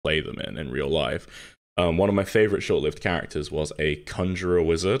play them in real life. One of my favorite short-lived characters was a conjurer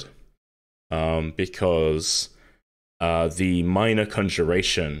wizard, because the minor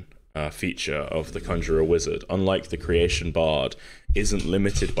conjuration feature of the conjurer wizard, unlike the creation bard, isn't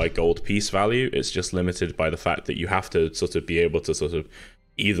limited by gold piece value. It's just limited by the fact that you have to sort of be able to sort of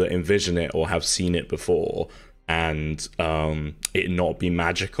either envision it or have seen it before, and it not be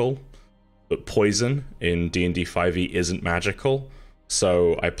magical. But poison in D&D 5e isn't magical,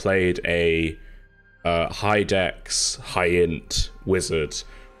 so I played a high dex, high int wizard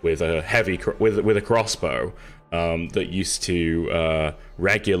with a with a crossbow that used to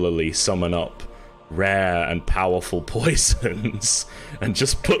regularly summon up rare and powerful poisons and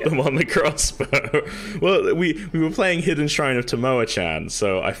just put them on the crossbow. Well, we were playing Hidden Shrine of Tomoa-chan,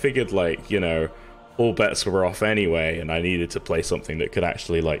 so I figured, like, you know, all bets were off anyway, and I needed to play something that could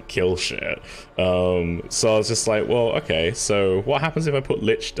actually, like, kill shit. So I was just like, well, okay, so what happens if I put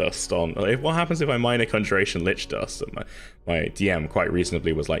Lich Dust on? What happens if I minor conjuration Lich Dust? And my DM quite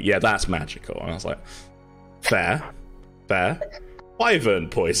reasonably was like, yeah, that's magical. And I was like, fair. Wyvern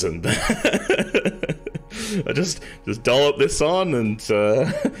poison. I just dollop this on and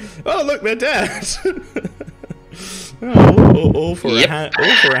oh, look, they're dead. all for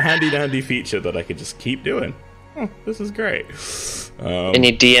a handy dandy feature that I could just keep doing. Oh, this is great. And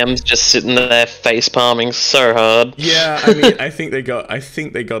your DMs just sitting there face palming so hard. Yeah, I mean, I think they got a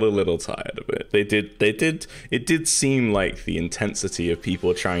little tired of it. It did seem like the intensity of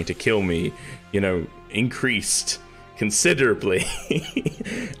people trying to kill me, you know, increased considerably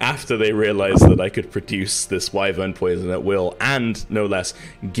after they realized that I could produce this wyvern poison at will, and no less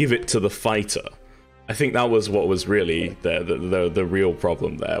give it to the fighter. I think that was what was really the real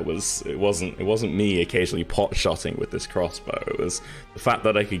problem there. Was it wasn't me occasionally pot shotting with this crossbow. It was the fact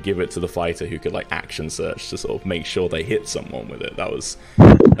that I could give it to the fighter who could, like, action search to sort of make sure they hit someone with it. That was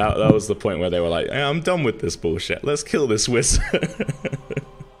the point where they were like, hey, I'm done with this bullshit. Let's kill this wizard.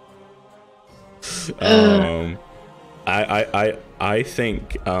 I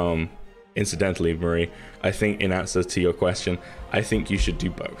think, incidentally, Marie, I think in answer to your question, I think you should do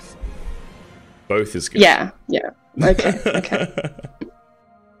both. Both is good. Yeah. Okay.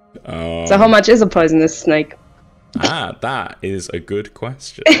 So how much is a poisonous snake? That is a good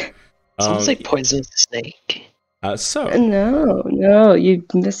question. Sounds like poisonous snake. No, you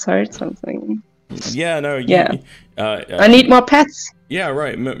misheard something. Yeah, no. I need more pets. Yeah,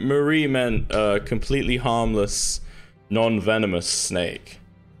 right. Marie meant completely harmless, non-venomous snake.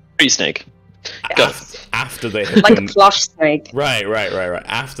 Tree snake. After they have like a plush snake. Right.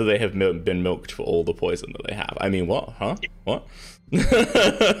 After they have been milked for all the poison that they have. I mean, what? Huh? What?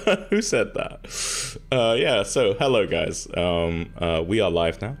 Who said that? Yeah. So, hello, guys. We are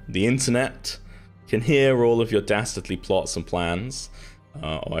live now. The internet can hear all of your dastardly plots and plans.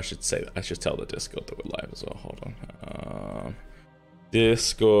 Or I should tell the Discord that we're live as well. Hold on.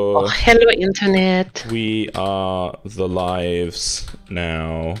 Discord. Oh, hello, internet. We are the lives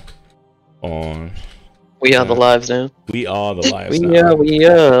now. We are the lives now. We are the lives now. We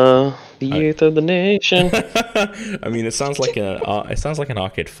are the youth of the nation. I mean, it sounds like an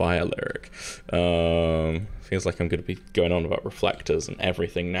Arcade Fire lyric. Feels like I'm going to be going on about reflectors and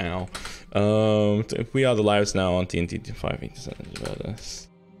everything now. We are the lives now on D&D 5e.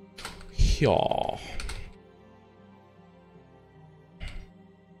 Yeah.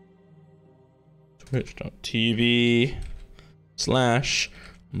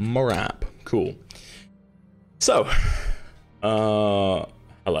 Twitch.tv/Morap. Cool. So,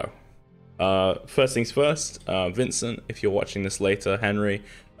 hello. First things first, Vincent, if you're watching this later, Henry,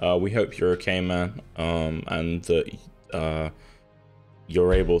 we hope you're okay, man, and that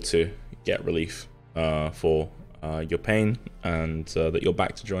you're able to get relief for your pain, and that you're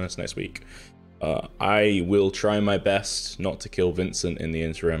back to join us next week. I will try my best not to kill Vincent in the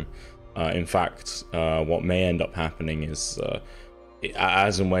interim. In fact, what may end up happening is,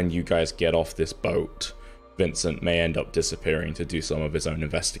 as and when you guys get off this boat, Vincent may end up disappearing to do some of his own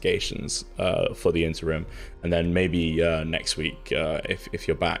investigations for the interim, and then maybe next week, if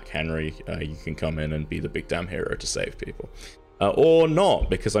you're back, Henry, you can come in and be the big damn hero to save people. Or not,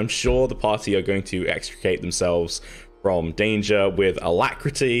 because I'm sure the party are going to extricate themselves from danger with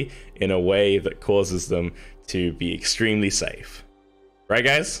alacrity in a way that causes them to be extremely safe. Right,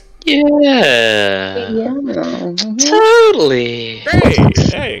 guys? Yeah. Totally. Great.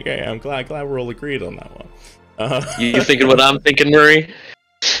 Hey, I'm glad we're all agreed on that one. You thinking what I'm thinking, Murray?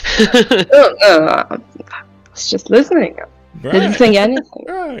 No, I was just listening. Right. Didn't think anything.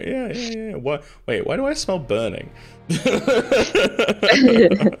 Right, yeah. What? Wait, why do I smell burning?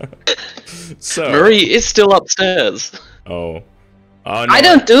 So Murray is still upstairs. Oh, Oh, no, I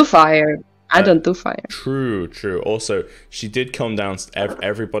don't do fire. I don't do fire. True. Also, she did come down.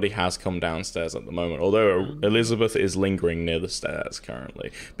 Everybody has come downstairs at the moment. Although Elizabeth is lingering near the stairs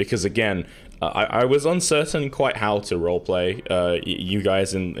currently, because again, I was uncertain quite how to roleplay you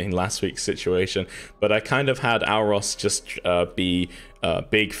guys in last week's situation, but I kind of had Alros just be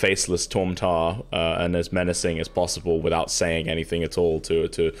big faceless Tormtar and as menacing as possible without saying anything at all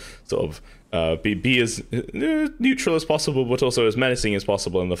to sort of. Be as neutral as possible, but also as menacing as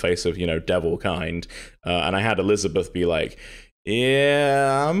possible in the face of, devil kind. And I had Elizabeth be like,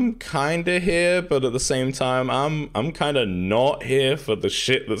 "Yeah, I'm kind of here, but at the same time, I'm kind of not here for the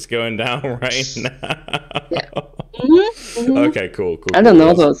shit that's going down right now." Yeah. Mm-hmm. Okay, cool. I don't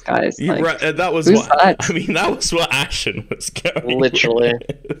know those guys. That was what that? I mean. That was what Ashen was going. Literally,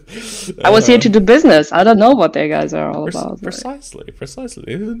 I was here to do business. I don't know what they guys are all about. Precisely.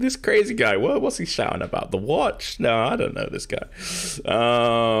 This crazy guy. What's he shouting about? The watch? No, I don't know this guy.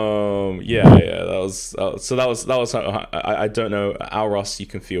 Yeah. That was. So that was. I don't know. Alros, you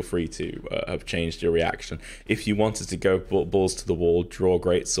can feel free to have changed your reaction if you wanted to go balls to the wall, draw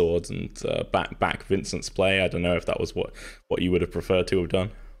great swords, and back Vincent's play. I don't know if that was what you would have preferred to have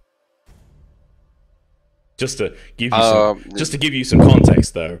done. Just to give you some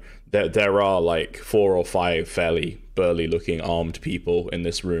context, though, there are like 4 or 5 fairly burly-looking armed people in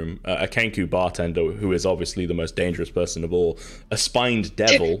this room. A Kenku bartender, who is obviously the most dangerous person of all. A spined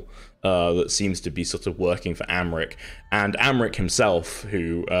devil that seems to be sort of working for Amric, and Amric himself,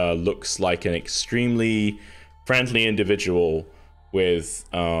 who looks like an extremely friendly individual with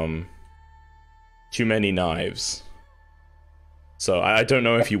too many knives. So I don't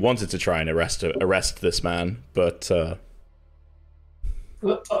know if you wanted to try and arrest this man, but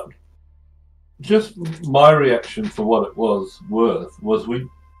just my reaction for what it was worth was we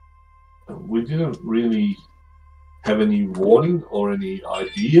didn't really have any warning or any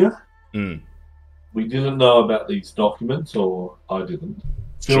idea. We didn't know about these documents, or I didn't.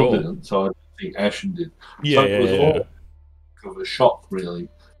 Phil didn't, so I don't think Ashen did. Yeah, so it was all of a shock, really.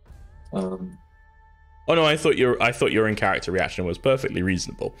 Oh no, I thought your in-character reaction was perfectly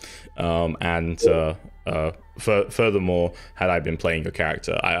reasonable, and furthermore, had I been playing your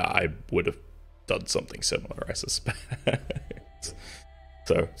character, I would have done something similar, I suspect.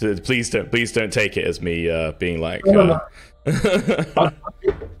 So please don't take it as me being like.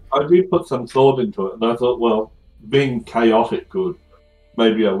 I did put some thought into it, and I thought, well, being chaotic good.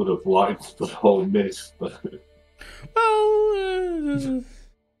 Maybe I would have liked the whole mess, but well.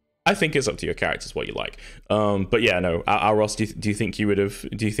 I think it's up to your characters what you like. But yeah, no. Alros, do you think you would have?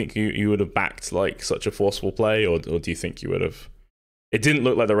 Do you think you would have backed like such a forceful play, or do you think you would have? It didn't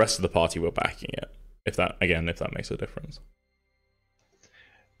look like the rest of the party were backing it. If that makes a difference.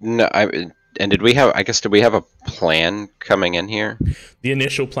 No, did we have? I guess did we have a plan coming in here? The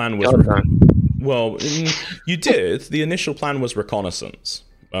initial plan was. Well, you did. The initial plan was reconnaissance.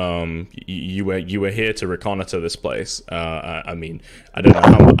 You were here to reconnoiter this place. I mean, I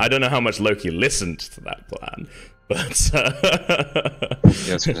don't know how much Loki listened to that plan, but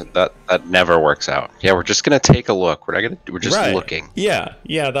yes, that never works out. Yeah, we're just gonna take a look. We're just looking. Yeah,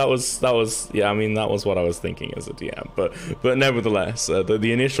 that was. Yeah, I mean, that was what I was thinking as a DM. But nevertheless,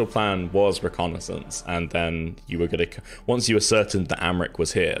 the initial plan was reconnaissance, and then you were gonna, once you were certain that Amric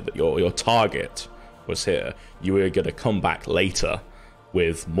was here, that your target was here, you were gonna come back later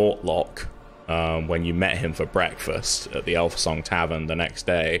with Mortlock, when you met him for breakfast at the Elfsong Tavern the next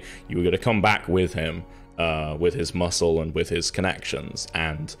day. You were going to come back with him, with his muscle and with his connections,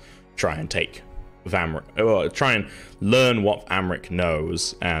 and try and take try and learn what Amric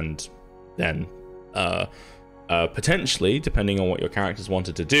knows, and then potentially, depending on what your characters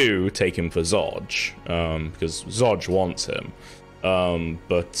wanted to do, take him for Zodge, because Zodge wants him.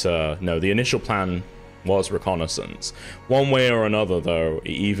 But no, the initial plan was reconnaissance. One way or another, though,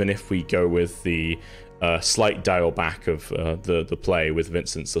 even if we go with the slight dial back of the play, with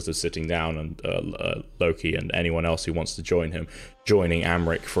Vincent sort of sitting down and Loki and anyone else who wants to join him, joining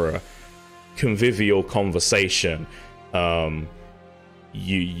Amric for a convivial conversation,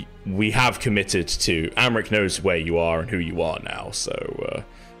 we have committed to... Amric knows where you are and who you are now, so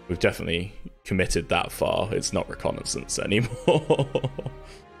we've definitely committed that far. It's not reconnaissance anymore.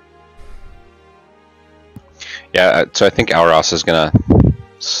 Yeah, so I think Alros is gonna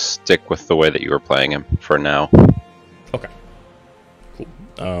stick with the way that you were playing him for now. Okay. Cool.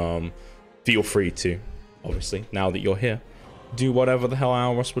 Feel free to, obviously, now that you're here, do whatever the hell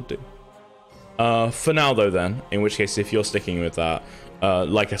Alros would do. For now, though, then, in which case, if you're sticking with that,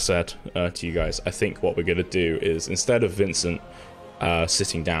 like I said to you guys, I think what we're gonna do is, instead of Vincent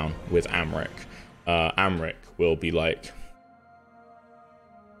sitting down with Amric, Amric will be like,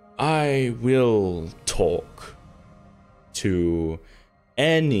 I will talk to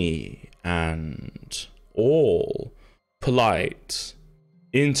any and all polite,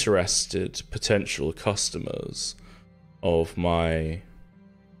 interested potential customers of my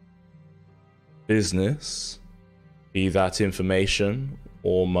business, be that information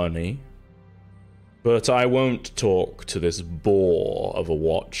or money, but I won't talk to this bore of a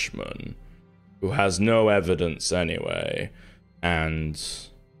watchman who has no evidence anyway, and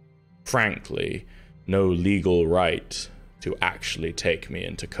frankly, no legal right to actually take me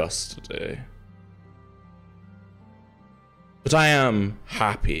into custody. But I am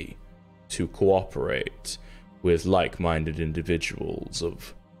happy to cooperate with like-minded individuals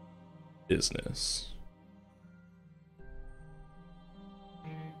of business.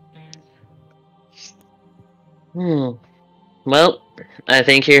 Well, I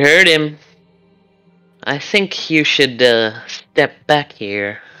think you heard him. I think you should step back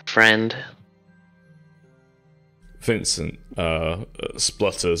here, friend. Vincent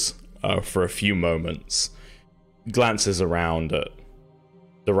splutters for a few moments, glances around at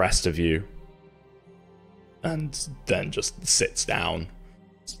the rest of you, and then just sits down,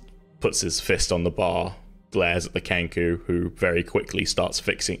 puts his fist on the bar, glares at the Kenku, who very quickly starts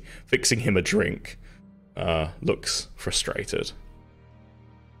fixing him a drink, looks frustrated.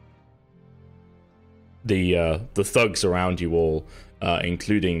 The thugs around you all,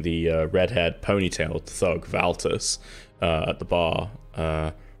 including the red-haired ponytailed thug Valtus at the bar,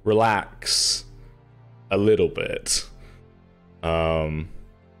 relax a little bit.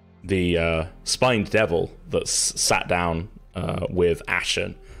 The spined devil that's sat down with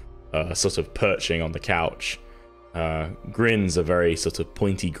Ashen, sort of perching on the couch, grins a very sort of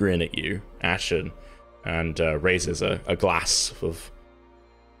pointy grin at you, Ashen, and raises a glass of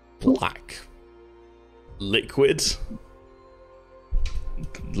black liquid,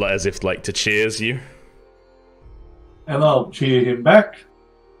 as if like to cheers you. And I'll cheer him back.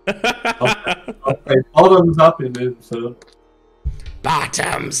 I'll say bottoms up in it, so.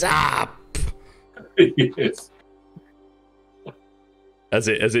 Bottoms up! Yes. As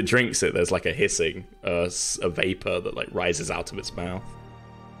it drinks it, there's like a hissing, a vapor that like rises out of its mouth.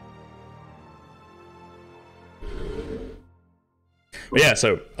 But yeah,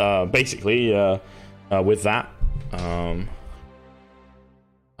 so basically, with that,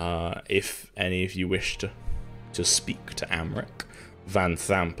 if any of you wish to speak to Amric Van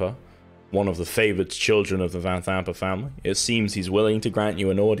Thampa, one of the favoured children of the Van Thampa family, it seems he's willing to grant you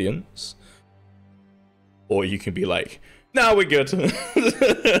an audience. Or you can be like, "No, we're good."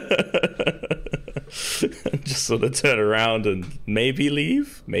 Just sort of turn around and maybe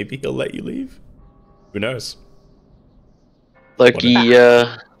leave. Maybe he'll let you leave. Who knows? Like he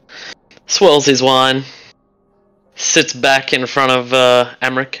swells his wine, sits back in front of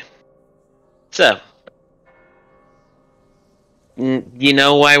Amric. So, you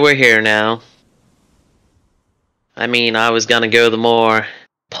know why we're here now. I mean, I was gonna go the more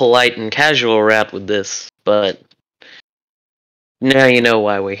polite and casual route with this, but now you know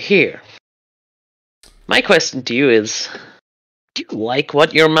why we're here. My question to you is, do you like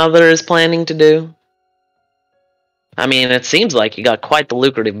what your mother is planning to do? I mean, it seems like you got quite the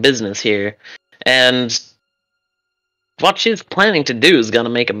lucrative business here, and what she's planning to do is gonna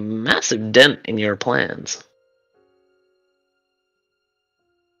make a massive dent in your plans.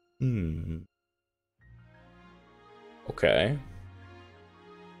 Okay.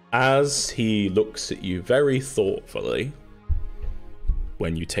 As he looks at you very thoughtfully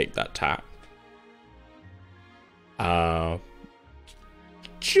when you take that tap,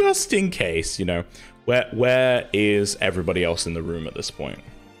 just in case, you know, where is everybody else in the room at this point?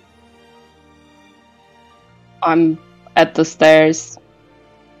 I'm at the stairs.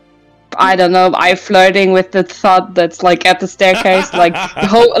 I don't know. I'm flirting with the thought that's like at the staircase, like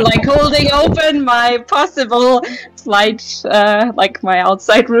like holding open my possible flight, like my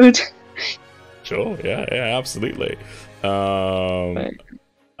outside route. Sure. Yeah. Absolutely.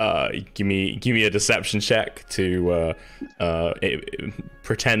 Give me a deception check to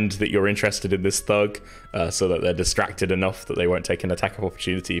pretend that you're interested in this thug, so that they're distracted enough that they won't take an attack of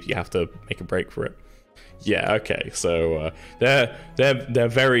opportunity if you have to make a break for it. Yeah. Okay. So they're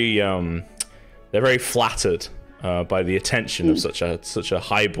very flattered by the attention of such a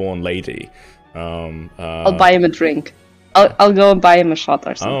highborn lady. I'll buy him a drink. I'll go and buy him a shot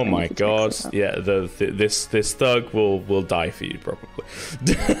or something. Oh my god! Yeah, this thug will die for you probably.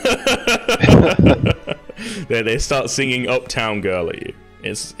 They start singing "Uptown Girl" at you.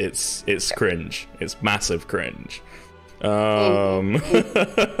 It's cringe. It's massive cringe.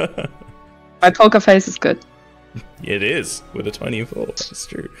 My poker face is good. It is with a 24. That's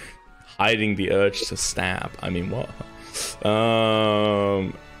true. Hiding the urge to stab. I mean, what?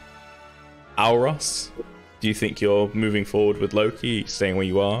 Auros, do you think you're moving forward with Loki, staying where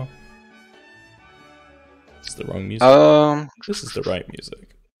you are? This is the wrong music. This is the right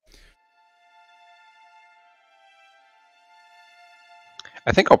music.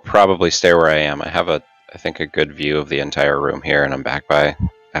 I think I'll probably stay where I am. I have I think a good view of the entire room here, and I'm back by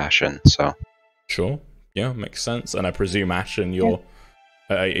Ashen, so. Sure. Yeah, makes sense. And I presume, Ashen, you're...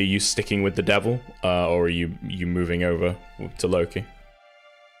 are you sticking with the devil, or are you moving over to Loki?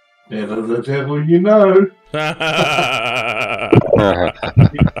 Never the devil, you know.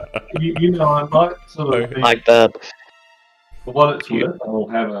 you know, I might sort of... Like that. For what it's worth, I'll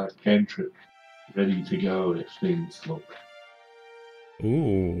have a cantrip ready to go if things look...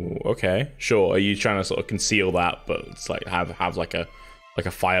 Ooh, okay, sure. Are you trying to sort of conceal that, but it's like have like a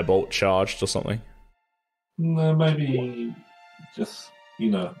firebolt charged or something? No, maybe just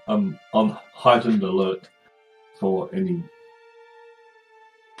I'm on heightened alert for anything,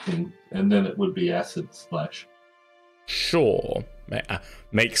 and then it would be acid splash. Sure,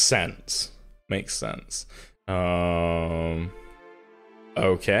 makes sense. Makes sense.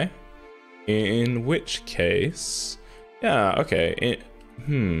 Okay. In which case, yeah, okay.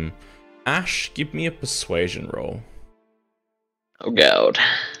 Ash, give me a persuasion roll. Oh god.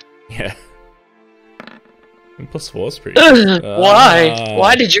 Yeah. And +4 is pretty Why?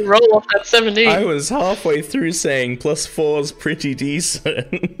 Why did you roll off that 17? I was halfway through saying +4 is pretty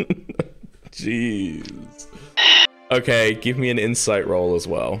decent. Jeez. Okay, give me an insight roll as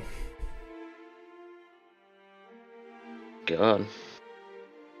well. God.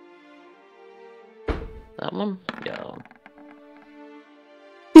 That one? Yeah.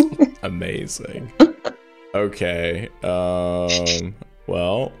 Amazing. Okay.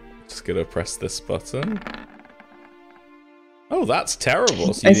 Well, just gonna press this button. Oh, that's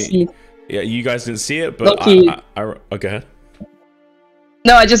terrible. So I see. Yeah, you guys didn't see it, but Loki. oh, go ahead.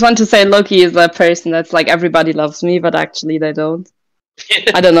 No, I just want to say Loki is a person that's like everybody loves me, but actually they don't.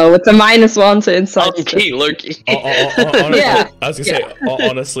 I don't know. It's a -1 to insight. Key, Loki. Yeah. I was gonna say,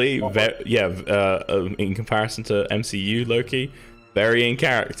 honestly, in comparison to MCU Loki, very in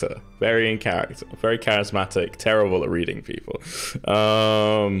character, very charismatic, terrible at reading people.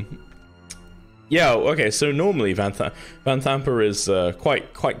 Yeah, okay. So normally Van Thamper is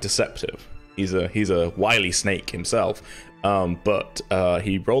quite deceptive. He's a wily snake himself, but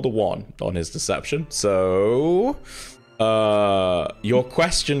he rolled a 1 on his deception. So your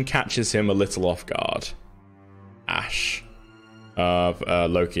question catches him a little off guard. Ash,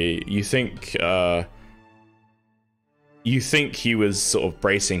 Loki, you think he was sort of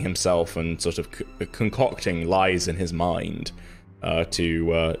bracing himself and sort of concocting lies in his mind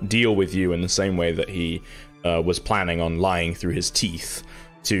to deal with you in the same way that he was planning on lying through his teeth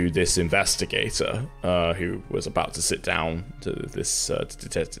to this investigator who was about to sit down to this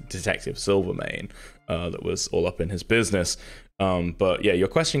Detective Silvermane that was all up in his business. But yeah, your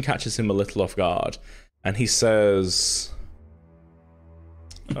question catches him a little off guard, and he says,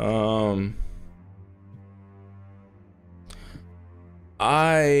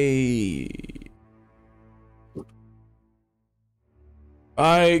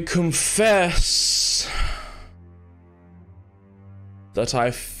 I confess that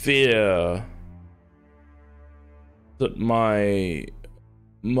I fear that my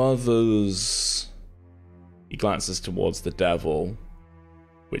mother's... He glances towards the devil,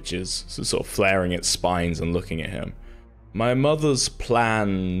 which is sort of flaring its spines and looking at him. My mother's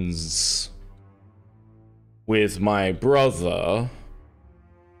plans with my brother,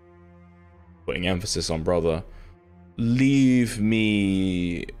 putting emphasis on brother, leave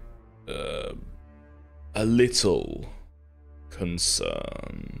me a little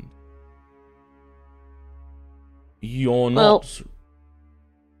concerned. You're not...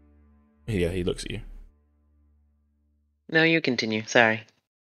 Yeah, he looks at you. No, you continue. Sorry.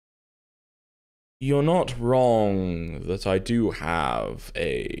 You're not wrong that I do have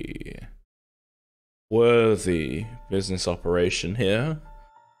a worthy business operation here,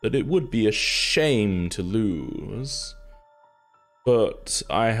 that it would be a shame to lose, but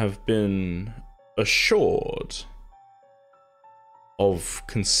I have been assured of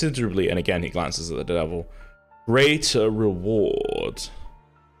considerably, and again he glances at the devil, greater reward.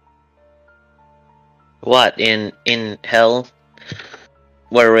 What, in hell?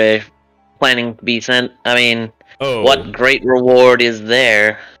 Where we're planning to be sent? I mean, what great reward is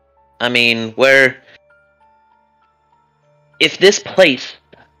there? I mean, if this place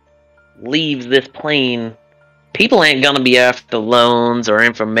leaves this plane, people ain't gonna be after loans or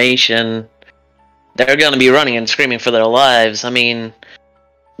information they're gonna be running and screaming for their lives. I mean,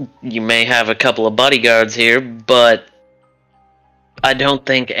 you may have a couple of bodyguards here, but I don't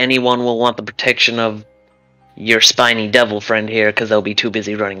think anyone will want the protection of your spiny devil friend here because they'll be too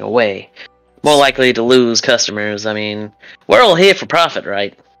busy running away. More likely to lose customers. I mean, we're all here for profit,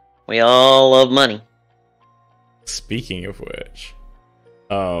 right? We all love money. Speaking of which,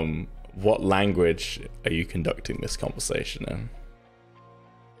 what language are you conducting this conversation in?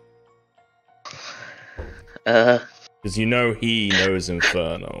 Because you know he knows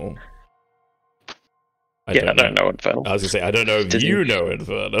Infernal. I don't know Infernal. I was gonna say, I don't know if you know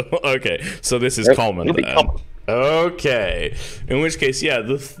Infernal. Okay, so this is common then. Common. Okay, in which case, yeah,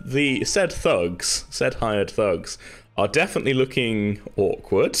 the said hired thugs, are definitely looking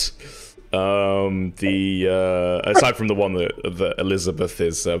awkward. Aside from the one that Elizabeth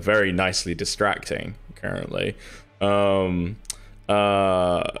is very nicely distracting currently, the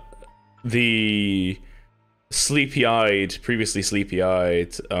previously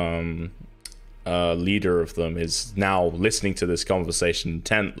sleepy-eyed leader of them is now listening to this conversation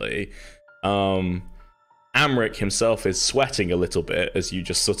intently. Amric himself is sweating a little bit as you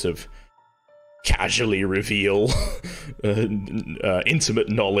just sort of casually reveal intimate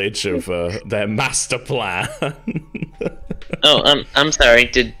knowledge of their master plan. Oh, I'm sorry.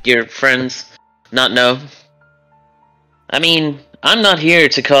 Did your friends not know? I mean, I'm not here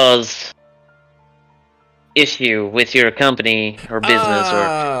to cause issue with your company or business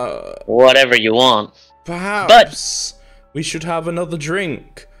or whatever you want. Perhaps we should have another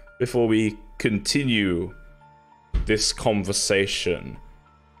drink before we continue this conversation.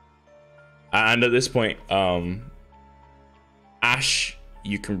 And at this point, Ash,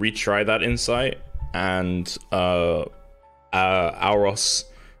 you can retry that insight, and Auros,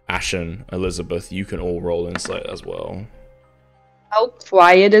 Ashen, Elizabeth, you can all roll insight as well. How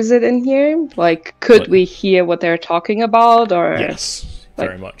quiet is it in here? Like, could we hear what they're talking about, or? Yes, like,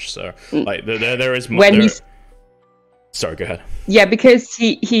 very much so. Like, there is... Sorry, go ahead. Yeah, because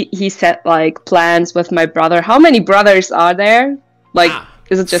he set, like, plans with my brother. How many brothers are there? Like,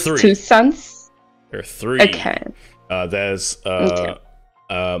 is it just 3. 2 sons? There are 3. Okay. There's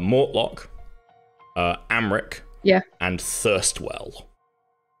Mortlock, Amric, and Thirstwell.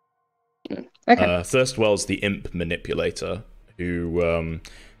 Okay. Thirstwell's the imp manipulator who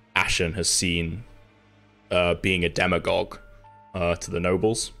Ashen has seen being a demagogue to the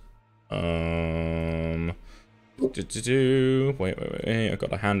nobles. Wait, I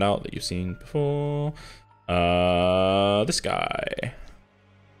got a handout that you've seen before. This guy.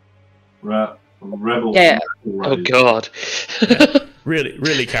 Rebel. Yeah. Oh god. Yeah,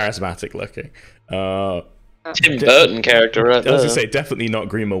 really charismatic looking. Tim Burton character right there. I was gonna say, definitely not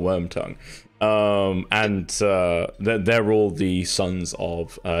Grima Wormtongue. And they're all the sons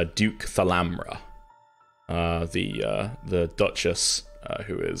of Duke Thalamra, the Duchess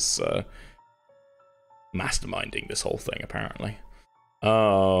who is masterminding this whole thing, apparently.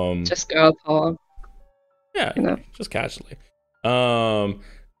 Just girl power. Yeah, you know. just casually.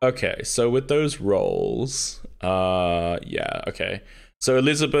 Okay, so with those rolls, yeah, okay. So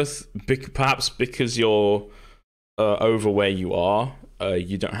Elizabeth, perhaps because you're over where you are,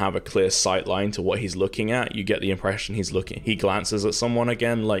 you don't have a clear sight line to what he's looking at. You get the impression he glances at someone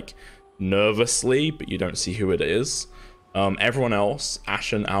again, like, nervously, but you don't see who it is. Everyone else,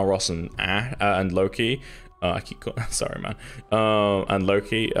 Ashen, Auros, and Loki, I keep calling, sorry, man, and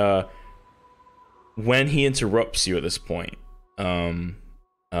Loki, when he interrupts you at this point,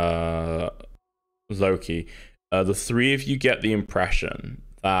 Loki, the 3 of you get the impression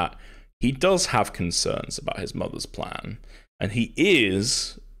that he does have concerns about his mother's plan, and he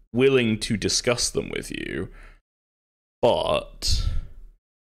is willing to discuss them with you, but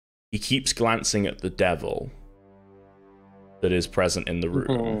he keeps glancing at the devil that is present in the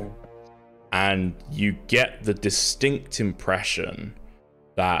room, and you get the distinct impression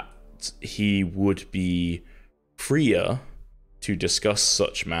that he would be freer to discuss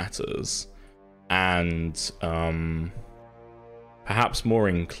such matters, and perhaps more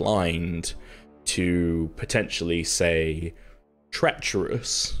inclined to potentially say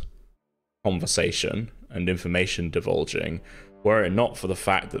treacherous conversation and information divulging, were it not for the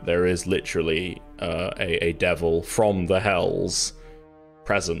fact that there is literally a devil from the hells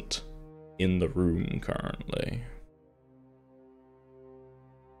present in the room currently.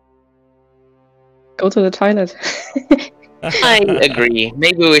 Go to the toilet. I agree.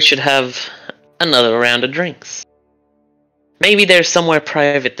 Maybe we should have another round of drinks. Maybe there's somewhere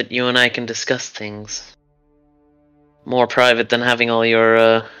private that you and I can discuss things. More private than having all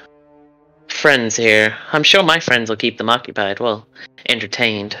your friends here. I'm sure my friends will keep them occupied, well,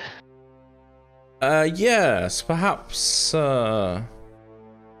 entertained. Yes, perhaps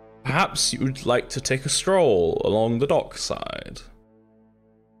perhaps you would like to take a stroll along the dockside.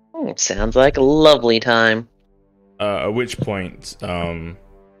 Sounds like a lovely time. At which point,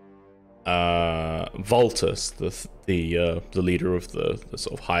 Voltus, the leader of the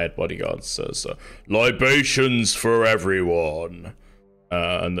sort of hired bodyguards, says, "Libations for everyone."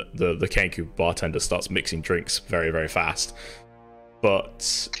 And the Kenku bartender starts mixing drinks very, very fast.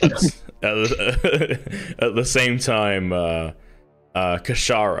 But at the same time,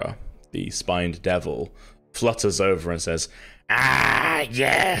 Kashara, the spined devil, flutters over and says, "Ah,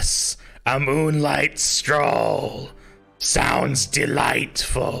 yes, a moonlight stroll. Sounds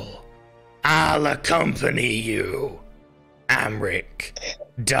delightful. I'll accompany you, Amric,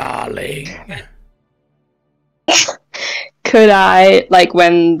 darling." Could I, like,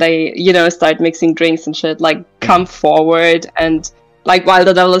 when they, start mixing drinks and shit, like, come forward and, like, while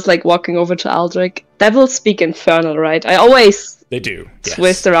the devil is, like, walking over to Aldrich? Devils speak Infernal, right? I always They do, yes.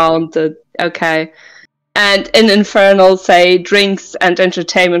 twist around the... Okay. And in Infernal, say, drinks and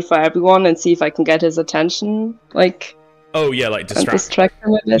entertainment for everyone, and see if I can get his attention, like... Oh, yeah, like distract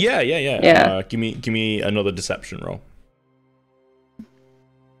him with it. Yeah. Give me another deception roll.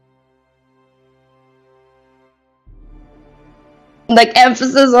 Like,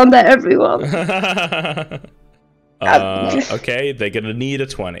 emphasis on the everyone. Okay, they're gonna need a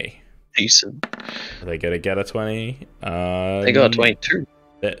 20. Decent. Are they gonna get a 20? They got a 22.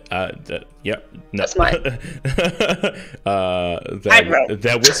 Yep. No. That's mine.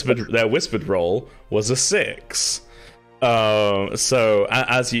 Their whispered roll was a 6. So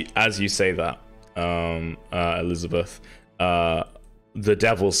as you say that, Elizabeth, the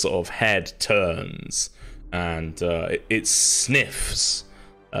devil's sort of head turns and it sniffs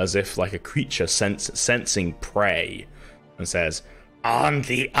as if like a creature sensing prey, and says, "On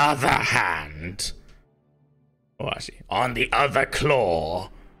the other hand, on the other claw,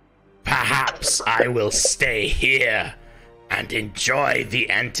 perhaps I will stay here and enjoy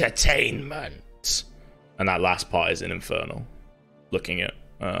the entertainment." And that last part is in Infernal, looking at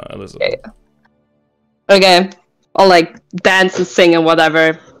Elizabeth. Okay. I'll, like, dance and sing and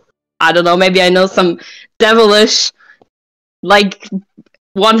whatever. I don't know, maybe I know some devilish, like,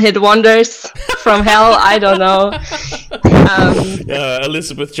 one-hit wonders from hell. I don't know.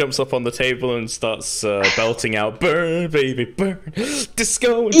 Elizabeth jumps up on the table and starts belting out, "Burn, baby, burn,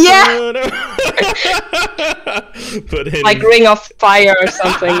 disco and yeah! But like Ring of Fire or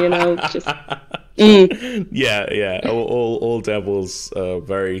something, just... Yeah. All devils are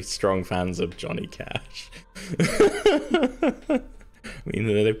very strong fans of Johnny Cash. I mean,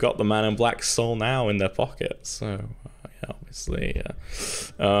 they've got the Man in Black soul now in their pocket, so obviously,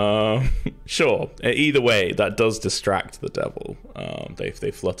 sure. Either way, that does distract the devil.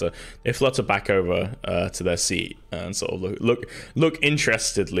 They flutter back over to their seat and sort of look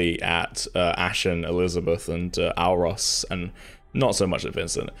interestedly at Ashen, Elizabeth, and Alros, and not so much at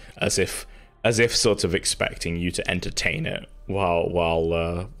Vincent, as if sort of expecting you to entertain it while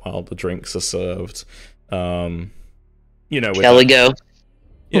the drinks are served. Shall we go?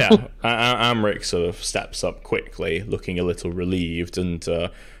 Yeah, Amric sort of steps up quickly, looking a little relieved, and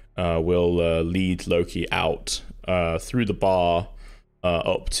will lead Loki out through the bar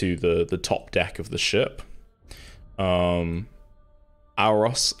up to the top deck of the ship. Auros,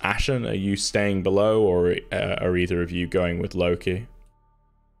 Ashen, are you staying below, or are either of you going with Loki?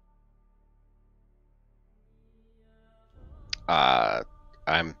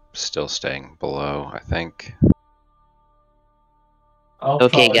 I'm still staying below, I think.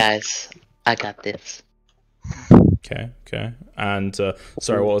 Okay, guys, I got this. Okay. And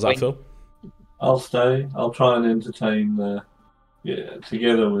sorry, what was that, Phil? I'll stay. I'll try and entertain.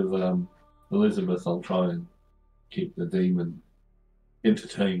 Together with Elizabeth, I'll try and keep the demon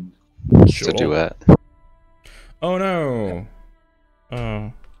entertained. Sure. It's a duet. Oh no.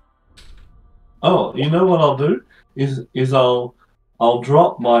 Oh, you know what I'll do is I'll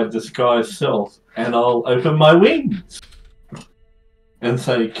drop my disguised self and I'll open my wings and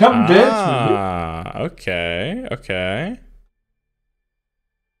say, "Come dance with me." Okay.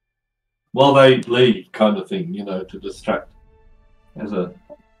 While they leave, kind of thing, to distract, as a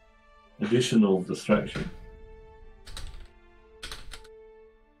additional distraction.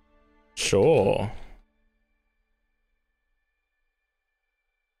 Sure.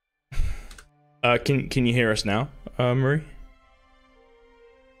 Can you hear us now, Marie?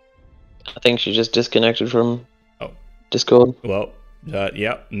 I think she just disconnected from Discord. Well,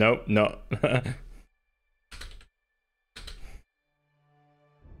 yeah, no.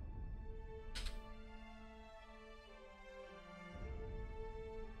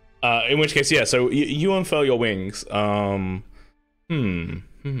 In which case, yeah. So you unfurl your wings.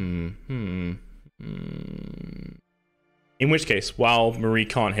 In which case, while Marie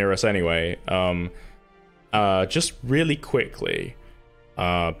can't hear us anyway, just really quickly,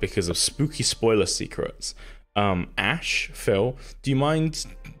 because of spooky spoiler secrets, Ash, Phil, do you mind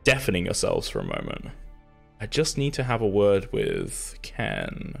deafening yourselves for a moment? I just need to have a word with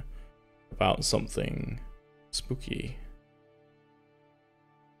Ken about something spooky.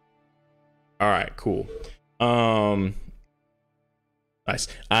 Alright, cool. Nice.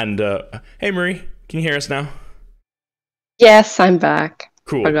 And, hey Marie, can you hear us now? Yes, I'm back.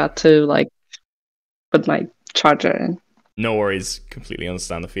 Cool. Forgot to, like, put my charger in. No worries, completely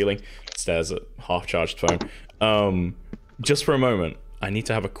understand the feeling. Stares at half-charged phone. Just for a moment, I need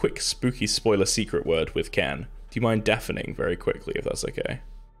to have a quick spooky spoiler secret word with Ken. Do you mind deafening very quickly, if that's okay?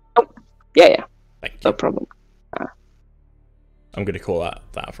 Oh, yeah. Thank you. No problem. I'm going to call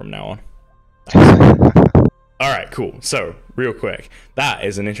that from now on. Alright, cool. So, real quick, that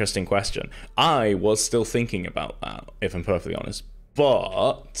is an interesting question. I was still thinking about that, if I'm perfectly honest.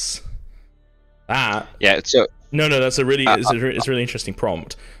 But that... Yeah, so... No, that's a really it's a really interesting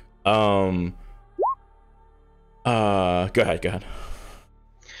prompt. Go ahead.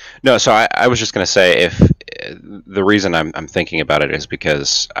 No, so I was just going to say, if the reason I'm thinking about it is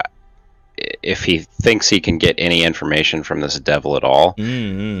because if he thinks he can get any information from this devil at all,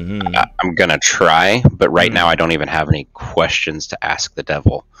 I'm going to try, but right now I don't even have any questions to ask the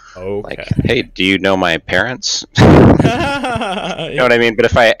devil. Okay. Like, hey, do you know my parents? You know what I mean? But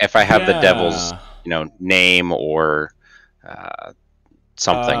if I have the devil's, name or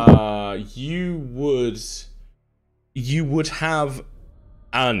something, you would have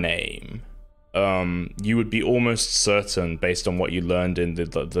a name. You would be almost certain, based on what you learned in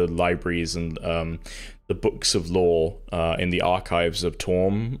the libraries and the books of lore in the archives of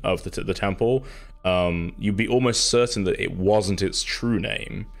Torm, of the temple, you'd be almost certain that it wasn't its true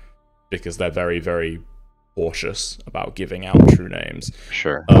name, because they're very, very cautious about giving out true names.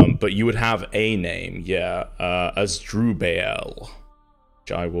 Sure. But you would have a name, as Drubael,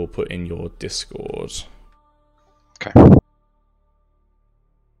 which I will put in your Discord. Okay.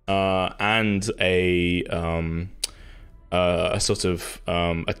 And a sort of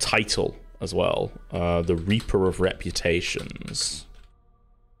a title as well, the Reaper of Reputations.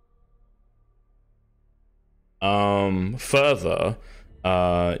 Further,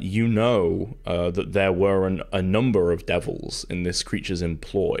 that there were a number of devils in this creature's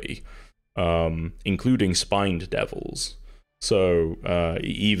employ, including spined devils. So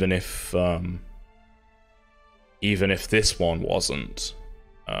even if this one wasn't,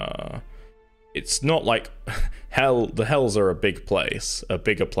 it's not like hell. The hells are a big place, a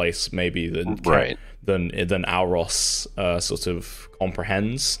bigger place maybe than Auros sort of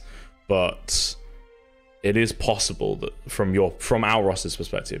comprehends, but it is possible that from Auros's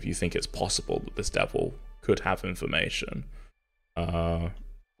perspective, you think it's possible that this devil could have information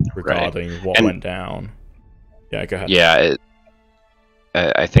regarding what went down. Yeah, go ahead. Yeah,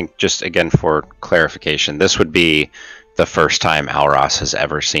 I think just again for clarification, this would be the first time Auros has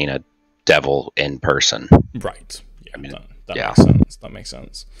ever seen a devil in person. Right. Yeah, I mean, that makes sense. That makes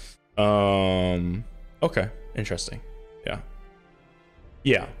sense. Okay. Interesting. Yeah.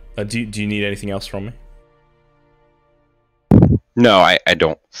 Yeah. Do you need anything else from me? No, I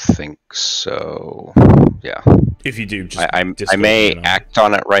don't think so. Yeah. If you do, just I may act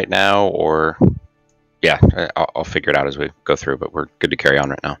on it right now, or I'll figure it out as we go through. But we're good to carry on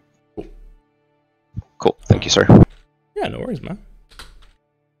right now. Cool. Thank you, sir. Yeah, no worries, man.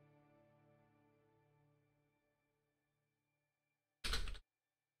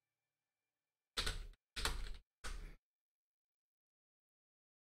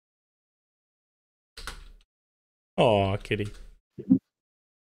 Oh, kitty.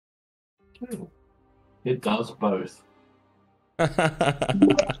 It does both.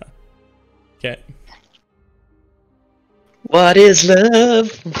 Okay. What is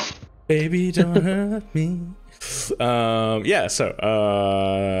love? Baby, don't hurt me. So,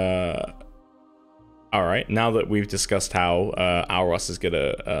 alright, now that we've discussed how Auros is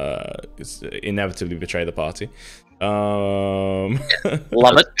gonna inevitably betray the party. Love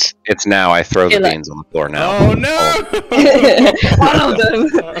it. It's now. I throw the beans on the floor now. Oh no! One of them.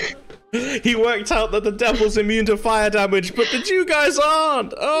 He worked out that the devil's immune to fire damage, but the you guys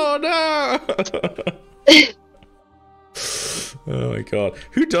aren't! Oh no! Oh my god.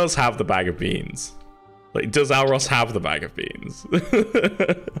 Who does have the bag of beans? Like, does Auros have the bag of beans?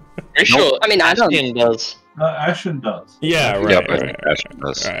 Pretty sure. I mean, I don't. Ashen does. Ashen does. Yeah, right. Yep, right. Ashen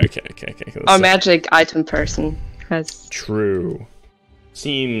does. Right, okay. Our magic item person has. True.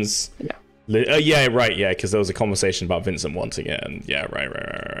 Seems. Yeah. Yeah, right. Yeah, because there was a conversation about Vincent wanting it, and yeah, right.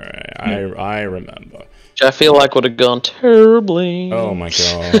 I remember. Which I feel like would have gone terribly. Oh my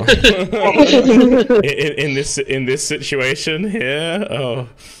god. in this situation here, oh,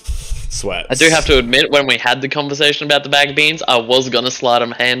 sweat. I do have to admit, when we had the conversation about the bag of beans, I was gonna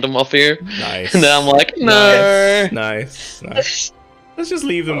hand them off here. Nice. And then I'm like, no. Nice. Let's just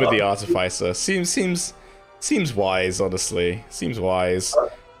leave them with the artificer. Seems wise, honestly. Seems wise.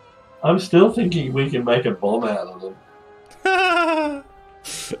 I'm still thinking we can make a bomb out of them.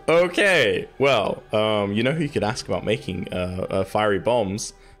 Okay, well, you know who you could ask about making fiery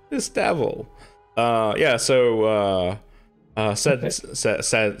bombs? This devil. Yeah. So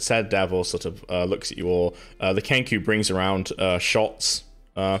said devil sort of looks at you all. The Kenku brings around shots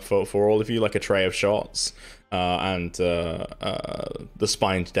for all of you, like a tray of shots, and the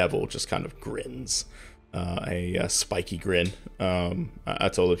spined devil just kind of grins. A spiky grin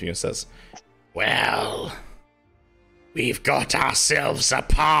at all of you and says, "Well, we've got ourselves a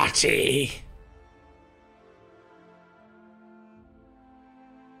party."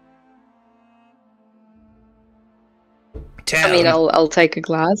 I mean, I'll take a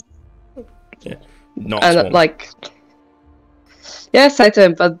glass. Yeah. Not And small. like, yeah, say to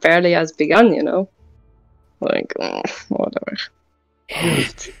him, but barely has begun, you know. Like, whatever.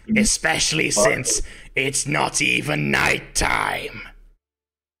 Especially since it's not even nighttime.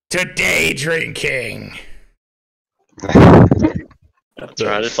 Today drinking. That's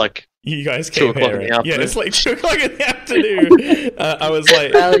right, it's like You guys 2 came o'clock here. in the afternoon. Yeah, it's like 2 o'clock in the afternoon. I was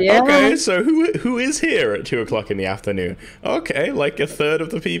like, Well, yeah. okay, so who is here at 2 o'clock in the afternoon? Okay, like a third of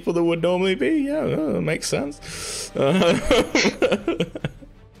the people that would normally be. Yeah, that makes sense.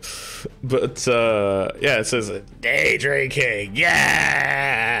 But yeah, it says day drinking.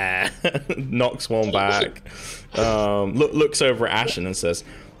 Yeah, knocks one back. Looks over at Ashen and says,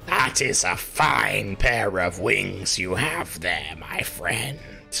 "That is a fine pair of wings you have there, my friend."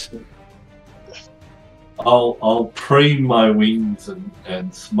 I'll preen my wings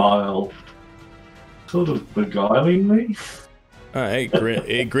and smile, sort of beguilingly.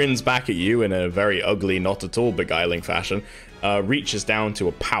 It grins back at you in a very ugly, not at all beguiling fashion. Reaches down to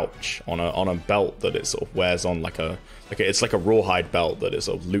a pouch on a belt that it sort of wears on it's like a rawhide belt that it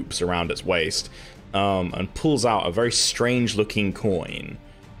sort of loops around its waist, and pulls out a very strange looking coin.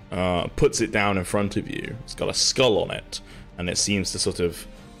 Puts it down in front of you. It's got a skull on it, and it seems to sort of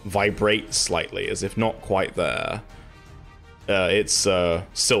vibrate slightly, as if not quite there. It's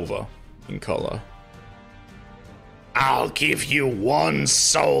silver in color. "I'll give you 1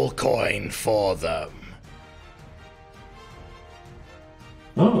 soul coin for them."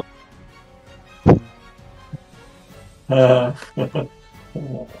 Oh.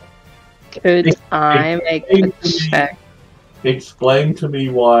 Could I make a check? Explain to me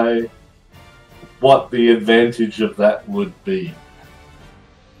what the advantage of that would be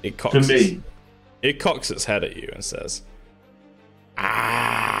It to cocks me. It cocks its head at you and says,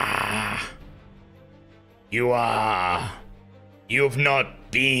 "Ah, you've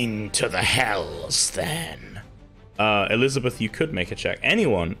not been to the hells then." Elizabeth, you could make a check.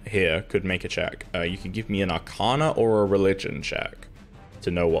 Anyone here could make a check. You could give me an Arcana or a Religion check to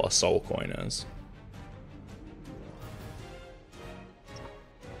know what a soul coin is.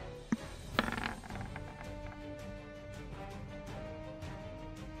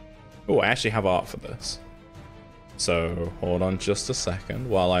 Oh, I actually have art for this. So, hold on just a second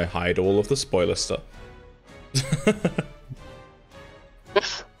while I hide all of the spoiler stuff.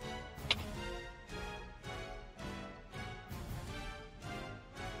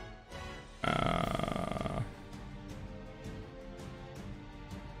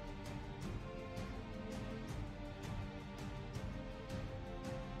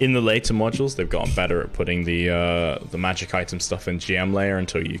 In the later modules, they've gotten better at putting the magic item stuff in GM layer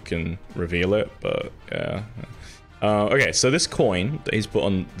until you can reveal it. But yeah. Okay, so this coin that he's put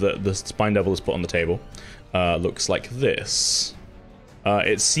on the Spine Devil has put on the table looks like this.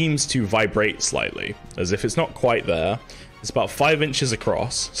 It seems to vibrate slightly, as if it's not quite there. It's about 5 inches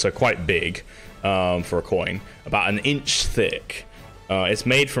across, so quite big for a coin. About 1 inch thick. It's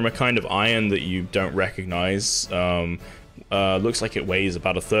made from a kind of iron that you don't recognize. Looks like it weighs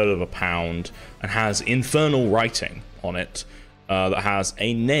about 1/3 of a pound and has infernal writing on it that has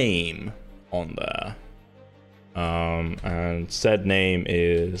a name on there. And said name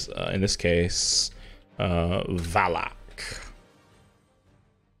is, in this case, Valak.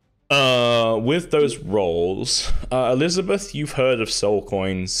 With those rolls, Elizabeth, you've heard of soul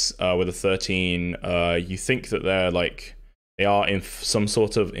coins with a 13. You think that they are in some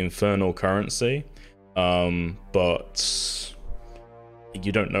sort of infernal currency, but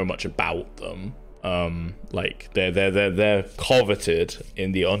you don't know much about them. Like they're coveted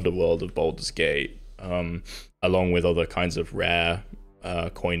in the underworld of Baldur's Gate, along with other kinds of rare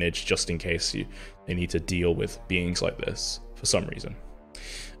coinage, just in case they need to deal with beings like this for some reason.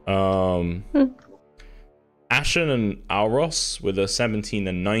 Ashen and Alros with a 17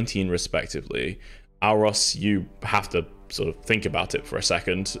 and 19 respectively. Alros, you have to sort of think about it for a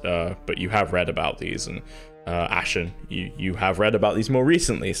second, but you have read about these, and Ashen, you have read about these more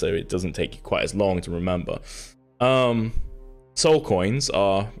recently, so it doesn't take you quite as long to remember. Soul coins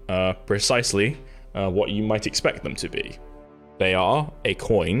are precisely what you might expect them to be. They are a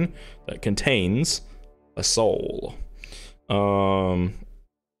coin that contains a soul. More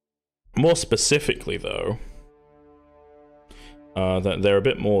specifically, though, that they're a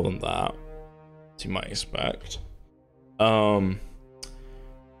bit more than that, as you might expect. Soul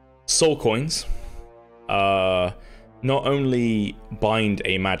coins not only bind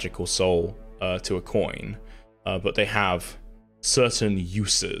a magical soul to a coin, but they have certain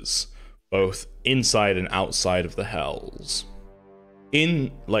uses, both inside and outside of the Hells.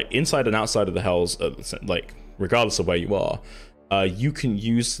 Inside and outside of the Hells, like regardless of where you are, you can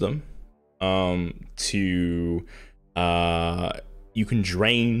use them to you can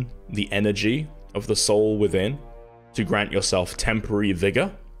drain the energy of the soul within to grant yourself temporary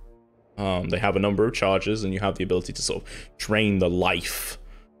vigor. They have a number of charges, and you have the ability to sort of drain the life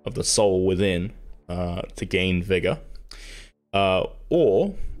of the soul within to gain vigor.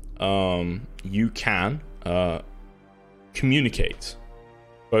 Or you can communicate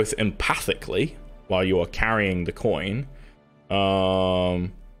both empathically while you are carrying the coin,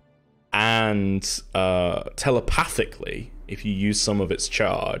 and telepathically if you use some of its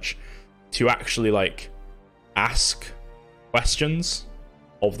charge to actually like ask questions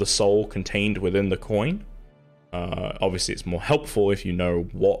of the soul contained within the coin. Obviously it's more helpful if you know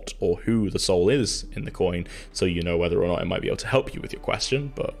what or who the soul is in the coin, so you know whether or not it might be able to help you with your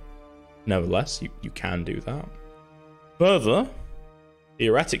question, but nevertheless you can do that. Further,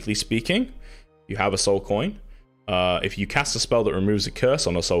 theoretically speaking, you have a soul coin. If you cast a spell that removes a curse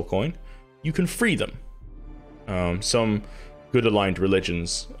on a soul coin, you can free them. Some good aligned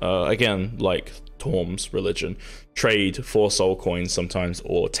religions, again, like Torm's religion, trade for soul coins sometimes,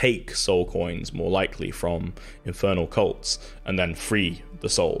 or take soul coins more likely from infernal cults, and then free the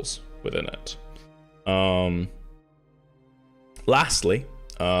souls within it. Lastly,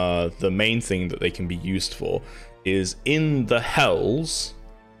 the main thing that they can be used for is in the Hells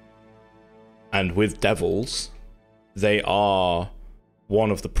and with devils, they are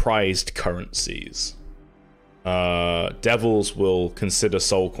one of the prized currencies. Devils will consider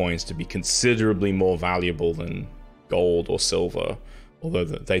soul coins to be considerably more valuable than gold or silver, although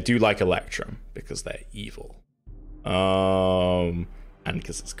they do like Electrum because they're evil, and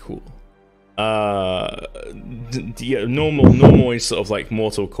because it's cool. Normal sort of like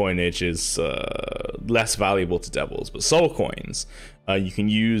mortal coinage is less valuable to devils, but soul coins you can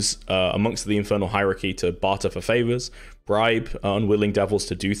use amongst the infernal hierarchy to barter for favors, bribe unwilling devils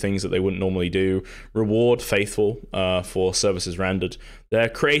to do things that they wouldn't normally do, reward faithful for services rendered. They're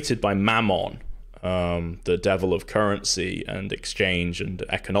created by Mammon, the devil of currency and exchange and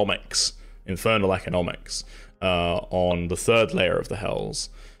economics, infernal economics, on the third layer of the Hells.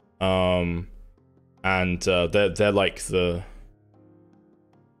 And they're like the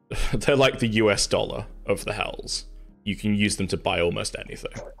they're like the US dollar of the Hells. You can use them to buy almost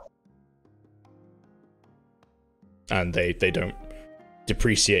anything, and they don't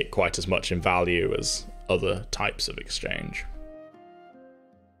depreciate quite as much in value as other types of exchange.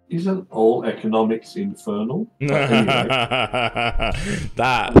 Isn't all economics infernal? That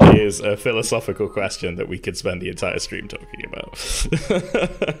is a philosophical question that we could spend the entire stream talking about.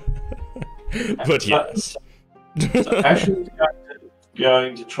 But yes. So Ashen's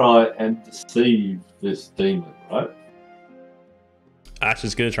going to try and deceive this demon, right? Ash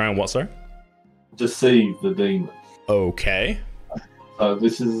is going to try and what, sir? Deceive the demon. Okay. So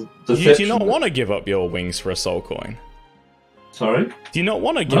this is deception. You do not want to give up your wings for a soul coin. Sorry? Do you not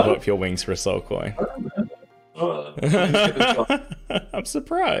want to give up your wings for a soul coin? I'm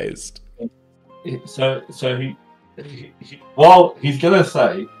surprised. So he while he's going to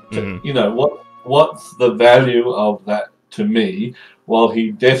say, you know, what's the value of that to me, while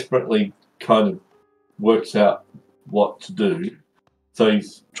he desperately kind of works out what to do. So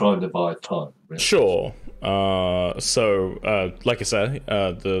he's trying to buy time. Really. Sure. So, like I said,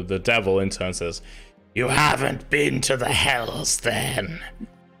 the devil in turn says, "You haven't been to the Hells, then.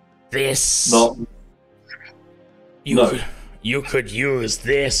 This... No. You could use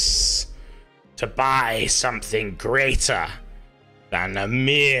this to buy something greater. than a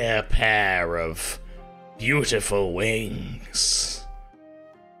mere pair of beautiful wings.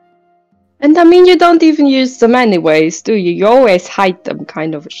 And I mean, you don't even use them anyways, do you? You always hide them,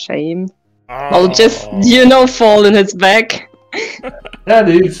 kind of a shame. I'll just, fall in his back. That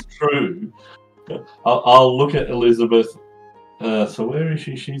is true. I'll look at Elizabeth. So where is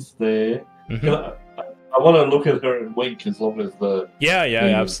she? She's there. Mhm. I want to look at her and wink as long as the... Yeah,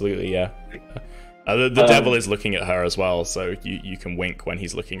 absolutely, yeah. The devil is looking at her as well, so you can wink when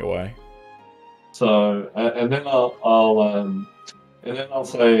he's looking away. So, and then I'll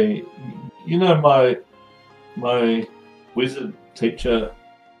say, you know, my wizard teacher,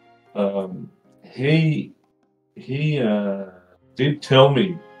 he did tell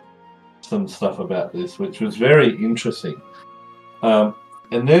me some stuff about this, which was very interesting. And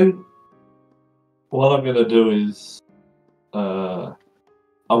then what I'm going to do is, I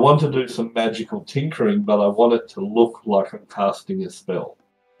want to do some magical tinkering, but I want it to look like I'm casting a spell.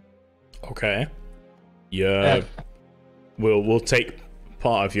 Okay. Yeah. We'll take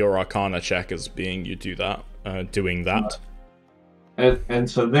part of your Arcana check as being you do that, doing that. And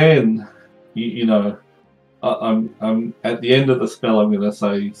so then, you know, I'm at the end of the spell. I'm going to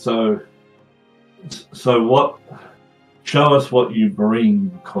say, so what? Show us what you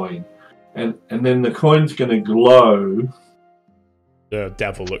bring, coin, and then the coin's going to glow. The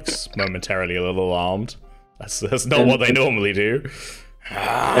devil looks momentarily a little alarmed. That's not what they normally do.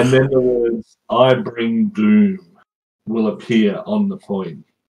 And then the words "I bring doom" will appear on the coin.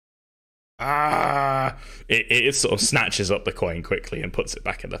 It sort of snatches up the coin quickly and puts it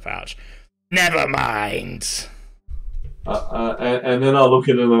back in the pouch. Never mind. And then I'll look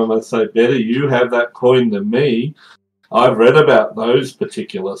at it and I'll say, "Better you have that coin than me. I've read about those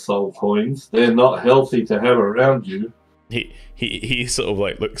particular soul coins. They're not healthy to have around you." He sort of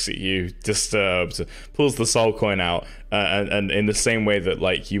like looks at you, disturbed, pulls the soul coin out, and in the same way that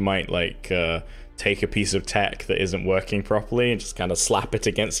like you might like take a piece of tech that isn't working properly and just kind of slap it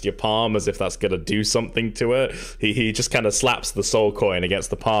against your palm as if that's gonna do something to it. He just kind of slaps the soul coin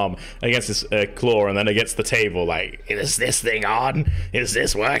against the palm, against his claw, and then against the table. Like, is this thing on? Is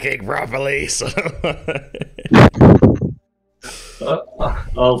this working properly? So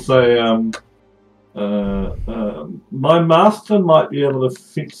I'll say, my master might be able to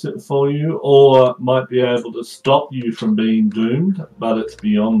fix it for you, or might be able to stop you from being doomed, but it's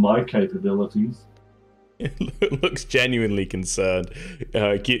beyond my capabilities. It looks genuinely concerned.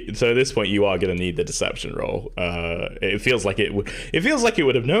 So at this point, you are going to need the deception roll. It feels like it would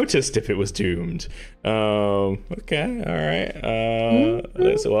have noticed if it was doomed. Okay, all right.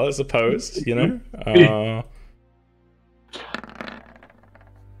 Well, it's opposed, you know.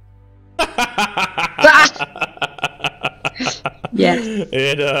 Yes.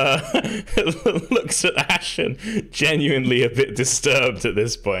 It looks at Ashen, genuinely a bit disturbed at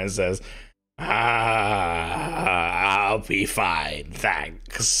this point, and says, I'll be fine,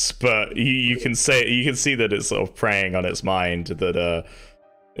 thanks. But you can see that it's sort of preying on its mind that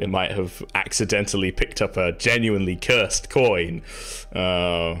it might have accidentally picked up a genuinely cursed coin.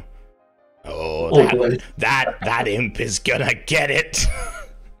 That imp is gonna get it.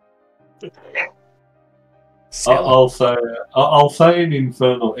 I'll say in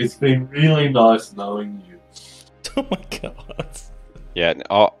Infernal, it's been really nice knowing you. Oh my god. Yeah,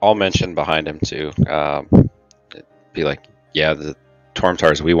 I'll mention behind him too. Be like, yeah, the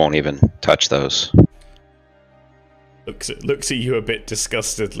Tormtars, we won't even touch those. Looks at you a bit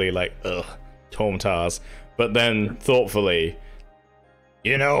disgustedly, like, ugh, Tormtars. But then, thoughtfully,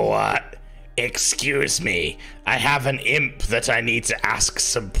 you know what? Excuse me, I have an imp that I need to ask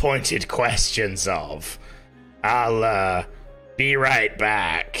some pointed questions of. I'll, be right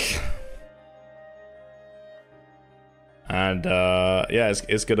back. And, yeah,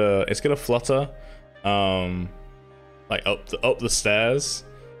 it's gonna flutter, like, up the stairs.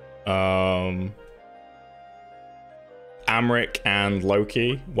 Amric and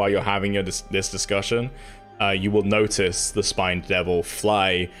Loki, while you're having this discussion, you will notice the spined devil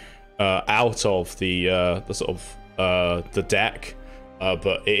fly out of the sort of the deck,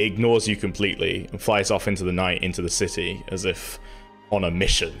 but it ignores you completely and flies off into the night, into the city, as if on a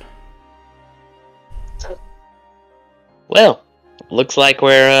mission. Well, looks like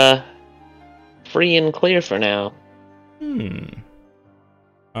we're free and clear for now.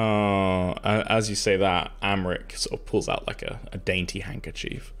 As you say that, Amric sort of pulls out like a dainty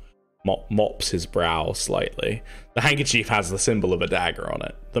handkerchief, mops his brow slightly. The handkerchief has the symbol of a dagger on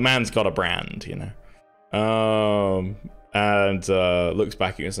it. The man's got a brand, you know. And looks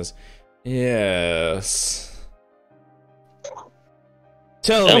back at you and says, "Yes.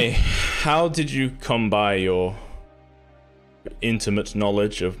 Tell me, how did you come by your intimate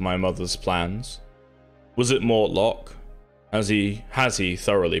knowledge of my mother's plans? Was it Mortlock? Has he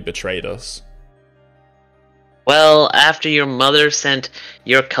thoroughly betrayed us? Well, after your mother sent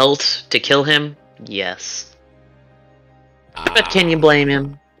your cult to kill him, yes. But can you blame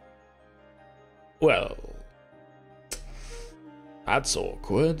him? Well, that's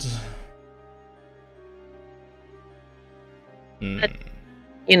awkward. But,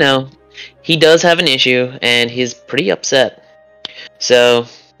 you know, he does have an issue, and he's pretty upset. So,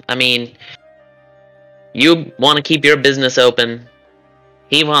 I mean, you want to keep your business open.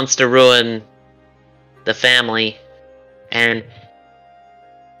 He wants to ruin the family. And,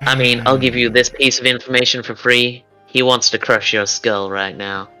 I mean, I'll give you this piece of information for free. He wants to crush your skull right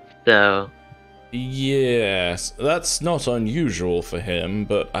now. So... Yes, that's not unusual for him,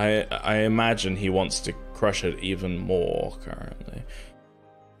 but I imagine he wants to crush it even more currently.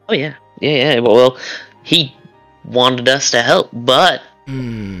 Oh, yeah. Yeah. Well, he wanted us to help, but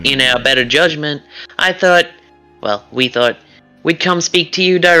in our better judgment, we thought we'd come speak to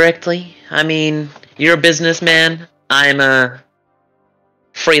you directly. I mean, you're a businessman. I'm a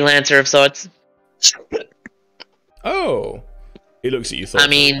freelancer of sorts. Oh. He looks at you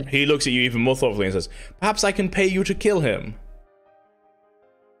thoughtfully. He looks at you even more thoughtfully and says, "Perhaps I can pay you to kill him."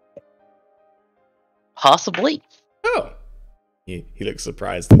 Possibly. Oh. He looks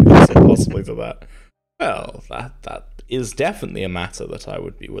surprised that you said possibly to that. Well, that is definitely a matter that I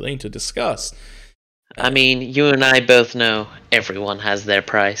would be willing to discuss. I mean, you and I both know everyone has their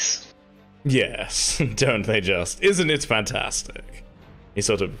price. Yes, don't they just? Isn't it fantastic? He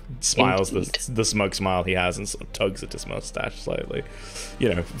sort of smiles, the smug smile he has, and sort of tugs at his mustache slightly.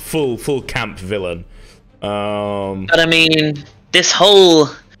 You know, full camp villain. But I mean, this whole,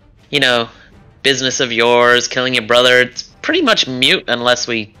 business of yours, killing your brother, it's pretty much mute unless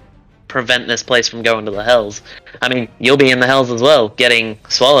we prevent this place from going to the hells. I mean, you'll be in the hells as well, getting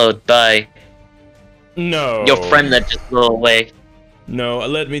swallowed by your friend that just blew away. No,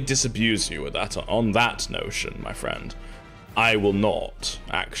 let me disabuse you with that. On that notion, my friend, I will not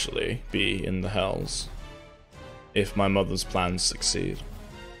actually be in the hells if my mother's plans succeed.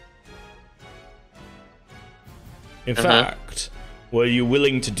 In fact, were you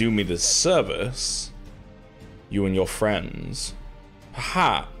willing to do me this service, you and your friends,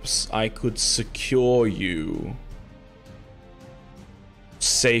 perhaps I could secure you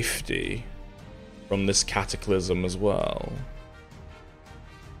safety from this cataclysm as well.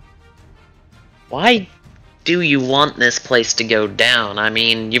 Why do you want this place to go down? I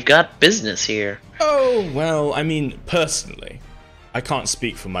mean, you've got business here. Oh, well, I mean, personally, I can't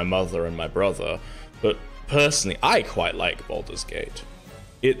speak for my mother and my brother, but personally, I quite like Baldur's Gate.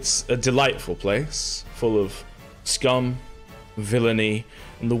 It's a delightful place, full of scum, villainy,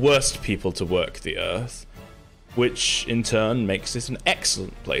 and the worst people to work the earth, which in turn makes it an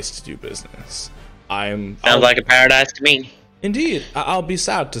excellent place to do business. Sounds like a paradise to me. Indeed, I'll be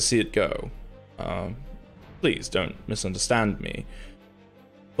sad to see it go. Please don't misunderstand me.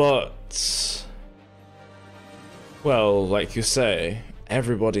 But, well, like you say,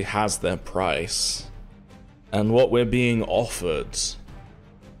 everybody has their price. And what we're being offered...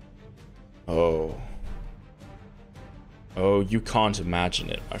 Oh, you can't imagine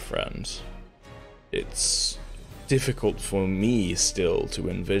it, my friend. It's difficult for me still to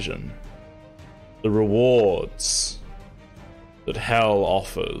envision. The rewards that hell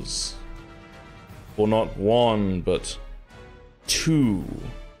offers for not one, but 2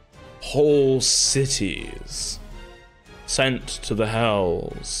 whole cities sent to the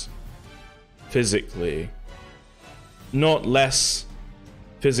hells physically. Not less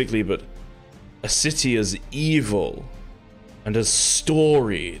physically, but a city as evil and as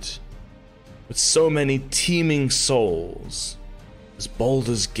storied, with so many teeming souls as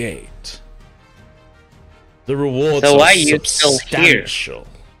Baldur's Gate. The rewards so why are are you still here? substantial.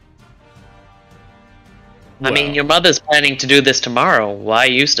 I mean, your mother's planning to do this tomorrow. Why are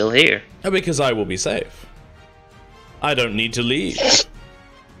you still here? Because I will be safe. I don't need to leave.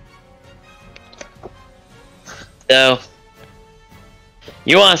 So,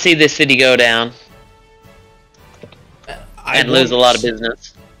 you want to see this city go down and lose a lot of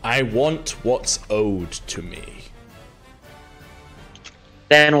business? I want what's owed to me.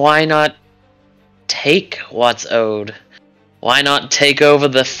 Then why not take what's owed? Why not take over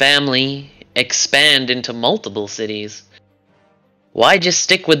the family, expand into multiple cities? Why just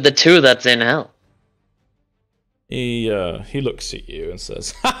stick with the 2 that's in hell? He looks at you and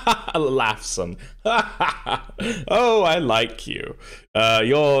says, laughs and, oh, I like you.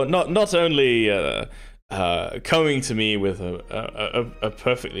 You're not only coming to me with a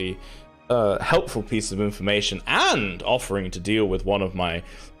perfectly helpful piece of information and offering to deal with one of my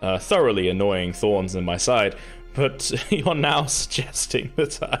thoroughly annoying thorns in my side, but you're now suggesting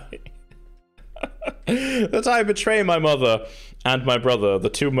that I betray my mother and my brother, the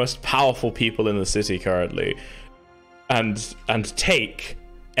two most powerful people in the city currently, and take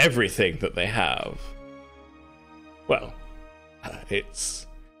everything that they have. Well, it's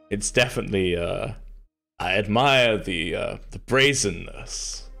definitely I admire the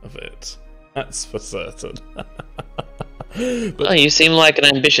brazenness of it. That's for certain. Well, you seem like an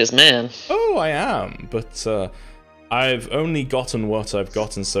ambitious man. Oh, I am, but I've only gotten what I've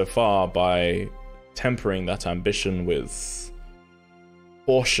gotten so far by tempering that ambition with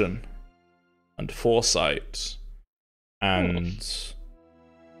caution and foresight and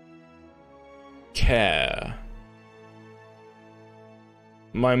care.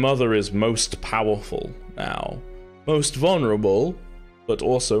 My mother is most powerful now. Most vulnerable, but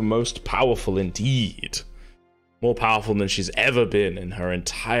also most powerful indeed. More powerful than she's ever been in her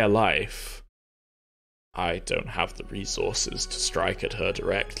entire life. I don't have the resources to strike at her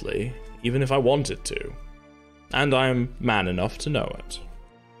directly, even if I wanted to. And I'm man enough to know it.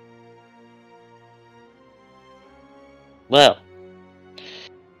 Well,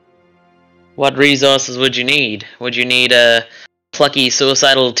 what resources would you need? Would you need a plucky,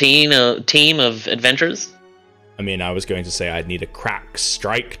 suicidal team of adventurers? I mean, I was going to say I'd need a crack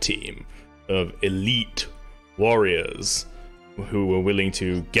strike team of elite warriors who were willing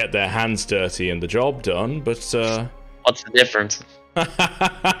to get their hands dirty and the job done, but what's the difference?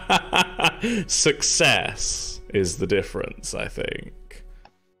 Success is the difference, I think.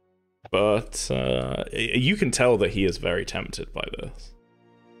 But you can tell that he is very tempted by this.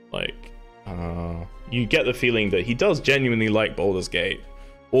 Like, you get the feeling that he does genuinely like Baldur's Gate,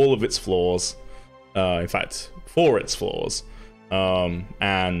 all of its flaws. In fact, for its flaws.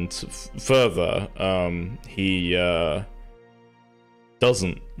 And further, he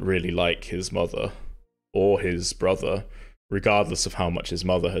doesn't really like his mother or his brother, regardless of how much his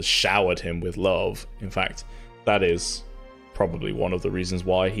mother has showered him with love. In fact, that is probably one of the reasons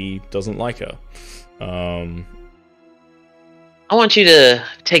why he doesn't like her. I want you to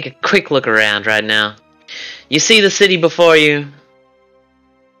take a quick look around right now. You see the city before you.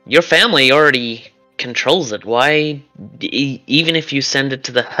 Your family already controls it. Why, even if you send it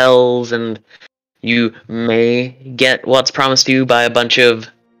to the hells and you may get what's promised to you by a bunch of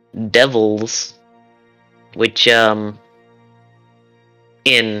devils, which, in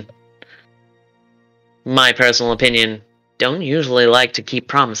my personal opinion, don't usually like to keep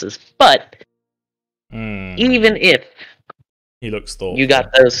promises. But even if he looks thoughtful, you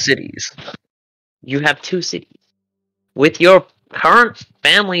got those cities, you have two cities. With your current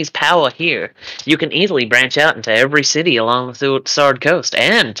family's power here, you can easily branch out into every city along the Sword Coast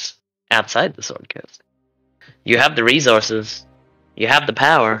and outside the Sword Coast. You have the resources, you have the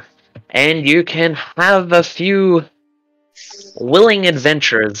power, and you can have a few willing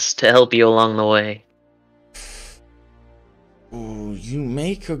adventurers to help you along the way. Ooh, you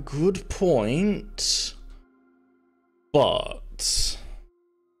make a good point, but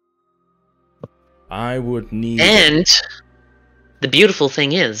I would need... And the beautiful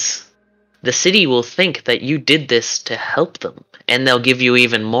thing is, the city will think that you did this to help them, and they'll give you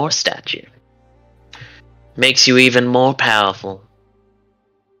even more stature. Makes you even more powerful.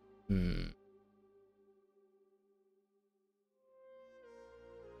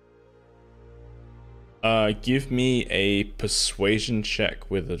 Give me a persuasion check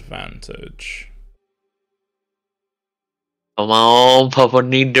with advantage. Come on, Papa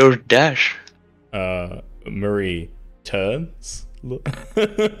need those dash. Murray turns.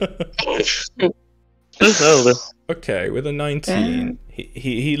 Okay, with a 19,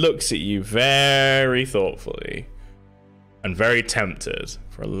 he looks at you very thoughtfully and very tempted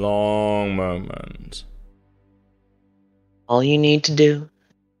for a long moment. All you need to do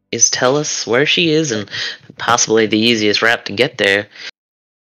is tell us where she is and possibly the easiest route to get there.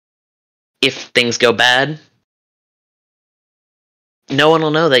 If things go bad, no one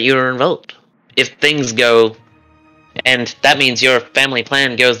will know that you were involved. If things go, and that means your family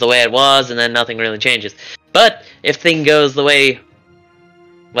plan goes the way it was and then nothing really changes. But if thing goes the way,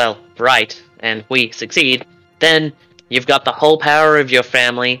 well, right, and we succeed, then you've got the whole power of your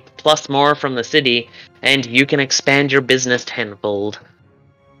family, plus more from the city, and you can expand your business tenfold.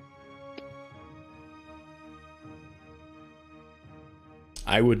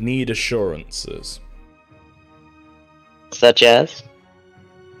 I would need assurances. Such as?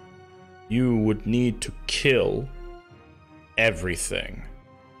 You would need to kill everything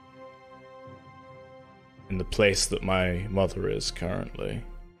in the place that my mother is currently.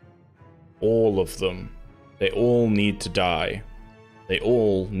 All of them. They all need to die. They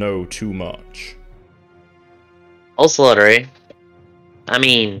all know too much. Also, lottery. I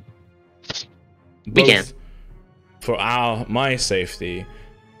mean, we can. For my safety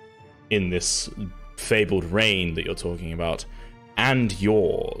in this fabled reign that you're talking about, and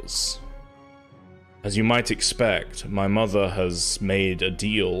yours. As you might expect, my mother has made a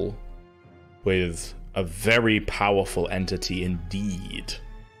deal with a very powerful entity indeed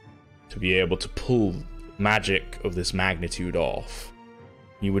to be able to pull magic of this magnitude off.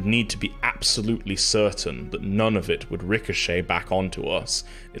 You would need to be absolutely certain that none of it would ricochet back onto us,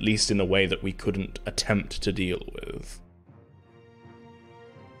 at least in a way that we couldn't attempt to deal with.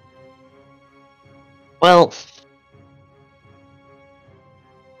 Well,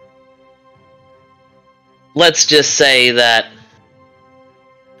 let's just say that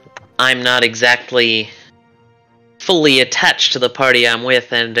I'm not exactly fully attached to the party I'm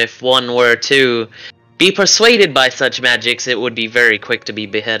with, and if one were to be persuaded by such magics, it would be very quick to be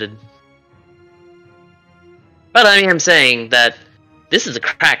beheaded. But I am saying that this is a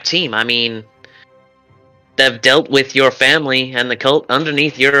crack team. I mean, they've dealt with your family and the cult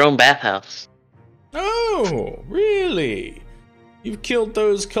underneath your own bathhouse. Oh, really? You've killed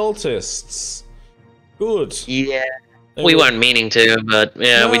those cultists. Good. Yeah. We weren't meaning to, but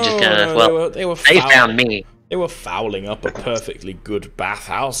yeah, we just kind of, well, they found me. They were fouling up a perfectly good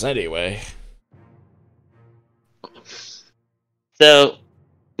bathhouse anyway. So,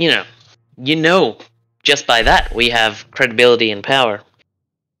 you know, just by that, we have credibility and power.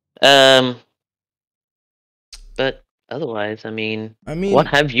 But otherwise, I mean, what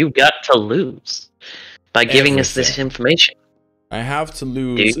have you got to lose by giving us this information? I have to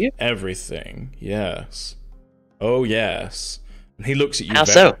lose everything, yes. Oh, yes. And he looks at you. How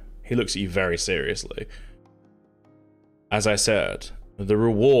so? He looks at you very seriously. As I said, the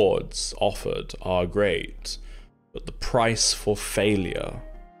rewards offered are great, but the price for failure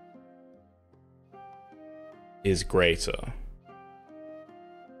is greater.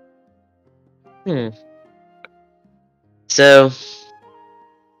 So,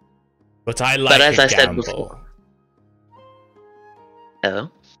 but I like as a I gamble. said before.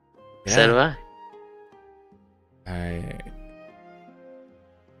 Oh, Yeah. so do I.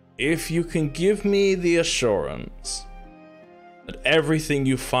 If you can give me the assurance that everything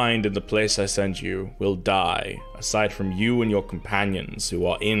you find in the place I send you will die, aside from you and your companions who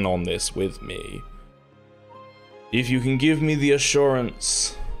are in on this with me. If you can give me the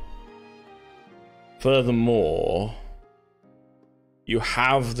assurance, furthermore, you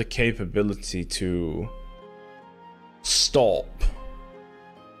have the capability to stop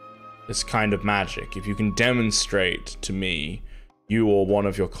this kind of magic. If you can demonstrate to me, you or one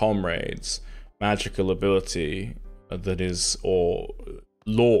of your comrades, magical ability that is, or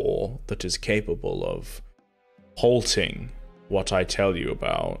law that is capable of halting what I tell you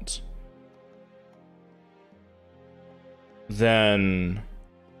about, then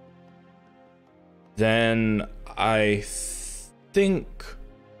I think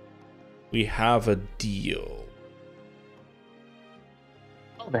we have a deal.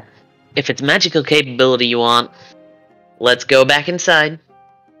 If it's magical capability you want, let's go back inside.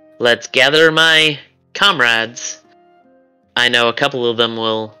 Let's gather my comrades. I know a couple of them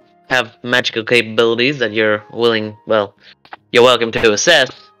will have magical capabilities that you're welcome to assess.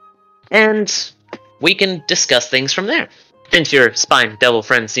 And we can discuss things from there. Since your spine devil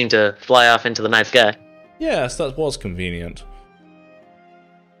friends seem to fly off into the night sky. Yes, that was convenient.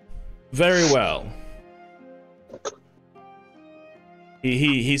 Very well.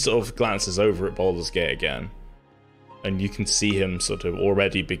 He sort of glances over at Baldur's Gate again, and you can see him sort of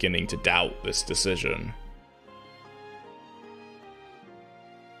already beginning to doubt this decision.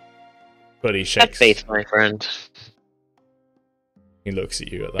 But he shakes. Have faith, my friend. He looks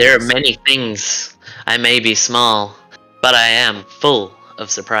at you at that. There are many things. I may be small, but I am full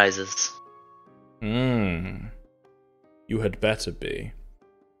of surprises. You had better be.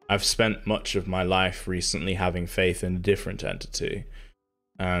 I've spent much of my life recently having faith in a different entity,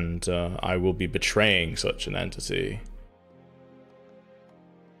 and I will be betraying such an entity.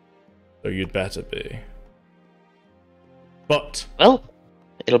 So you'd better be. But... well,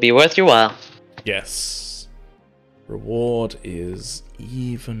 it'll be worth your while. yes. Reward is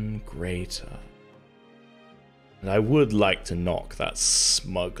even greater. And I would like to knock that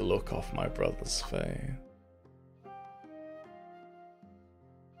smug look off my brother's face.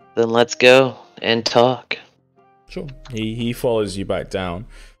 Then let's go and talk. Sure. He follows you back down.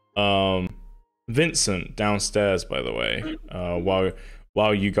 Vincent downstairs, by the way,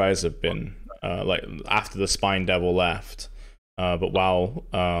 while you guys have been after the Spine Devil left, but while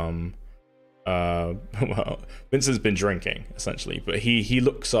well, Vincent's been drinking essentially, but he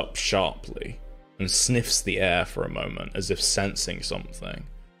looks up sharply and sniffs the air for a moment as if sensing something.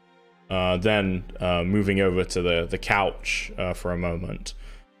 Then moving over to the couch for a moment.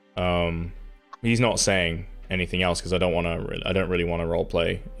 He's not saying anything else because I don't really want to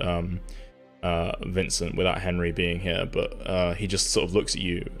roleplay Vincent without Henry being here. But he just sort of looks at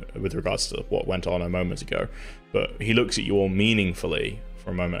you with regards to what went on a moment ago. But he looks at you all meaningfully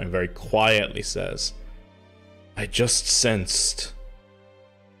for a moment and very quietly says, "I just sensed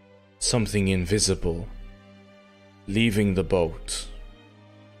something invisible leaving the boat."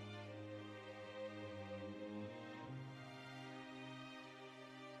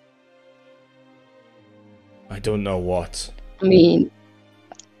 I don't know what. I mean,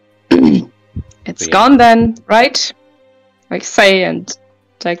 it's gone then, right? Like, say and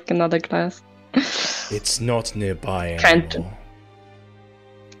take another glass. It's not nearby Can't- anymore.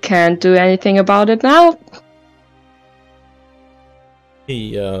 Can't do anything about it now.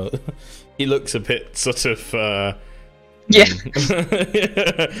 He looks a bit sort of Yeah.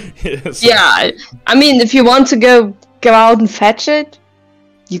 Yes. Yeah, I mean, if you want to go out and fetch it,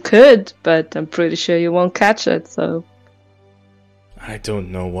 you could, but I'm pretty sure you won't catch it, so... I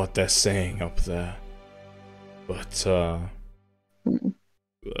don't know what they're saying up there, but sort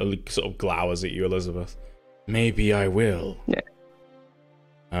of glowers at you, Elizabeth. Maybe I will. Yeah.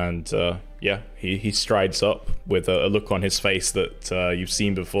 And yeah, he strides up with a look on his face that you've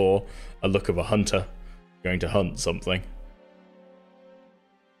seen before, a look of a hunter going to hunt something.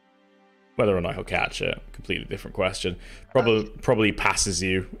 Whether or not he'll catch it, completely different question. Probably passes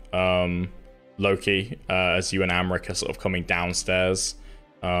you, Loki, as you and Amric are sort of coming downstairs.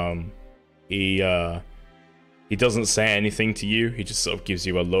 He doesn't say anything to you. He just sort of gives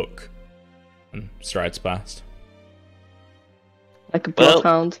you a look and strides past. Like a Well-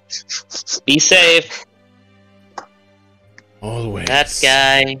 bloodhound. Be safe. Always. That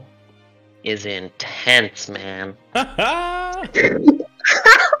guy is intense, man.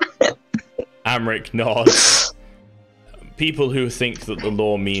 Amric nods. People who think that the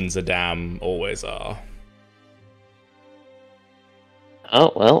law means a damn always are.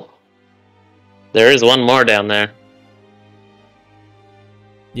 Oh, well. There is one more down there.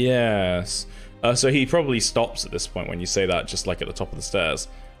 Yes. So he probably stops at this point when you say that, just like at the top of the stairs.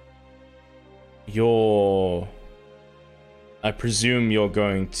 I presume you're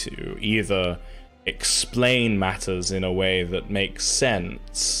going to either explain matters in a way that makes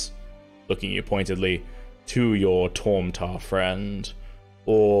sense, looking at you pointedly, to your Tormtar friend,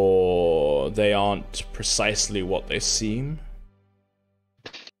 or they aren't precisely what they seem.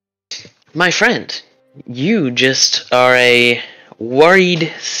 My friend, you just are a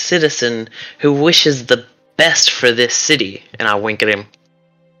worried citizen who wishes the best for this city. And I wink at him.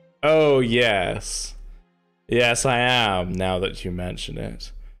 Oh, yes. Yes, I am, now that you mention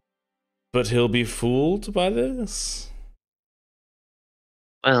it. But he'll be fooled by this?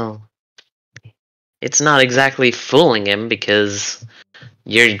 Well, it's not exactly fooling him because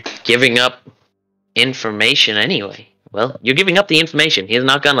you're giving up information anyway. Well, you're giving up the information. He's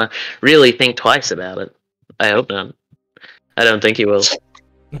not gonna really think twice about it. I hope not. I don't think he will.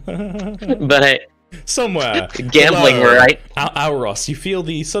 But hey, Somewhere. gambling, below right? Auros, you feel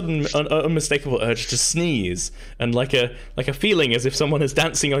the sudden, unmistakable urge to sneeze, and like a feeling as if someone is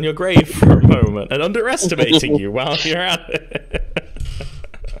dancing on your grave for a moment and underestimating you while you're at it.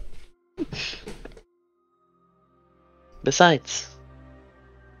 Besides,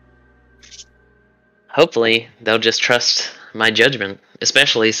 hopefully they'll just trust my judgment,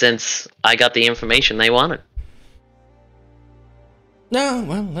 especially since I got the information they wanted. No,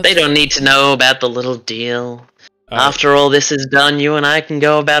 well, They don't need to know about the little deal. Uh, After all this is done, you and I can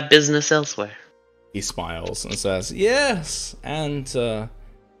go about business elsewhere. He smiles and says, "Yes, and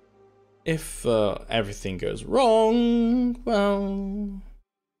if everything goes wrong, well."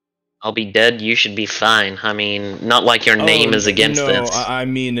 I'll be dead, you should be fine. I mean, not like your name is against no, this. I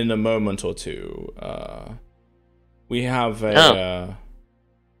mean in a moment or two. We have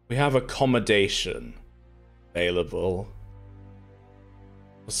we have accommodation available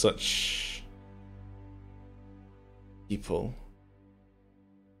for such people.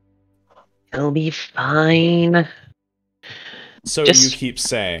 It'll be fine. So Just- you keep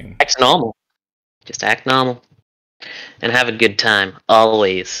saying. Act normal. Just act normal. And have a good time.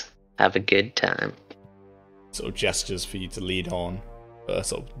 Always have a good time. Sort of gestures for you to lead on. A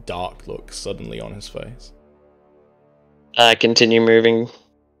sort of dark look suddenly on his face. I continue moving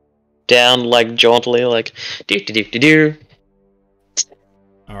down, like, jauntily, like, do.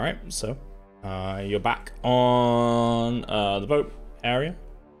 Alright, so you're back on the boat area.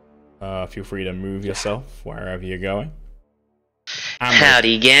 Feel free to move yourself wherever you're going.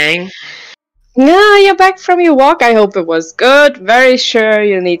 Howdy, gang. Yeah, you're back from your walk. I hope it was good. Very sure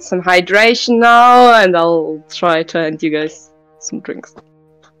you need some hydration now, and I'll try to hand you guys some drinks.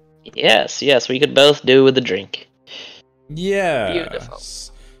 Yes, we could both do with a drink. Yeah. Beautiful.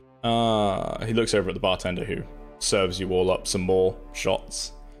 He looks over at the bartender who serves you all up some more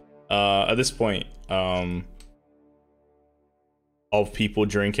shots. At this point, of people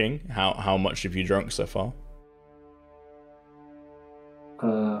drinking, how much have you drunk so far?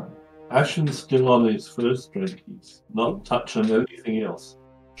 Ashen's still on his first drink. He's not touching anything else.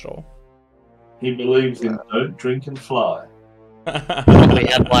 Sure. He believes in don't drink and fly. We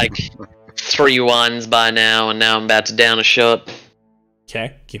had like 3 wines by now, and now I'm about to down a shot.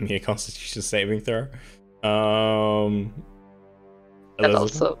 Okay, give me a Constitution saving throw. And Elizabeth?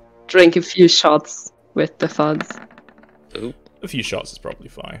 also drink a few shots with the thuds. Ooh. A few shots is probably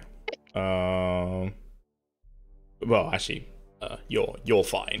fine. Well, actually, you're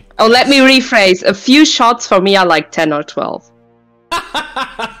fine. Oh, let me rephrase. A few shots for me are like 10 or 12.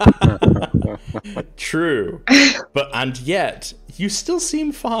 True, and yet you still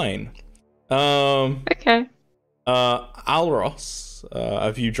seem fine. Okay. Alros,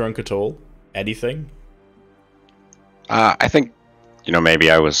 have you drunk at all? Anything? I think,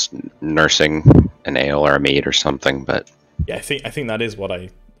 maybe I was nursing an ale or a mead or something, but Yeah, I think that is what I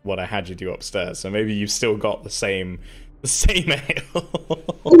had you do upstairs. So maybe you've still got the same ale.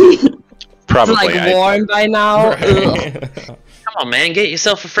 probably. It's like warm by now. Right. Come on, man, get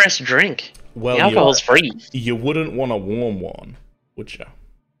yourself a fresh drink. Well, The alcohol's free. you wouldn't want a warm one, would you?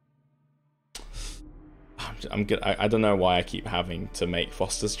 I'm good. I don't know why I keep having to make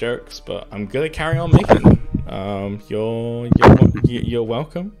Foster's jokes, but I'm gonna carry on making them. You're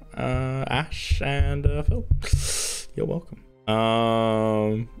welcome, Ash and Phil. You're welcome.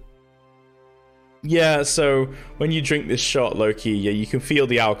 Yeah. So when you drink this shot, Loki, yeah, you can feel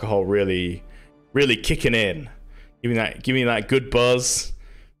the alcohol really kicking in, giving that good buzz,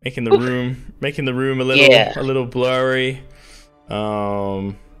 making the room a little blurry.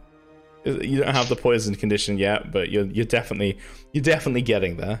 You don't have the poison condition yet, but you're definitely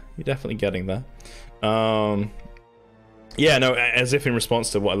getting there. You're definitely getting there. Yeah, no, as if in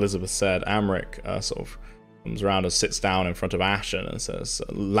response to what Elizabeth said, Amric sort of comes around and sits down in front of Ashen and says,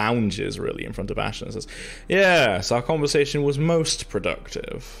 lounges really in front of Ashen and says, yes, our conversation was most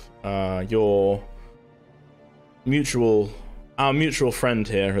productive. Our mutual friend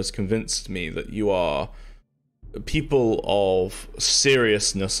here has convinced me that you are people of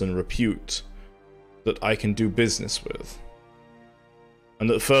seriousness and repute that I can do business with. And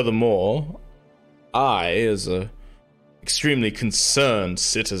that furthermore, I, as a extremely concerned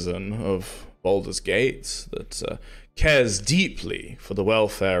citizen of Baldur's Gate that cares deeply for the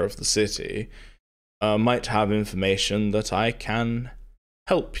welfare of the city, might have information that I can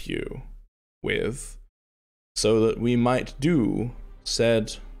help you with, so that we might do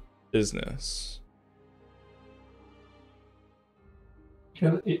said business.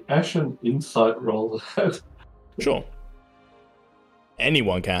 Can Ashen insight roll that? Sure.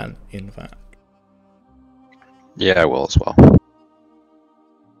 Anyone can, in fact. yeah, I will as well.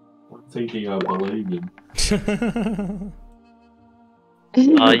 I'm thinking I believe him.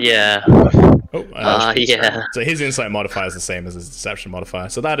 Yeah. Oh, Yeah. So his insight modifier is the same as his deception modifier.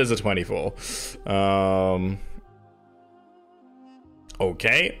 So that is a 24.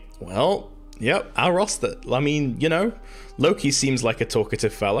 Okay. Well, yep, I'll rost it. I mean, Loki seems like a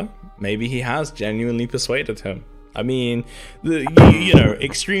talkative fellow. Maybe he has genuinely persuaded him. I mean,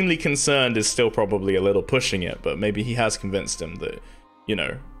 extremely concerned is still probably a little pushing it, but maybe he has convinced him that,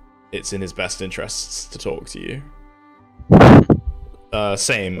 it's in his best interests to talk to you.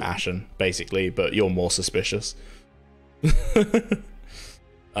 Same, Ashen, basically, but you're more suspicious.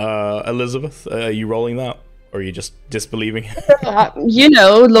 Elizabeth, are you rolling that? Or are you just disbelieving?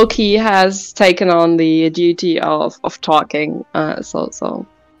 Loki has taken on the duty of talking, so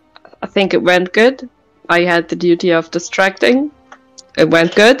I think it went good. I had the duty of distracting. It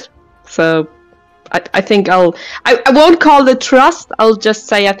went good. So I think I won't call it trust, I'll just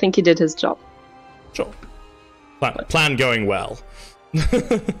say I think he did his job. Sure. Plan going well.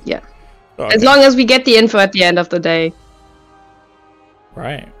 Yeah. Okay. As long as we get the info at the end of the day.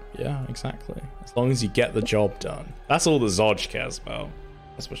 Right. Yeah, exactly. As long as you get the job done. That's all the Zodge cares about.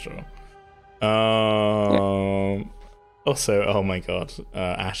 That's for sure. Also, oh my god,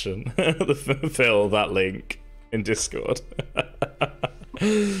 Ashen. Phil, that link in Discord.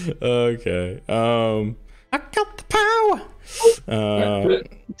 Okay. I got the power!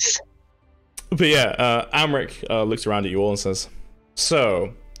 But yeah, Amric looks around at you all and says,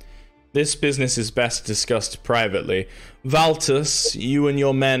 so, This business is best discussed privately. Valtus, you and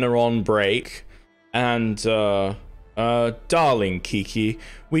your men are on break. And, darling Kiki,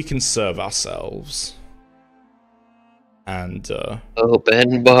 we can serve ourselves. And,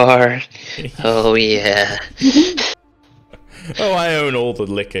 Open bar. Oh, yeah. Oh, I own all the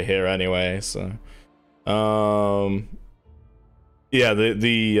liquor here anyway, so... Yeah,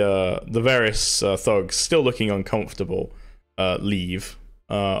 the various thugs, still looking uncomfortable, leave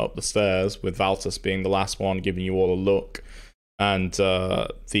up the stairs, with Valtus being the last one, giving you all a look. And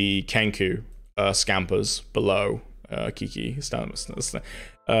the Kenku scampers below. Kiki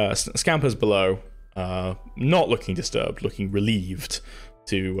scampers below, not looking disturbed, looking relieved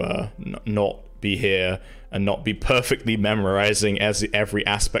to not be here and not be perfectly memorizing every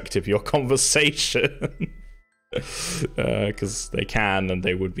aspect of your conversation. Because they can, and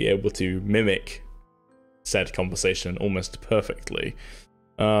they would be able to mimic said conversation almost perfectly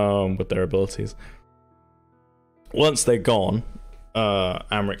with their abilities. Once they're gone,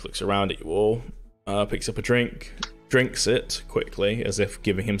 Amric looks around at you all, picks up a drink, drinks it quickly, as if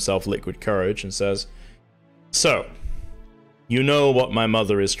giving himself liquid courage, and says, "So, you know what my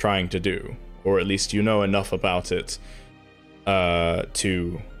mother is trying to do, or at least you know enough about it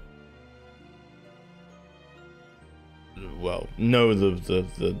to... well, know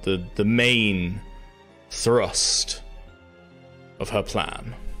the main thrust of her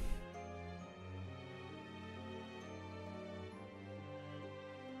plan."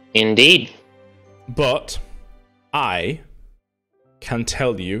 Indeed. But I can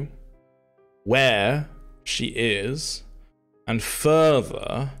tell you where she is, and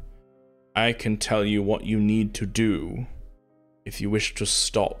further, I can tell you what you need to do if you wish to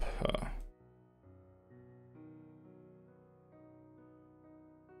stop her.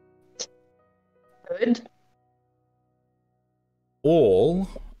 Good. All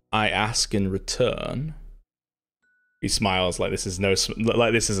I ask in return... He smiles like this is a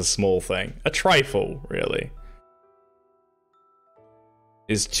small thing, a trifle, really.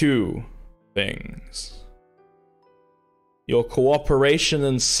 Is two things: your cooperation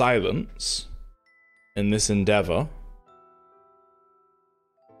and silence in this endeavor,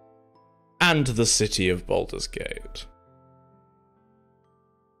 and the city of Baldur's Gate.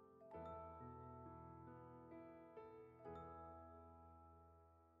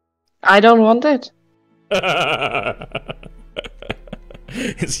 I don't want it.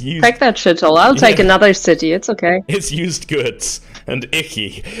 It's used. Take that shithole. I'll take another city. It's okay. It's used goods and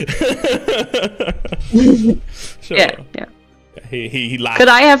icky. Sure. Yeah. He laughed. Could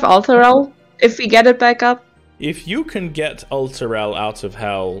I have Alterel if we get it back up? If you can get Alterel out of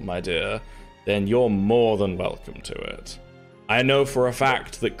hell, my dear, then you're more than welcome to it. I know for a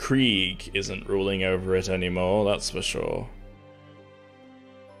fact that Krieg isn't ruling over it anymore, that's for sure.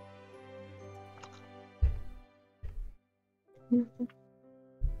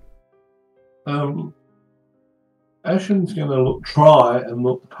 Ashen's gonna try and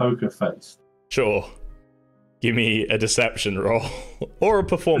look poker faced. Sure. Give me a deception roll or a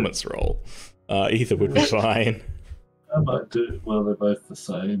performance roll. Either would be fine. I might do. Well, they're both the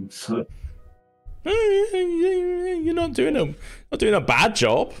same. So you're not doing a bad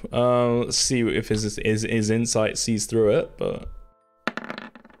job. Let's see if his insight sees through it. But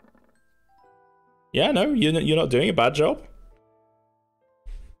yeah, no, you're not doing a bad job.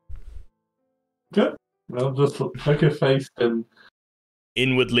 okay, I'll just look poker faced and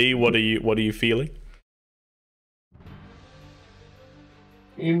Inwardly, what are you feeling?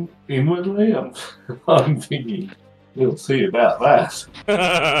 Inwardly, I'm thinking, we'll see about that.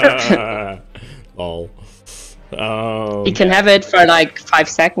 Lol. You can have it for like 5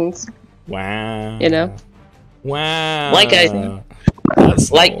 seconds. Wow. You know? Wow. Like I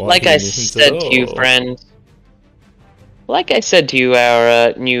said to you, do. friend. Like I said to you,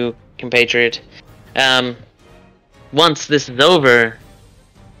 our new compatriot. Once this is over,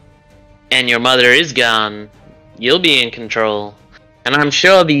 and your mother is gone, you'll be in control. And I'm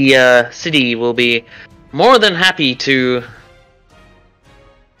sure the city will be more than happy to...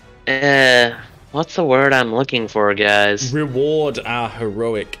 what's the word I'm looking for, guys? Reward our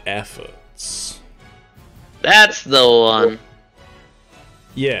heroic efforts. That's the one.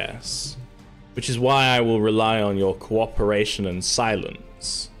 Yes. Which is why I will rely on your cooperation and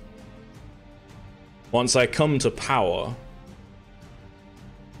silence. Once I come to power,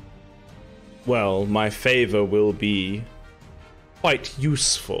 well, my favor will be quite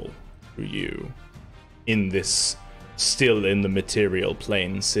useful to you in this still in the material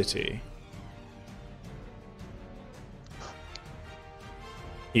plane city.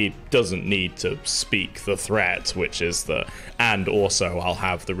 He doesn't need to speak the threat, which is and also I'll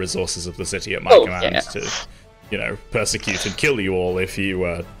have the resources of the city at my command to, persecute and kill you all if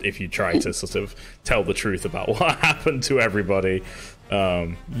you try to sort of tell the truth about what happened to everybody.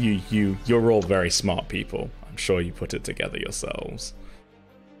 You're all very smart people. I'm sure you put it together yourselves.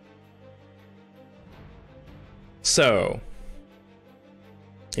 So,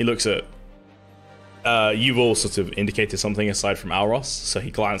 he looks at... you've all sort of indicated something aside from Auros, so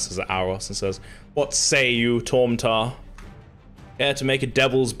he glances at Auros and says, "What say you, Tormtar? Care to make a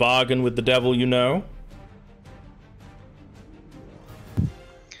devil's bargain with the devil you know?"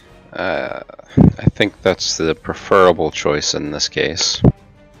 I think that's the preferable choice in this case.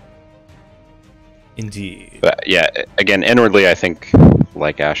 Indeed. But yeah, again, inwardly, I think,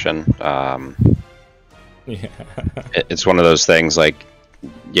 like Ashen, it's one of those things like,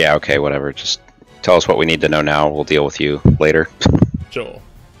 yeah, okay, whatever, just tell us what we need to know now, we'll deal with you later. Sure.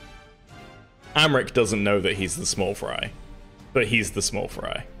 Amric doesn't know that he's the small fry, but he's the small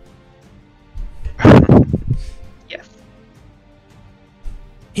fry. Yes.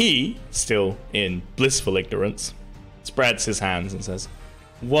 He, still in blissful ignorance, spreads his hands and says,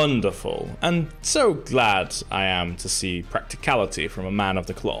 "Wonderful, and so glad I am to see practicality from a man of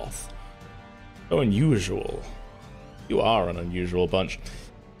the cloth. So unusual. You are an unusual bunch.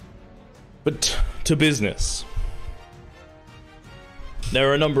 But to business. There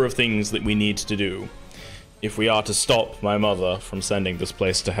are a number of things that we need to do if we are to stop my mother from sending this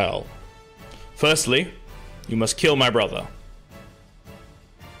place to hell. Firstly, you must kill my brother.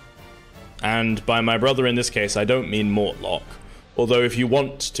 And by my brother in this case, I don't mean Mortlock. Although if you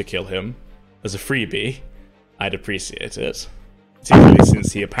want to kill him as a freebie, I'd appreciate it. Particularly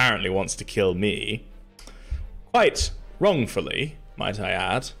since he apparently wants to kill me. Quite wrongfully, might I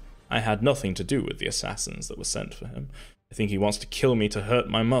add. I had nothing to do with the assassins that were sent for him. I think he wants to kill me to hurt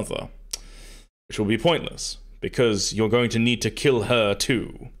my mother. Which will be pointless, because you're going to need to kill her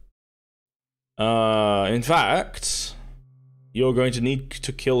too. In fact, you're going to need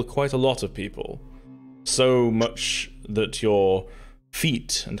to kill quite a lot of people. So much that your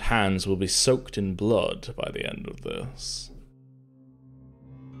feet and hands will be soaked in blood by the end of this.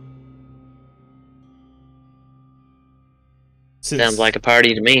 Sounds like a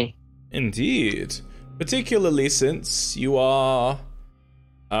party to me. Indeed. Particularly since you are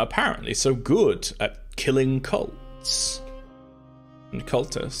apparently so good at killing cults and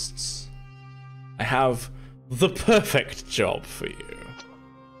cultists. I have the perfect job for you.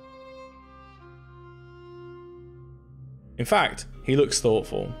 In fact, he looks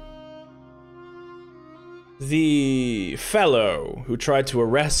thoughtful. The fellow who tried to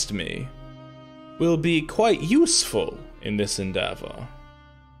arrest me will be quite useful in this endeavor.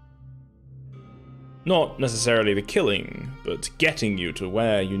 Not necessarily the killing, but getting you to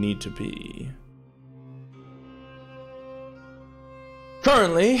where you need to be.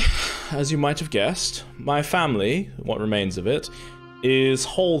 Currently, as you might have guessed, my family, what remains of it, is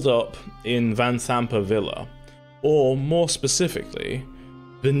holed up in Vanthampa Villa, or more specifically,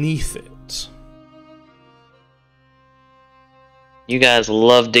 beneath it. You guys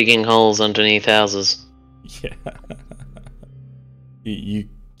love digging holes underneath houses. Yeah.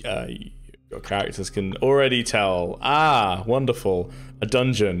 Your characters can already tell, wonderful, a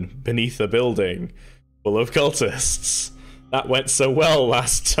dungeon beneath a building full of cultists. That went so well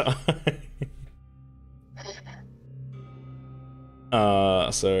last time.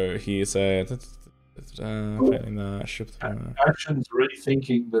 So he said, Action's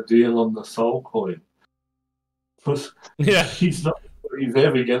rethinking the deal on the soul coin. Yeah. He's not sure he's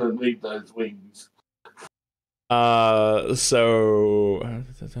ever going to need those wings. So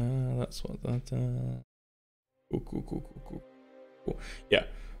that's what that. Cool. Yeah,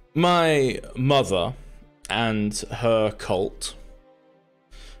 my mother and her cult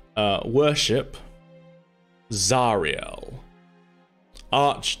worship Zariel,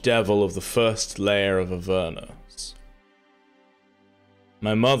 archdevil of the first layer of Avernus.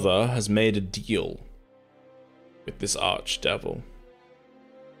 My mother has made a deal with this archdevil.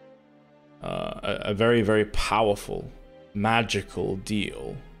 A very, very powerful, magical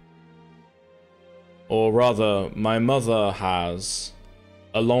deal. Or rather, my mother has,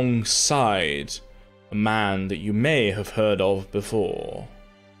 alongside a man that you may have heard of before,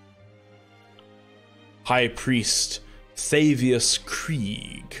 High Priest Thavius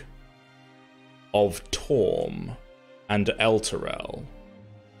Krieg of Torm and Elturel.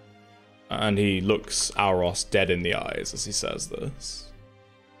 And he looks Auros dead in the eyes as he says this.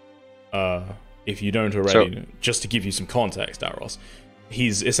 If you don't already, just to give you some context, Auros,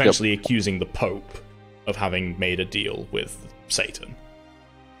 he's essentially accusing the Pope of having made a deal with Satan.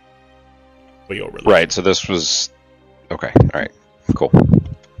 for your religion. Right. So this was okay. All right. Cool.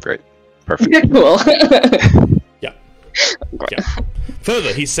 Great. Perfect. Cool. Yeah.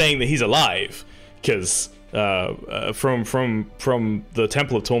 Further, he's saying that he's alive because from the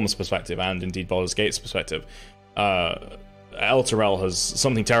Temple of Tormund's perspective, and indeed Baldur's Gate's perspective, Elturel has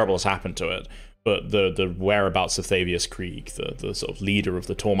something terrible has happened to it. But the whereabouts of Thavius Krieg, the sort of leader of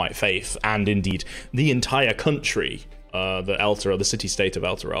the Tormite faith, and indeed the entire country, the city-state of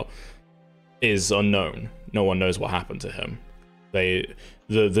Elturel, is unknown. No one knows what happened to him.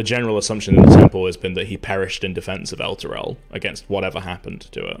 The general assumption in the temple has been that he perished in defense of Elturel against whatever happened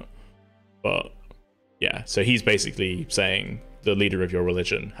to it. But yeah, so he's basically saying the leader of your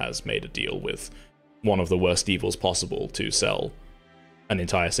religion has made a deal with one of the worst evils possible to sell an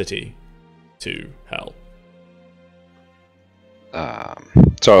entire city to hell.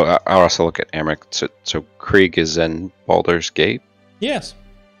 So I'll also look at Amric. So Krieg is in Baldur's Gate? Yes.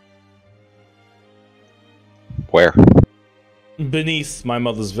 Where? Beneath my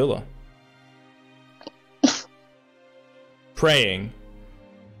mother's villa. Praying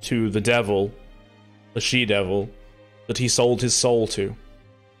to the devil, the she-devil, that he sold his soul to.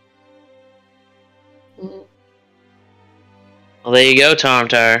 Well, there you go,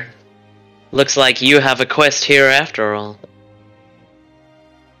 Tarmtar. Looks like you have a quest here after all.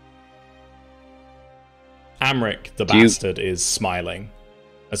 Amric, the bastard, is smiling,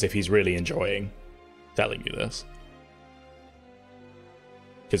 as if he's really enjoying telling you this.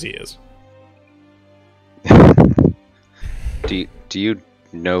 Because he is. Do you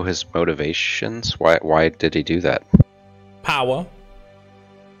know his motivations? Why did he do that? Power,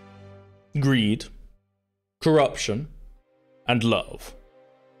 greed, corruption, and love.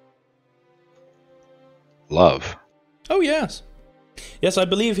 Love. Oh, yes. Yes, I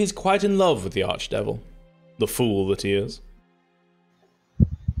believe he's quite in love with the Archdevil. The fool that he is.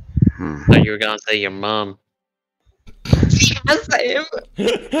 I thought you were gonna say your mom. Same.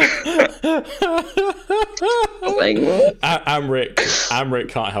 Like, Amric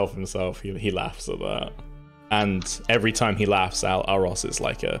can't help himself. He laughs at that, and every time he laughs, Aros is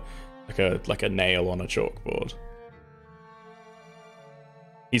like a nail on a chalkboard.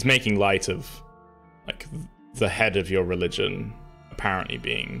 He's making light of like the head of your religion apparently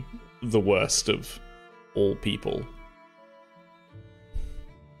being the worst of all people.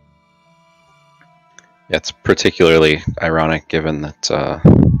 Yeah, it's particularly ironic given that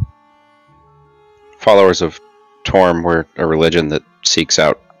followers of Torm were a religion that seeks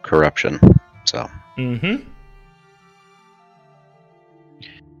out corruption. So.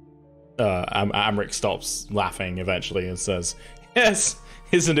 Amric stops laughing eventually and says, "Yes,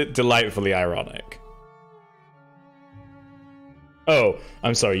 isn't it delightfully ironic?" Oh,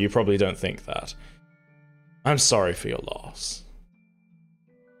 I'm sorry, you probably don't think that. I'm sorry for your loss.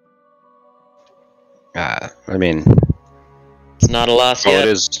 I mean, It's not a loss well, yet.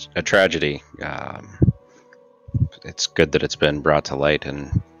 it is a tragedy. It's good that it's been brought to light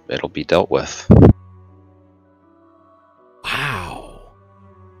and it'll be dealt with. Wow.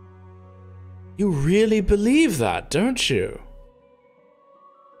 You really believe that, don't you?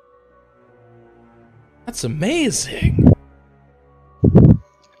 That's amazing.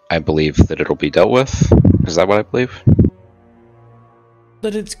 I believe that it'll be dealt with. Is that what I believe?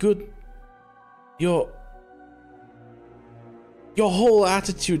 That it's good. Your whole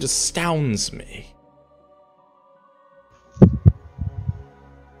attitude astounds me.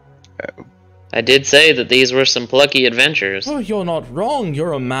 I did say that these were some plucky adventures. Oh, you're not wrong.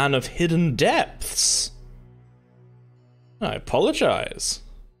 You're a man of hidden depths. I apologize.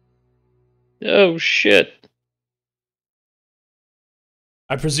 Oh, shit.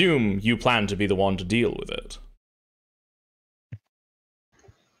 I presume you plan to be the one to deal with it.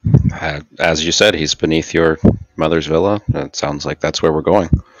 As you said, he's beneath your mother's villa. It sounds like that's where we're going.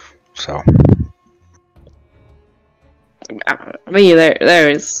 So. I mean, there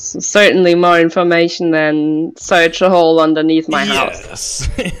is certainly more information than search a hole underneath my house.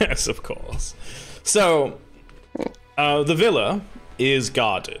 Yes, of course. So, the villa is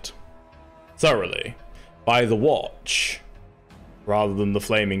guarded thoroughly by the Watch rather than the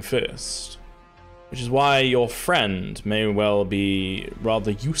Flaming Fist, which is why your friend may well be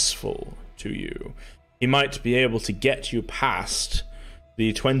rather useful to you. He might be able to get you past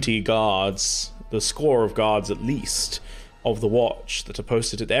the 20 guards, the score of guards at least, of the Watch that are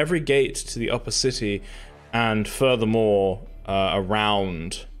posted at every gate to the upper city, and furthermore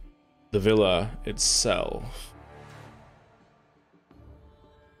around the villa itself.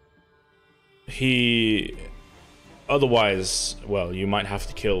 He Otherwise, well, you might have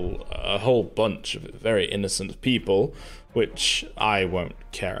to kill a whole bunch of very innocent people, which I won't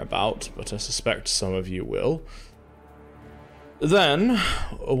care about, but I suspect some of you will. Then,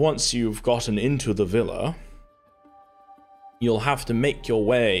 once you've gotten into the villa, you'll have to make your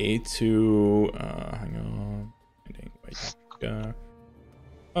way to... hang on. Wait, go.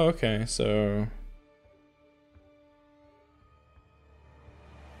 Oh, okay, so...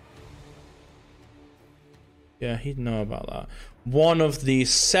 Yeah, he'd know about that. One of the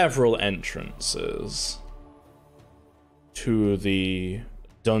several entrances to the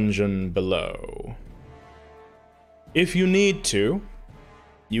dungeon below. If you need to,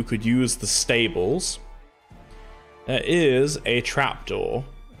 you could use the stables. There is a trapdoor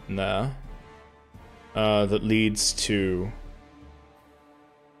in there that leads to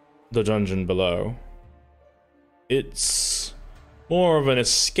the dungeon below. It's more of an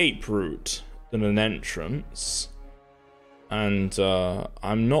escape route than an entrance, and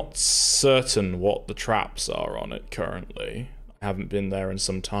I'm not certain what the traps are on it currently. I haven't been there in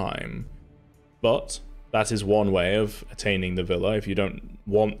some time, but that is one way of attaining the villa if you don't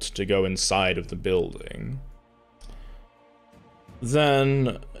want to go inside of the building.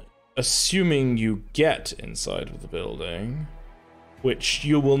 Then, assuming you get inside of the building, which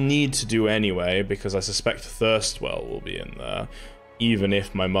you will need to do anyway, because I suspect Thirstwell will be in there, even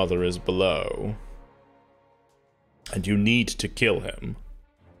if my mother is below. And you need to kill him.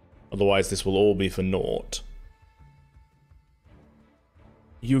 Otherwise this will all be for naught.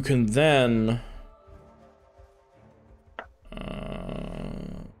 You can then...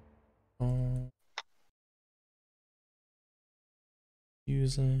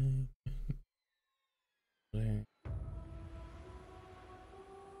 using...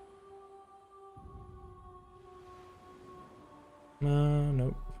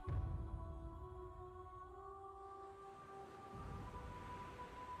 Nope.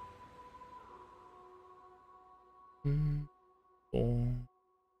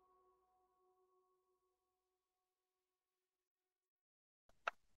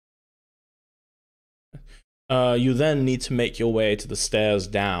 You then need to make your way to the stairs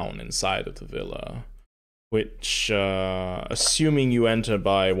down inside of the villa, which, assuming you enter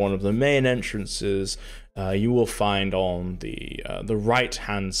by one of the main entrances, you will find on the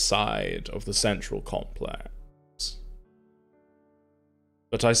right-hand side of the central complex.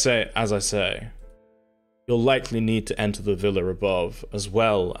 But as I say, you'll likely need to enter the villa above, as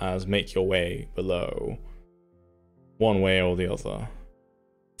well as make your way below, one way or the other.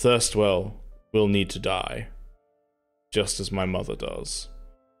 Thirstwell will need to die, just as my mother does.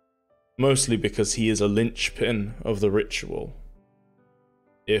 Mostly because he is a linchpin of the ritual.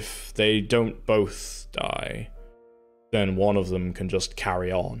 If they don't both die, then one of them can just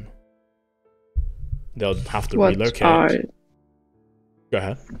carry on. They'll have to relocate. Go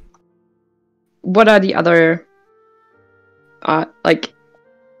ahead. What are the other,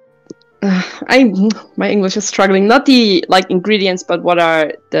 my English is struggling. Not the ingredients, but what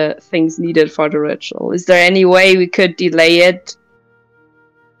are the things needed for the ritual? Is there any way we could delay it?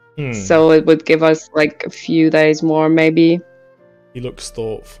 So it would give us a few days more, maybe. He looks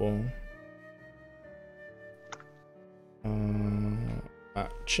thoughtful.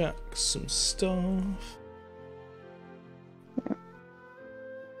 Check some stuff.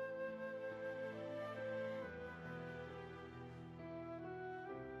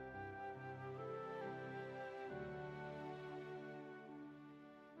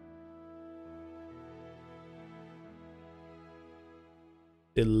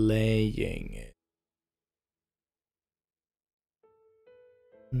 Delaying it.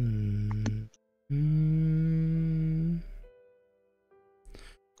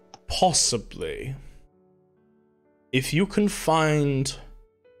 Possibly. If you can find...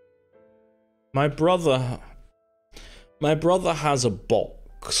 My brother has a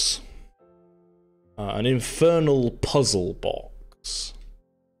box. An infernal puzzle box.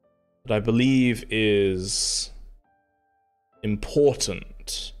 That I believe is important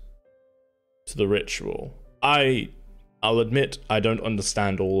to the ritual. I'll admit I don't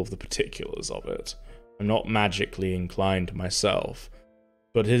understand all of the particulars of it. I'm not magically inclined myself,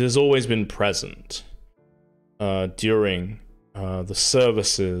 but it has always been present during the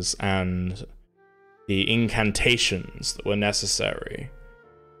services and the incantations that were necessary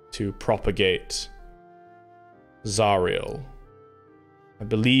to propagate Zariel. I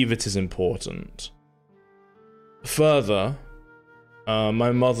believe it is important. Further,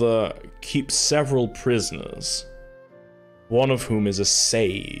 my mother keeps several prisoners, one of whom is a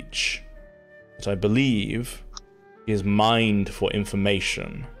sage, that I believe is mined for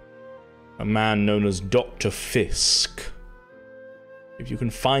information. a man known as Dr. Fisk. If you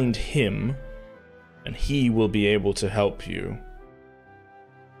can find him, and he will be able to help you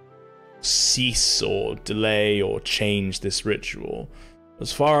cease or delay or change this ritual.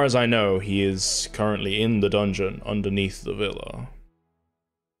 As far as I know, he is currently in the dungeon underneath the villa.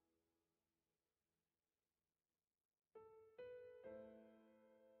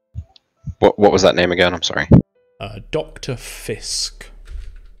 What was that name again? I'm sorry. Dr. Fisk.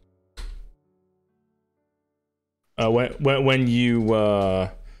 When you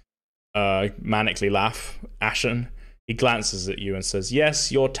manically laugh, Ashen, he glances at you and says,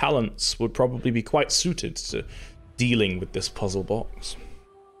 "Yes, your talents would probably be quite suited to dealing with this puzzle box."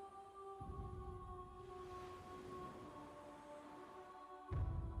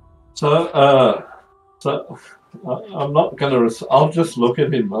 So I'm not gonna. I'll just look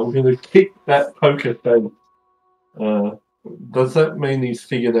at him. I'm gonna kick that poker face. Does that mean he's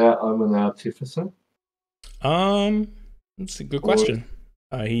figured out I'm an artificer? That's a good question.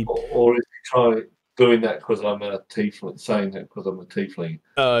 Or is he trying doing that because I'm a tiefling? Saying that because I'm a tiefling?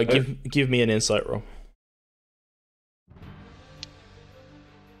 Give me an insight roll.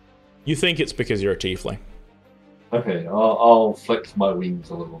 You think it's because you're a tiefling? Okay, I'll flex my wings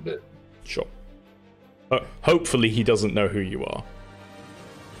a little bit. Sure. Hopefully he doesn't know who you are.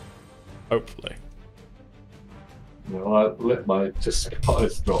 Hopefully. Well, I let my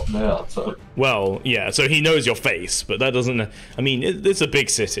disguise drop now, so... Well, yeah, so he knows your face, but that doesn't... I mean, it's a big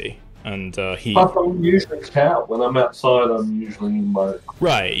city, and he... But I'm usually out. When I'm outside, I'm usually in my...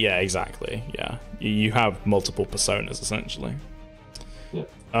 Right, yeah, exactly, yeah. You have multiple personas, essentially. Yeah.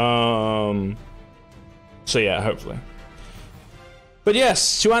 So yeah, hopefully. But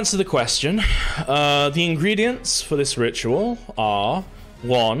yes, to answer the question, the ingredients for this ritual are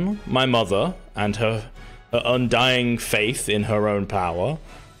 1, my mother and her undying faith in her own power.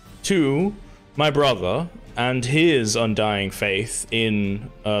 2, my brother and his undying faith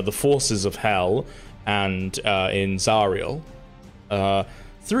in the forces of hell and in Zariel.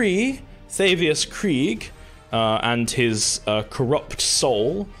 3, Thavius Krieg and his corrupt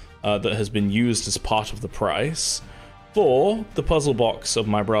soul that has been used as part of the price. 4, the puzzle box of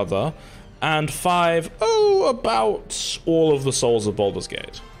my brother. And 5, about all of the souls of Baldur's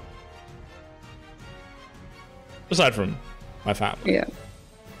Gate. Aside from my family. Yeah.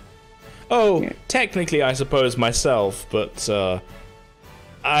 Technically I suppose myself, but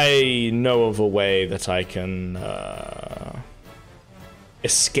I know of a way that I can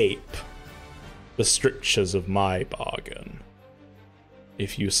escape the strictures of my bargain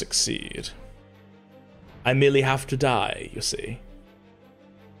if you succeed. I merely have to die, you see.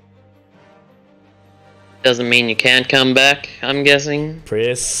 Doesn't mean you can't come back, I'm guessing.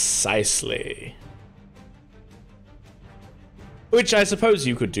 Precisely. Which I suppose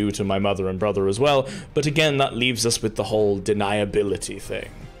you could do to my mother and brother as well, but again, that leaves us with the whole deniability thing.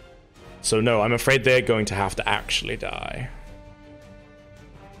 So no, I'm afraid they're going to have to actually die.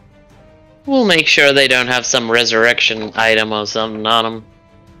 We'll make sure they don't have some resurrection item or something on them.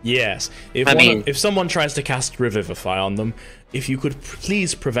 Yes, if someone tries to cast Revivify on them, if you could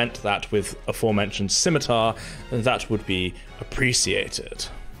please prevent that with aforementioned scimitar, that would be appreciated.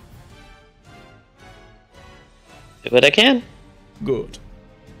 Do what I can. Good.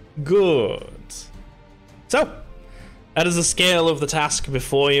 So, that is the scale of the task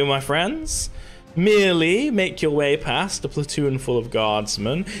before you, my friends. Merely make your way past a platoon full of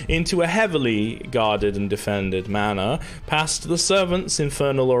guardsmen into a heavily guarded and defended manor, past the servants,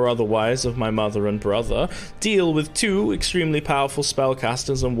 infernal or otherwise, of my mother and brother, deal with 2 extremely powerful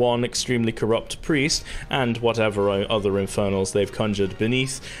spellcasters and 1 extremely corrupt priest, and whatever other infernals they've conjured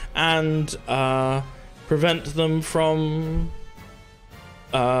beneath, and prevent them from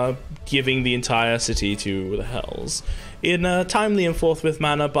giving the entire city to the hells in a timely and forthwith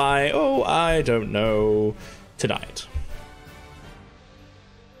manner by, I don't know, tonight.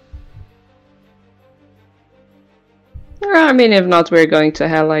 I mean, if not, we're going to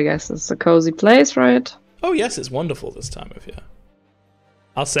hell, I guess. It's a cozy place, right? Oh yes, it's wonderful this time of year.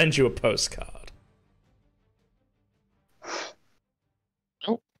 I'll send you a postcard.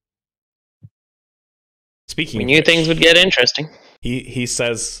 Oh. Speaking We of knew which, things would get interesting. He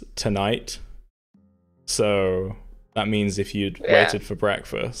says tonight, so that means if you'd waited for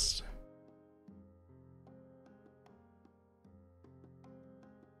breakfast.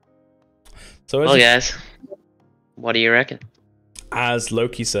 So Well, guys, what do you reckon? as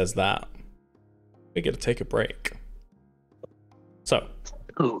Loki says that, we're going to take a break. So,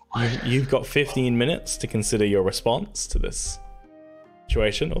 you've got 15 minutes to consider your response to this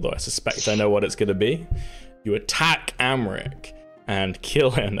situation, although I suspect I know what it's going to be. You attack Amric, and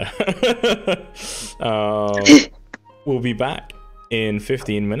kill Henna. We'll be back in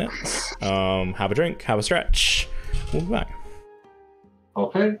 15 minutes. Have a drink, have a stretch. We'll be back.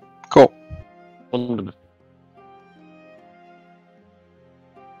 Okay. Cool. Wonderful.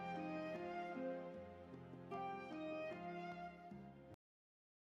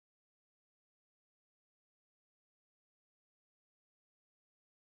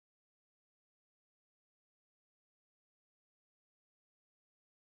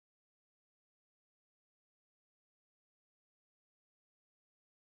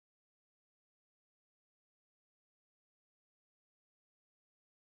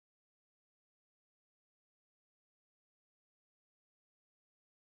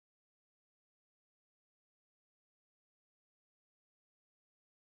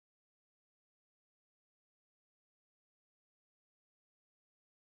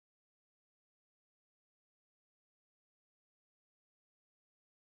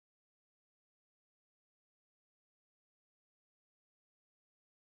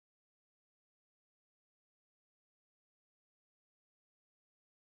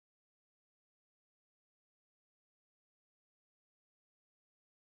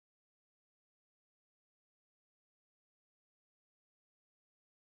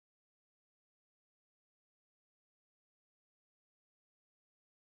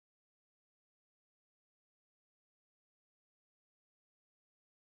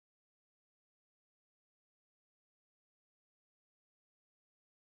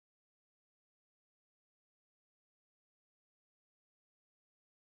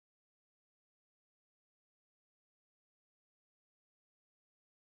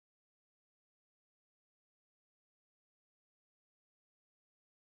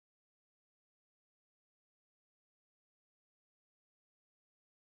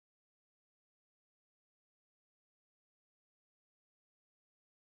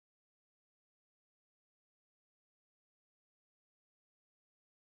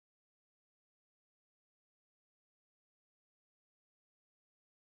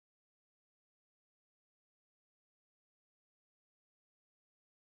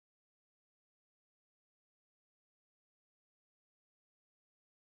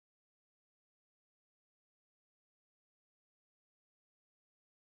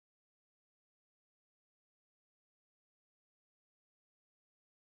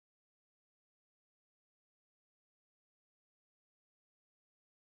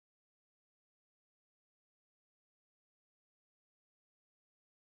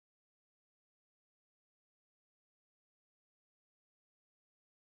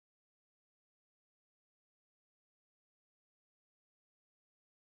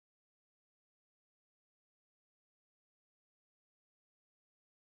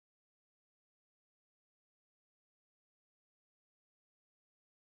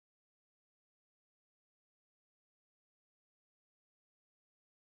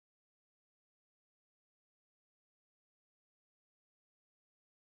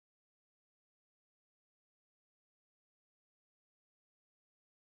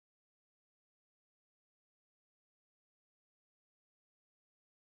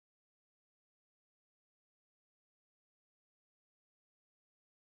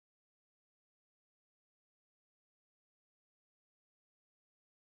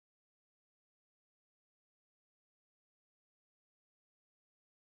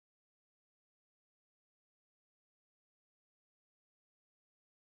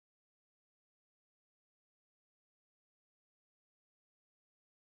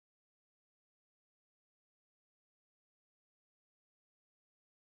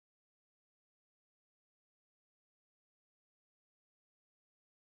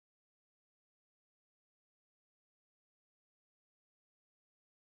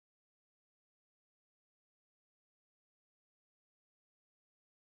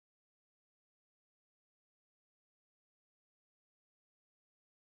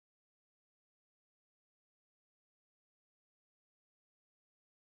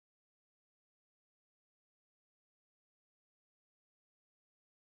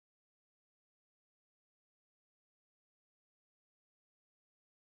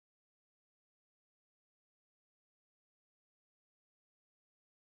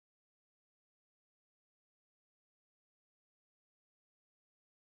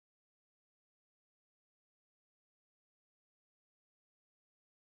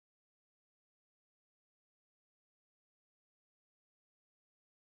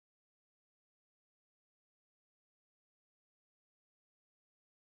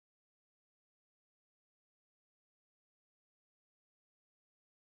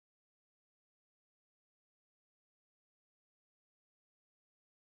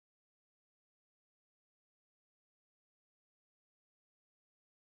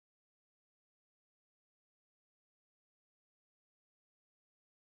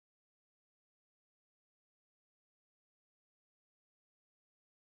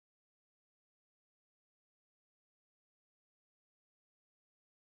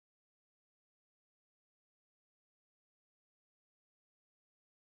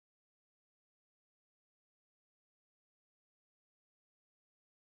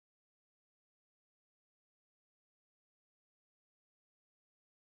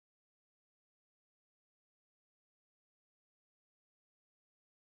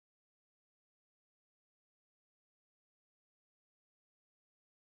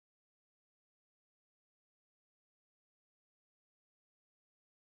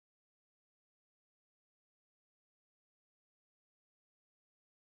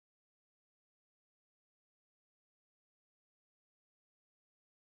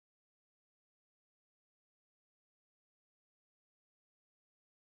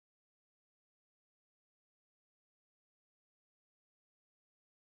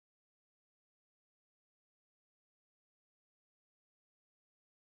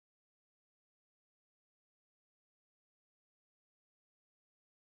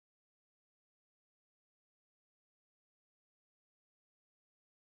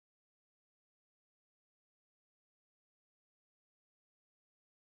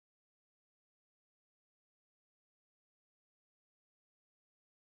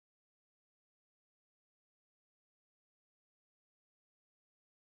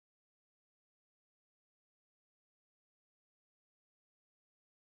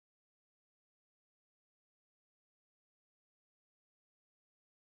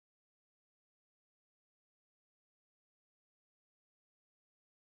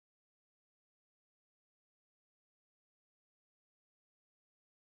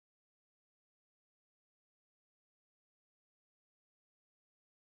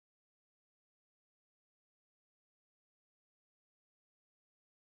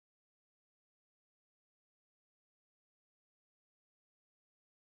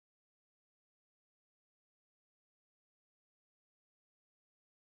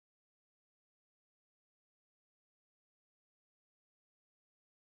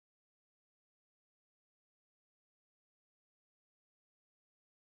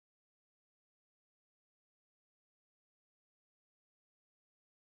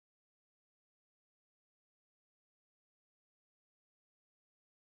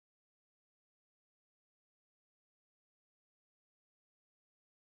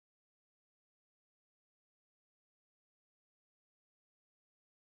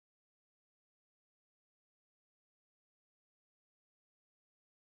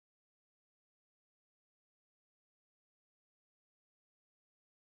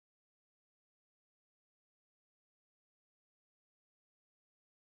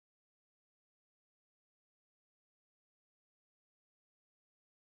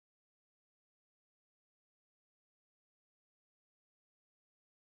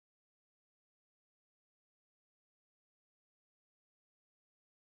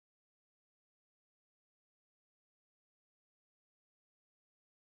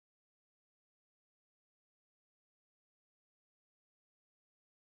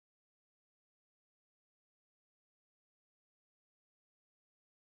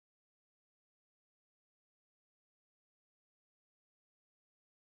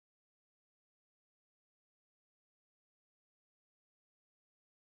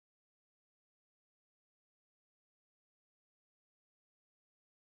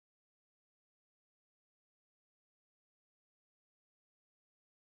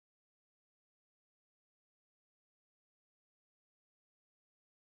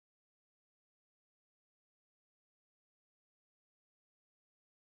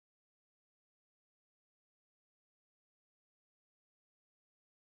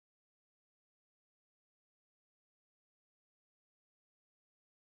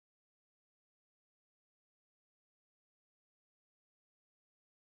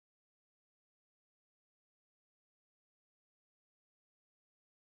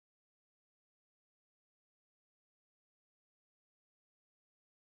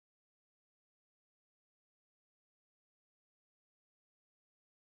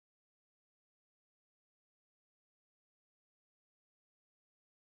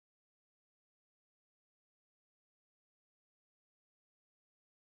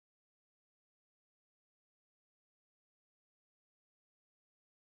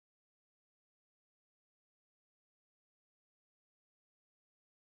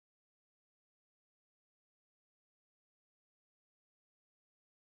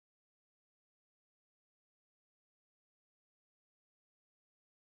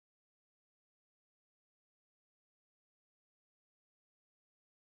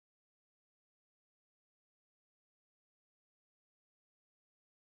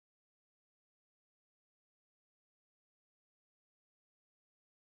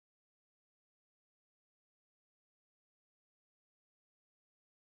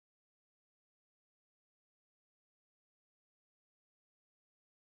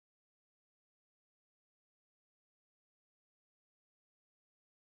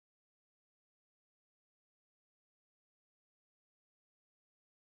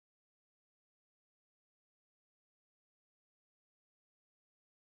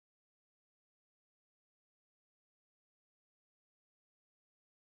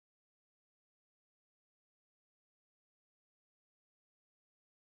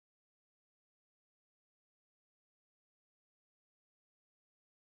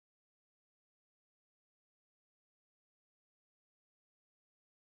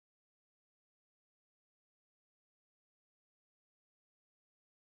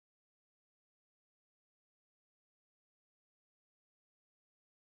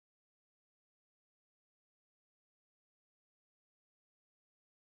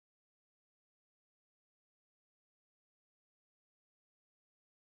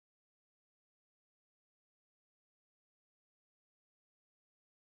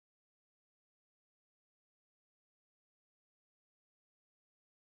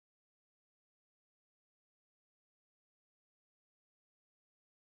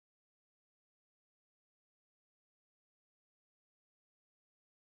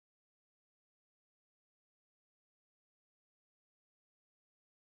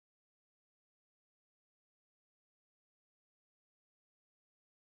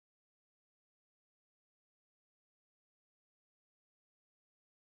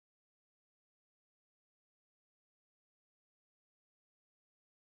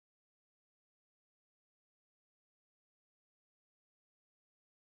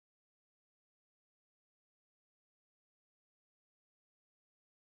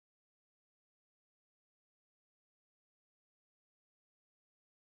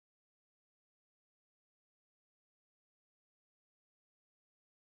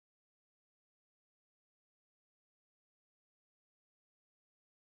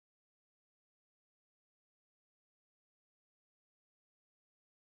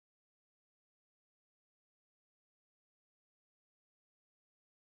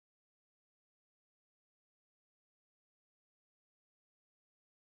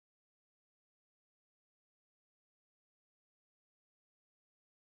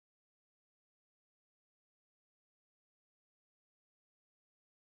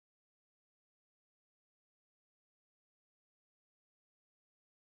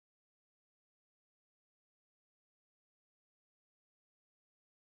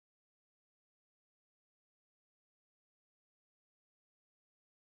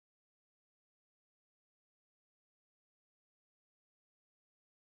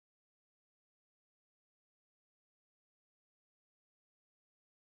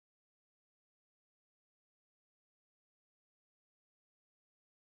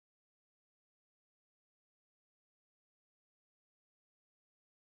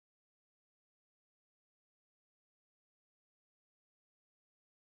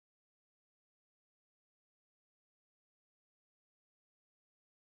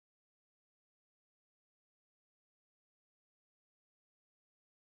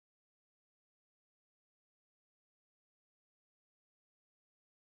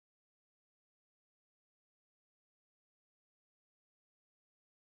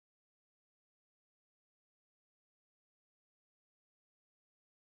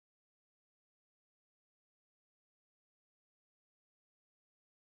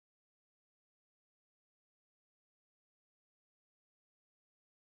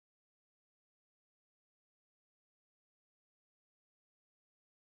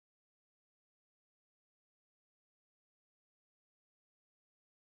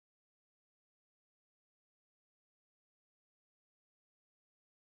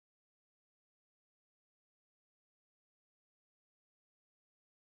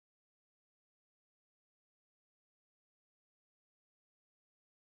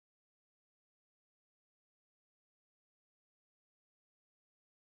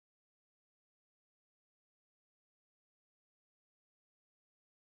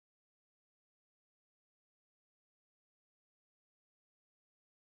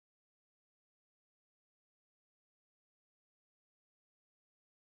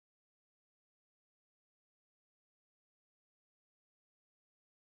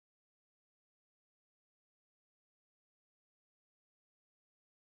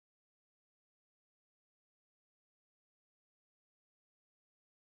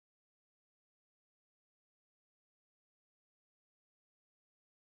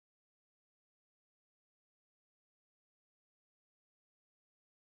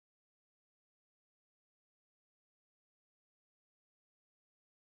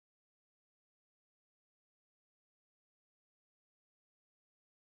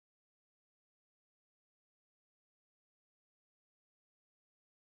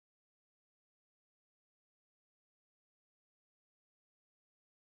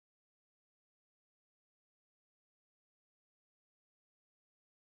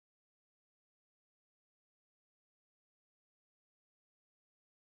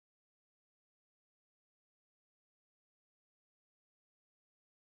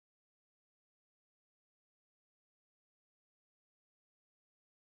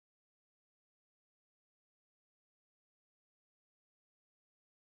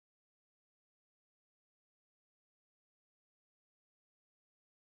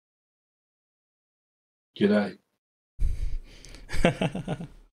 G'day.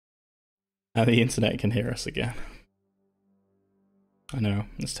 And the internet can hear us again. I know,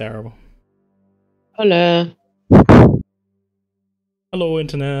 it's terrible. Hello. Hello,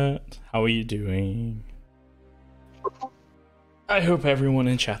 internet. How are you doing? I hope everyone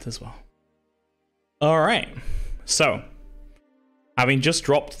in chat as well. Alright, so, having just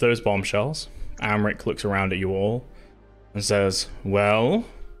dropped those bombshells, Amric looks around at you all and says, well,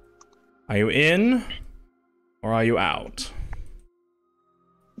 are you in or are you out?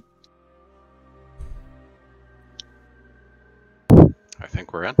 I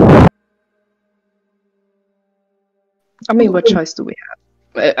think we're in. I mean, what choice do we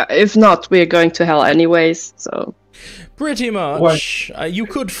have? If not, we're going to hell anyways, so... Pretty much. You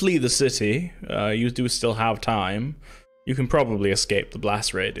could flee the city. You do still have time. You can probably escape the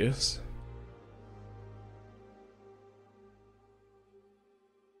blast radius.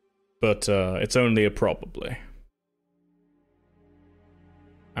 But it's only a probably.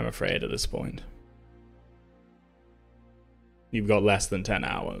 I'm afraid at this point. You've got less than 10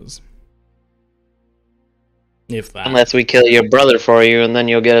 hours. If that. Unless we kill your brother for you, and then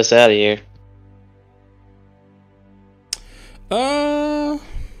you'll get us out of here.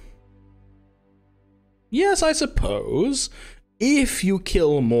 Yes, I suppose. If you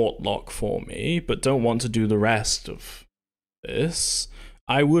kill Mortlock for me, but don't want to do the rest of this,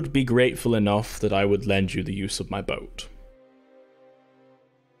 I would be grateful enough that I would lend you the use of my boat.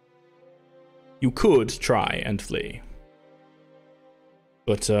 You could try and flee.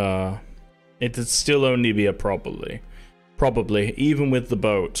 But, it'd still only be a probably. Probably, even with the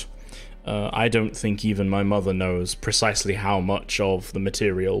boat. I don't think even my mother knows precisely how much of the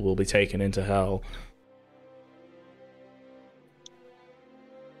material will be taken into hell.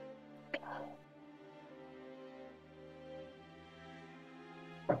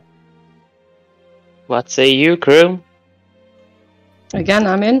 What say you, crew? Again,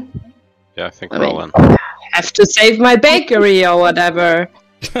 I'm in. Yeah, I think I we're mean- all in. Have to save my bakery or whatever.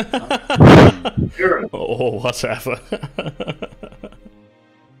 Or whatever.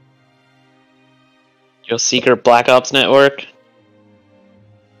 Your secret Black Ops network?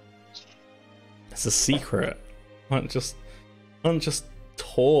 It's a secret. Don't just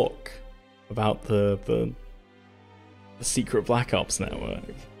talk about the secret Black Ops network.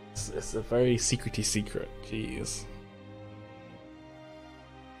 It's a very secrety secret. Jeez.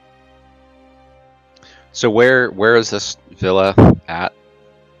 So where is this villa at?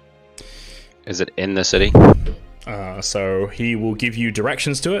 Is it in the city? So he will give you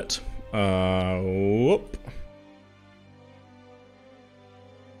directions to it. Whoop.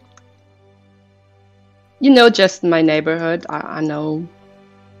 You know, just my neighborhood. I know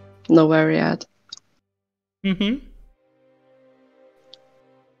where we're at. Mm-hmm.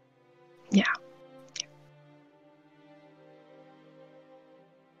 Yeah.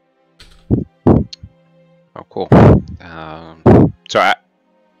 Oh, cool.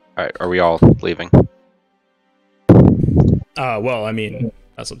 Are we all leaving? Well, I mean,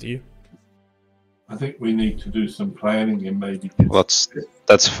 that's up to you. I think we need to do some planning and maybe. Well,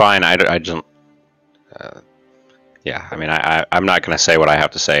 that's fine. I don't. Yeah, I mean, I'm not going to say what I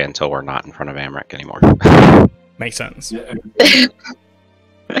have to say until we're not in front of Amric anymore. Makes sense. Yeah.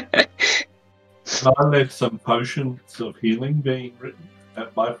 I left some potions of healing being written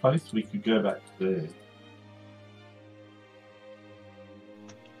at my place. We could go back to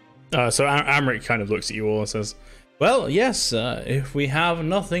there. So Amric kind of looks at you all and says, well, yes, if we have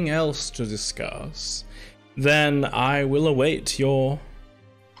nothing else to discuss, then I will await your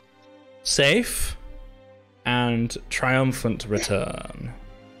safe and triumphant return.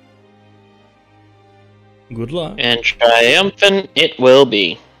 Good luck. And triumphant it will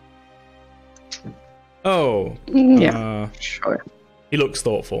be. Oh, Yeah, sure. he looks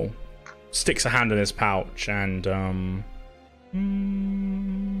thoughtful, sticks a hand in his pouch, and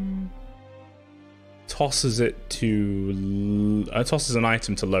tosses an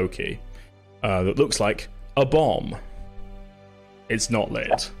item to Loki that looks like a bomb. It's not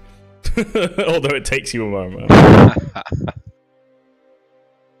lit, although it takes you a moment.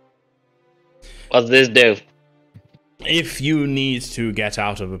 What's this do? If you need to get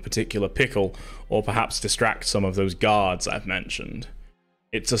out of a particular pickle, or perhaps distract some of those guards I've mentioned,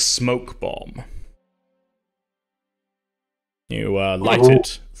 it's a smoke bomb. You light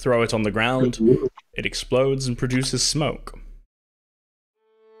it, throw it on the ground, it explodes and produces smoke.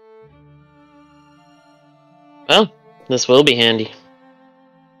 Well, this will be handy.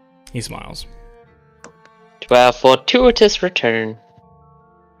 He smiles. To our fortuitous return.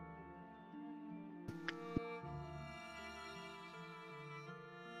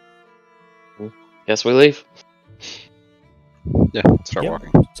 Guess we leave. Yeah, start Yeah.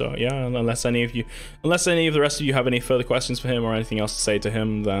 walking. So yeah, unless any of the rest of you have any further questions for him or anything else to say to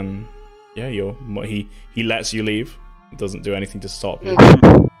him, then yeah, he lets you leave. He doesn't do anything to stop you.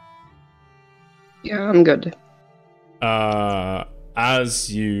 Yeah, I'm good. As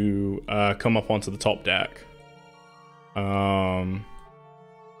you come up onto the top deck,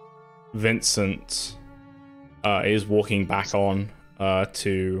 Vincent is walking back on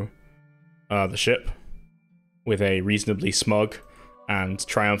to the ship with a reasonably smug and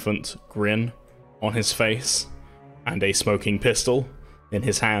triumphant grin on his face and a smoking pistol in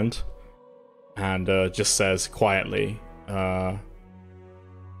his hand, and just says quietly, "Got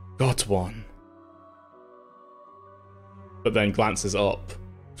one." But then glances up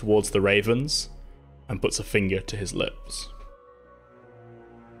towards the ravens and puts a finger to his lips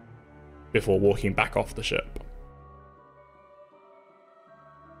before walking back off the ship.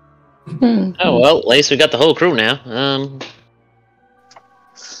 Oh well, at least we got the whole crew now.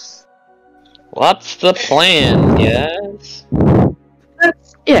 What's the plan, guys?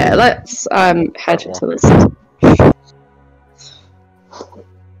 Let's head into this.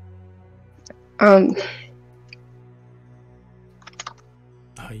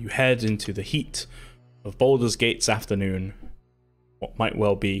 You head into the heat of Baldur's Gate's afternoon, what might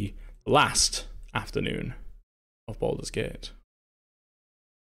well be the last afternoon of Baldur's Gate.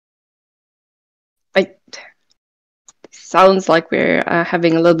 Sounds like we're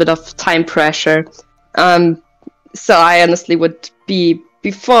having a little bit of time pressure. So I honestly would be,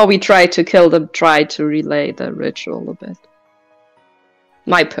 before we try to kill them, try to relay the ritual a bit.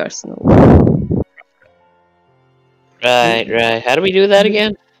 My personal. Right. How do we do that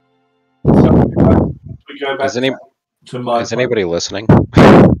again? We go back to my Is anybody listening?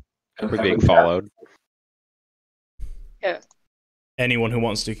 We're being followed. Yeah. Anyone who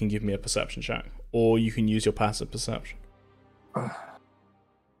wants to can give me a perception check, or you can use your passive perception.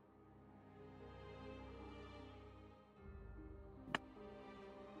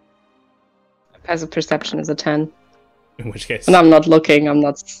 Passive perception is a 10. In which case, When I'm not looking, I'm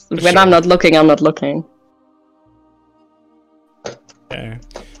not. When I'm not looking, I'm not looking. okay.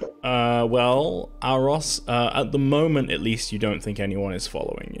 Well, Aros, at the moment at least, you don't think anyone is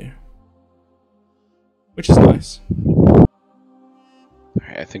following you, which is nice.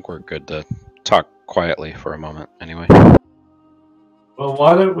 Alright, I think we're good to talk quietly for a moment, anyway. Well,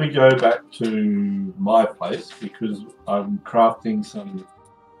 why don't we go back to my place, because I'm crafting some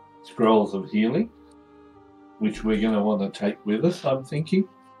scrolls of healing, which we're going to want to take with us, I'm thinking.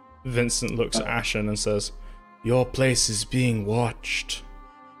 Vincent looks at Ashen and says, "Your place is being watched."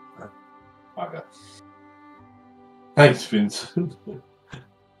 Okay. Thanks, Vincent.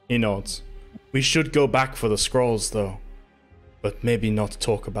 He nods. "We should go back for the scrolls, though. But maybe not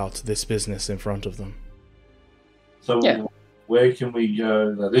talk about this business in front of them." So Yeah. where can we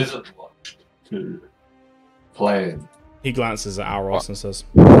go that isn't watched to plan? He glances at Aros and says,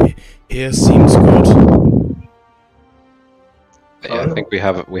 "Here seems good." Yeah, I think we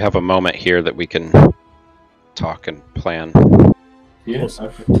have a moment here that we can talk and plan. Yeah. Also-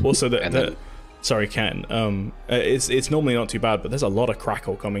 Okay. Also, And then- sorry, Ken. It's normally not too bad, but there's a lot of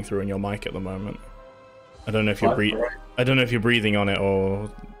crackle coming through in your mic at the moment. I don't know if you're I don't know if you're breathing on it or.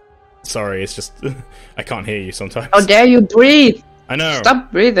 Sorry, it's just I can't hear you sometimes. How dare you breathe? I know.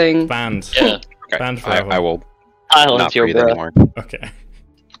 Stop breathing. Banned. Yeah. Okay, Banned forever. I will Silence not your breathe breath. anymore. Okay.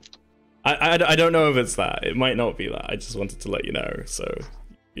 I don't know if it's that. It might not be that. I just wanted to let you know so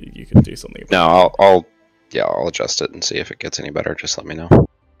you can do something about No, I'll adjust it and see if it gets any better. Just let me know. it.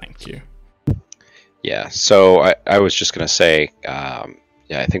 Thank you. Yeah, so I was just gonna say,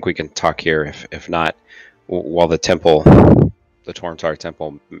 I think we can talk here. If not, while the temple, the Tormtar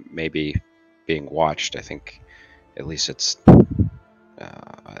temple, may be being watched, I think at least it's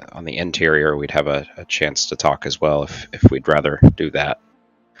on the interior. We'd have a chance to talk as well if we'd rather do that.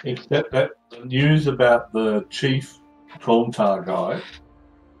 Except that the news about the chief Tormtar guy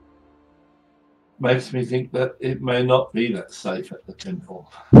makes me think that it may not be that safe at the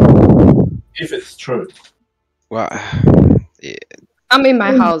temple. If it's true. Well, I mean,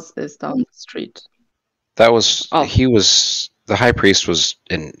 my house is down the street. that was Oh. the high priest was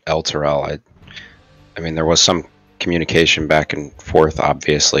in El Terrell. I mean, there was some communication back and forth.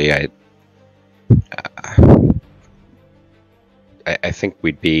 Obviously, I think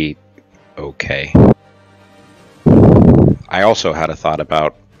we'd be okay. I also had a thought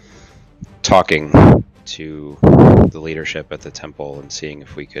about talking to the leadership at the temple and seeing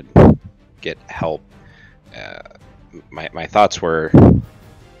if we could get help. My thoughts were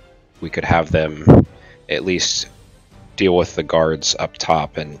we could have them at least deal with the guards up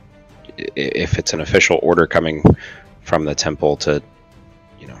top and if it's an official order coming from the temple to,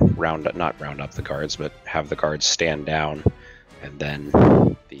 not round up the guards, but have the guards stand down, and then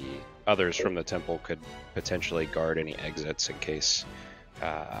the others from the temple could potentially guard any exits in case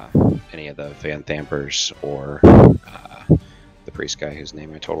any of the Van Thampers or the priest guy whose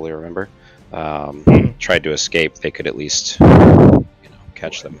name I totally remember tried to escape. They could at least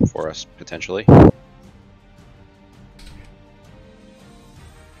catch them for us potentially.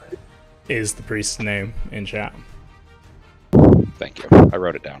 Is the priest's name in chat? Thank you. I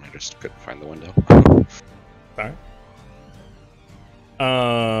wrote it down. I just couldn't find the window. Sorry.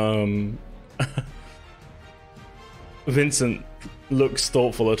 Vincent looks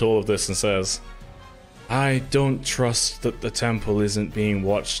thoughtful at all of this and says, I don't trust that the temple isn't being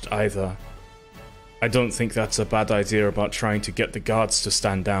watched either. I don't think that's a bad idea about trying to get the guards to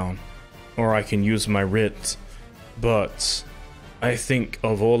stand down, or I can use my writ, but I think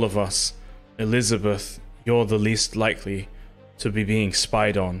of all of us, Elizabeth, you're the least likely to be being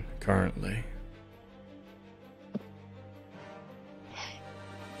spied on currently.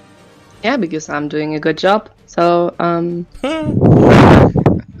 Yeah, because I'm doing a good job. So, and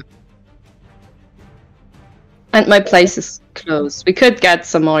my place is closed. We could get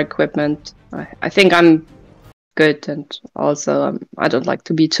some more equipment. I think I'm good, and also I don't like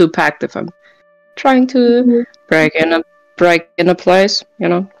to be too packed if I'm trying to break in a place,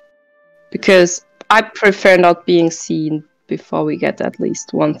 because I prefer not being seen before we get at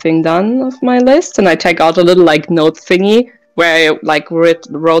least one thing done of my list, and I take out a little note thingy where I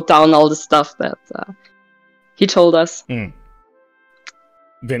wrote down all the stuff that he told us.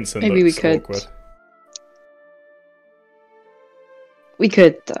 Vincent, maybe looks we could. Awkward. We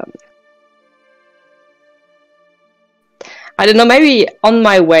could. I don't know. Maybe on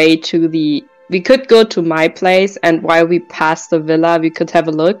my way to we could go to my place, and while we pass the villa, we could have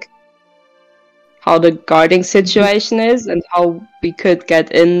a look how the guarding situation is and how we could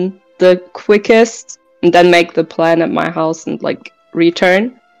get in the quickest, and then make the plan at my house and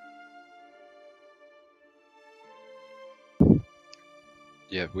return.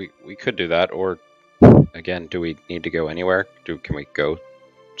 Yeah, we could do that, or again, do we need to go anywhere? Can we go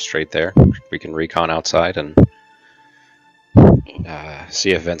straight there? We can recon outside and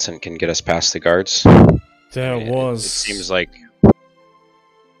see if Vincent can get us past the guards. It seems like.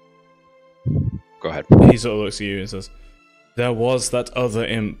 Go ahead. He sort of looks at you and says, there was that other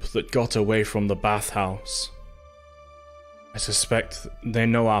imp that got away from the bathhouse. I suspect they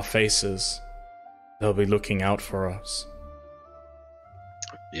know our faces. They'll be looking out for us.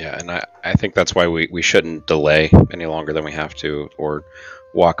 Yeah, and I think that's why we shouldn't delay any longer than we have to, or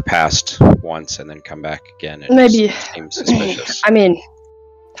walk past once and then come back again. It Maybe. Seems suspicious. I mean,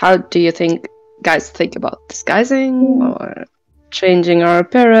 how do you guys think about disguising or changing our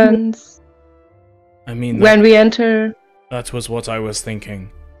appearance? I mean, when we enter. That was what I was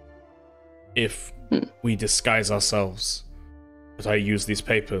thinking. If we disguise ourselves, but I use these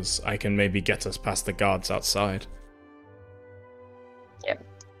papers, I can maybe get us past the guards outside. Yeah.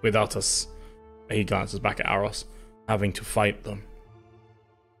 Without us, he glances back at Aros, having to fight them.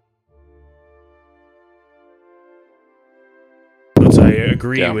 But I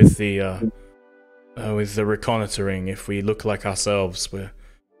agree with the reconnoitering. If we look like ourselves, we're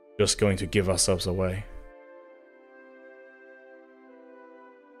just going to give ourselves away.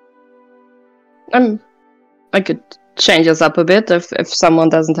 I could change us up a bit if someone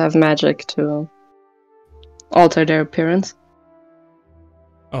doesn't have magic to alter their appearance.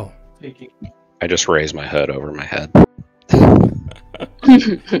 Oh. I just raise my hood over my head.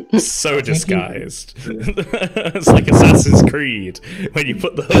 So disguised. It's like Assassin's Creed. When you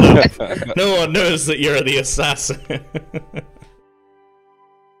put the hood up, no one knows that you're the assassin.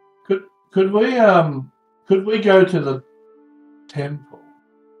 Could we go to the temple?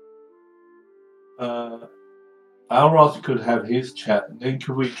 Alros could have his chat, and then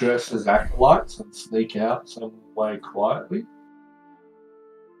could we dress as acolytes and sneak out some way quietly?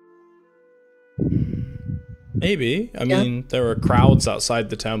 Maybe. I mean, there are crowds outside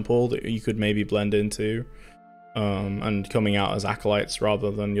the temple that you could maybe blend into. And coming out as acolytes rather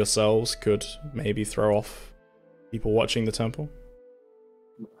than yourselves could maybe throw off people watching the temple.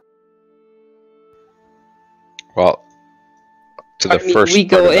 Well, we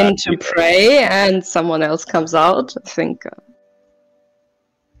go in to pray and someone else comes out. I think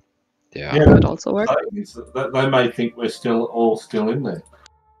yeah, that would also work. They may think we're all still in there.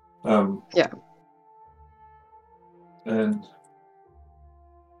 Yeah. And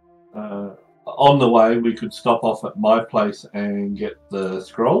on the way, we could stop off at my place and get the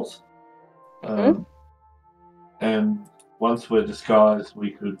scrolls. And once we're disguised,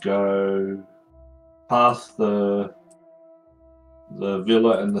 we could go past the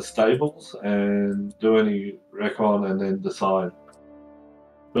villa and the stables and do any recon and then decide.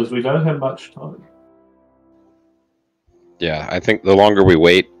 Because we don't have much time. Yeah, I think the longer we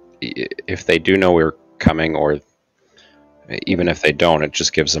wait, if they do know we're coming, or even if they don't, it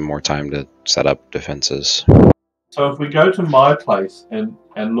just gives them more time to set up defenses. So if we go to my place and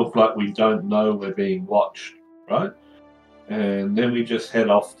look like we don't know we're being watched, right? And then we just head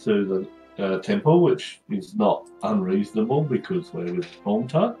off to the temple, which is not unreasonable because we're with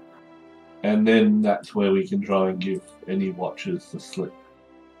Stormtide. And then that's where we can try and give any watchers the slip.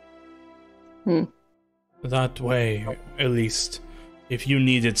 That way, at least, if you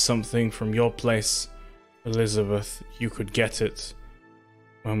needed something from your place, Elizabeth, you could get it.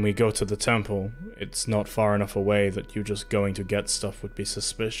 When we go to the temple, it's not far enough away that you just going to get stuff would be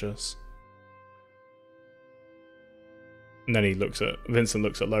suspicious. And then Vincent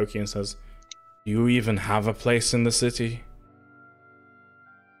looks at Loki and says, "Do you even have a place in the city?"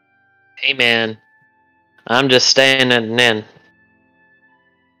 Hey man, I'm just staying at an inn.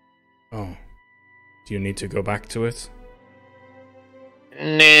 Oh. Do you need to go back to it?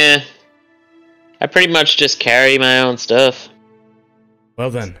 Nah. I pretty much just carry my own stuff. Well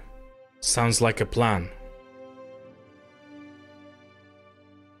then, sounds like a plan.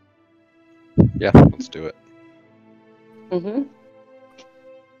 Yeah, let's do it. Mm-hmm.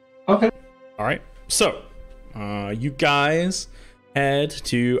 Okay. Alright, so, you guys head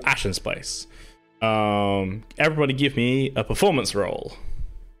to Ashen's place. Everybody give me a performance roll.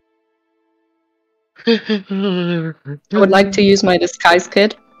 I would like to use my disguise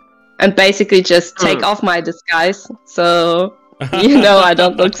kit and basically just take off my disguise, so I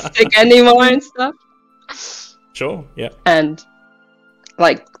don't look sick anymore and stuff. Sure, yeah. And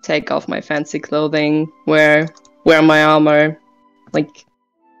like take off my fancy clothing, wear my armor, like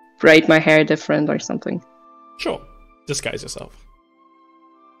braid my hair different or something. Sure. Disguise yourself.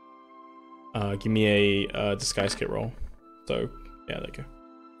 Give me a disguise kit roll. So, yeah, there you go.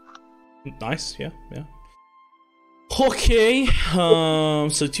 Nice, yeah. Okay, so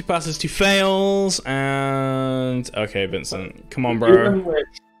 2 passes, 2 fails, and... Okay, Vincent, come on, bro. Given we're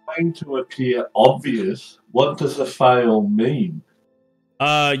trying to appear obvious, what does a fail mean?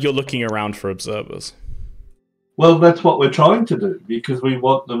 You're looking around for observers. Well, that's what we're trying to do, because we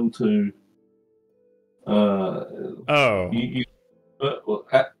want them to...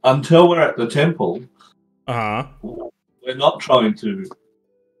 until we're at the temple, we're not trying to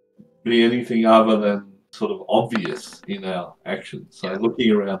be anything other than sort of obvious in our actions. So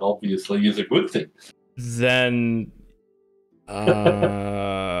looking around obviously is a good thing. Then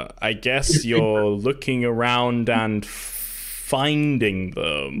I guess you're looking around and finding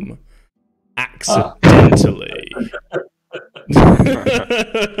them accidentally.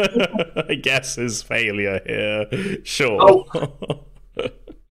 I guess his failure here. Sure.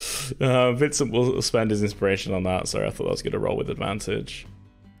 Vincent will spend his inspiration on that. Sorry, I thought I was going to roll with advantage.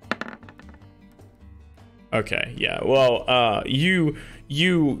 Okay, yeah. Well, you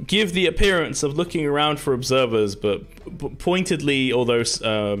give the appearance of looking around for observers, but pointedly, although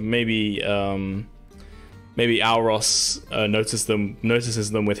maybe Alros notices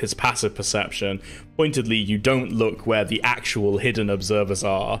them with his passive perception. Pointedly, you don't look where the actual hidden observers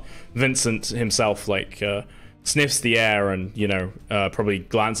are. Vincent himself, sniffs the air and probably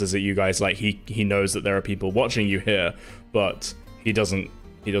glances at you guys like he knows that there are people watching you here, but he doesn't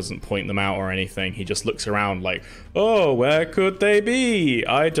point them out or anything. He just looks around like, oh, where could they be?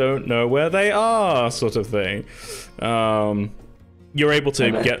 I don't know where they are, sort of thing. You're able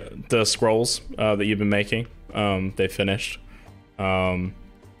to get the scrolls that you've been making. They finished. And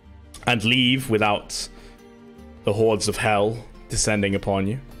leave without the hordes of hell descending upon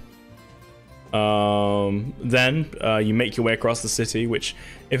you. Then you make your way across the city, which,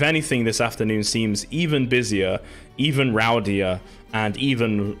 if anything, this afternoon seems even busier, even rowdier, and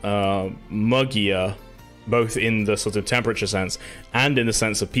even muggier, both in the sort of temperature sense and in the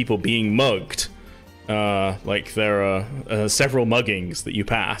sense of people being mugged. Like there are several muggings that you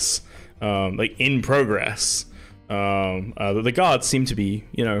pass, like in progress, that the guards seem to be,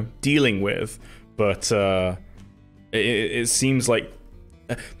 dealing with, but it seems like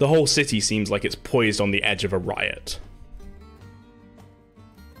the whole city seems like it's poised on the edge of a riot.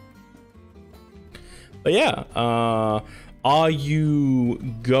 But yeah, are you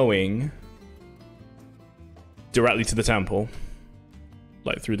going directly to the temple,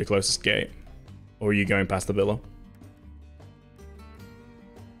 like through the closest gate, or are you going past the villa?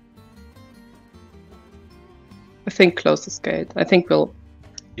 I think closest gate. I think we'll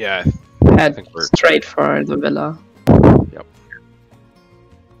Yeah, head straight for the villa. Yeah,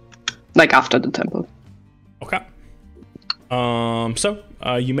 like after the temple. Okay. So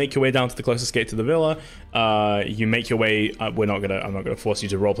you make your way down to the closest gate to the villa. You make your way. I'm not gonna force you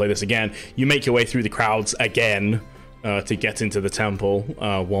to roleplay this again. You make your way through the crowds again to get into the temple,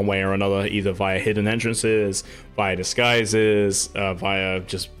 one way or another, either via hidden entrances, via disguises, via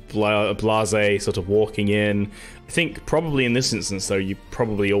just blase sort of walking in. I think probably in this instance, though, you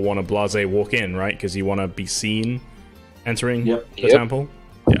probably all want to blase walk in, right? Because you want to be seen entering the temple.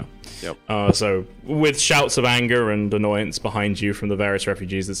 Yeah. Yep. So with shouts of anger and annoyance behind you from the various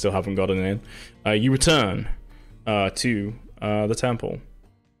refugees that still haven't gotten in, you return to the temple.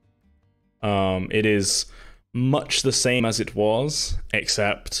 It is much the same as it was,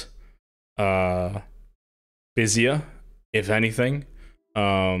 except busier, if anything.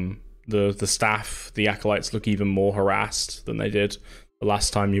 The staff, the acolytes, look even more harassed than they did the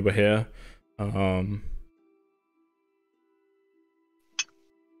last time you were here.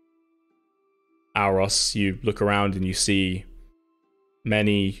 Auros, you look around and you see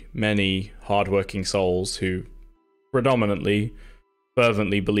many, many hardworking souls who predominantly,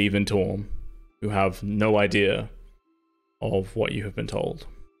 fervently believe in Torm, who have no idea of what you have been told.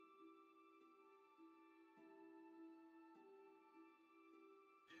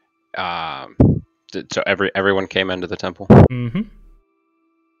 So everyone came into the temple? Mm-hmm.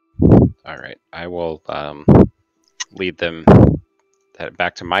 All right. I will lead them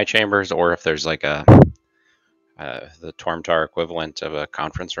back to my chambers, or if there's like the Tormtar equivalent of a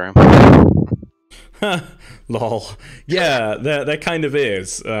conference room. Lol. Yeah, there kind of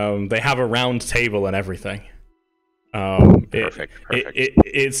is. They have a round table and everything. Perfect.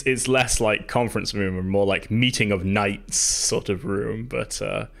 It's less like conference room and more like meeting of knights sort of room, but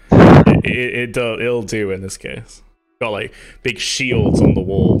it'll do in this case. Got like big shields on the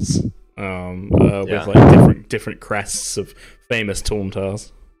walls, with like different crests of famous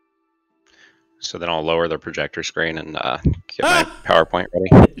Tormtars. So then I'll lower the projector screen and get my PowerPoint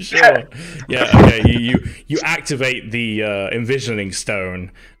ready. Sure. Yeah. Okay. You activate the envisioning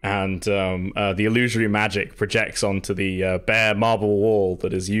stone, and the illusory magic projects onto the bare marble wall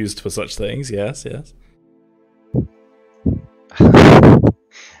that is used for such things. Yes. Yes.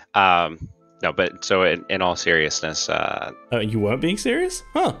 No, but so in all seriousness, you weren't being serious,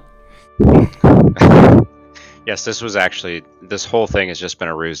 huh? Yes, this whole thing has just been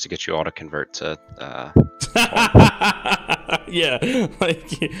a ruse to get you all to convert to. Yeah,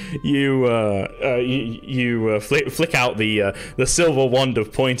 like you flick out the silver wand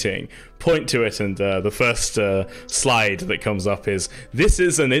of pointing, point to it, and the first slide that comes up is, "This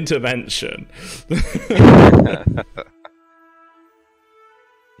is an intervention."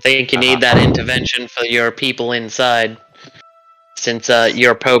 I think you need that intervention for your people inside, since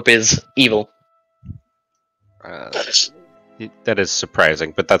your Pope is evil. That is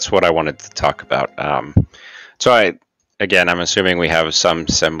surprising, but that's what I wanted to talk about. So I'm assuming we have some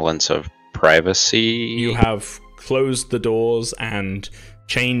semblance of privacy. You have closed the doors and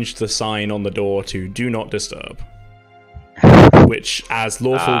changed the sign on the door to "Do Not Disturb," which, as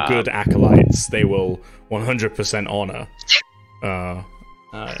lawful good acolytes, they will 100% honor.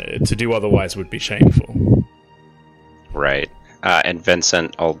 To do otherwise would be shameful. Right. And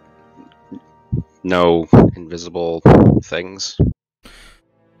Vincent, no invisible things.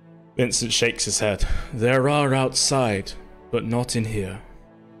 Vincent shakes his head. There are outside, but not in here.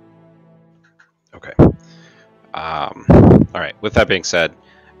 Okay. All right. With that being said,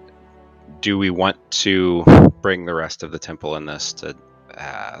 do we want to bring the rest of the temple in this to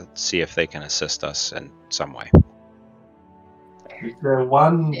see if they can assist us in some way? Is there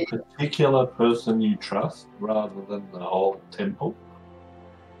one particular person you trust rather than the whole temple?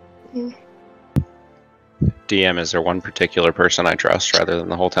 DM, is there one particular person I trust rather than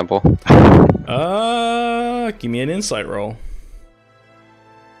the whole temple? Give me an insight roll.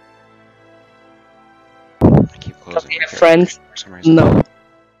 I keep closing my Friends? for some reason. No.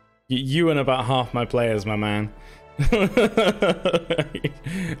 You and about half my players, my man.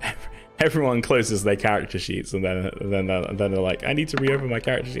 Everyone closes their character sheets, and then they're like, "I need to reopen my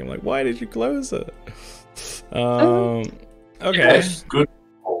character sheet." I'm like, "Why did you close it?" Okay. Yes, good.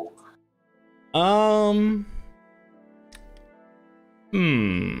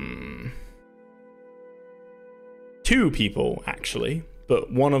 Two people, actually,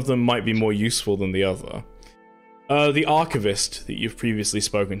 but one of them might be more useful than the other. The archivist that you've previously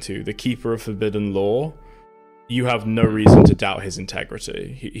spoken to, the Keeper of Forbidden Law, you have no reason to doubt his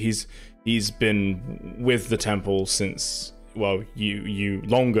integrity. He's been with the temple since, well,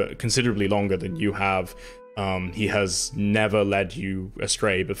 considerably longer than you have. He has never led you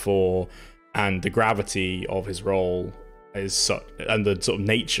astray before, and the gravity of his role is such, and the sort of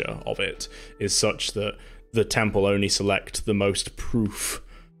nature of it is such that the temple only select the most proof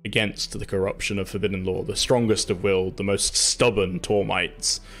against the corruption of forbidden law, the strongest of will, the most stubborn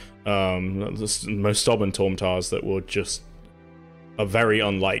Tormites, the most stubborn Tormtars that are very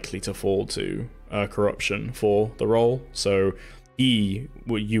unlikely to fall to corruption for the role. So you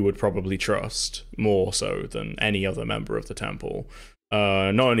would probably trust more so than any other member of the temple.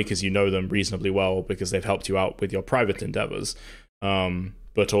 Not only because you know them reasonably well, because they've helped you out with your private endeavors,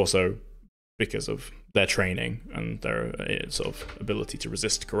 but also because of their training and their sort of ability to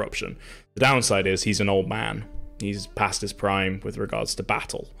resist corruption. The downside is he's an old man. He's past his prime with regards to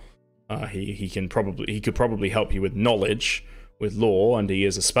battle. He could probably help you with knowledge, with law, and he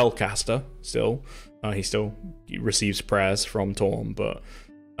is a spellcaster still. He still receives prayers from Torm, but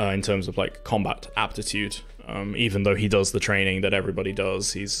in terms of like combat aptitude, even though he does the training that everybody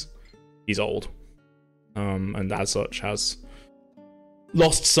does, he's old, and as such has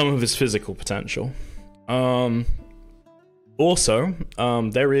lost some of his physical potential. Also,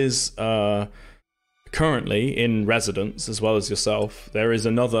 there is currently in residence, as well as yourself, there is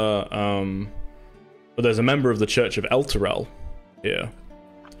another. There's a member of the Church of Elturel here.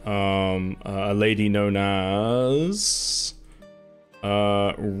 A lady known as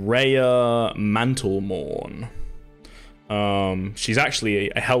Rhea Mantlemorn. She's actually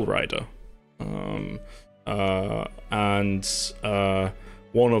a Hellrider, and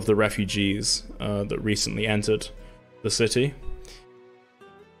one of the refugees that recently entered the city.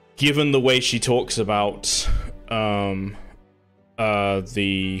 Given the way she talks about given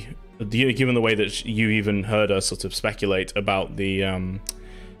the way that you even heard her sort of speculate about the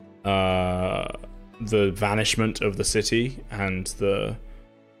vanishment of the city and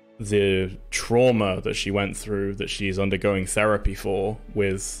the trauma that she went through, that she's undergoing therapy for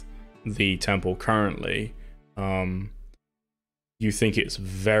with the temple currently, you think it's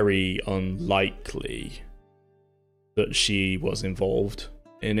very unlikely that she was involved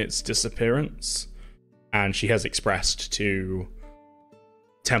in its disappearance, and she has expressed to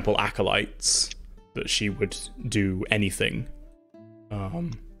temple acolytes that she would do anything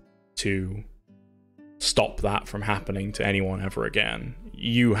to stop that from happening to anyone ever again.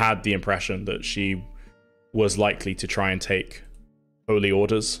 You had the impression that she was likely to try and take holy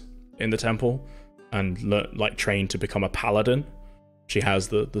orders in the temple and train to become a paladin. She has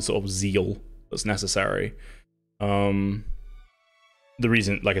the sort of zeal that's necessary. The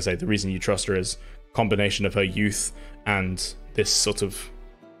reason, like I say, the reason you trust her is a combination of her youth and this sort of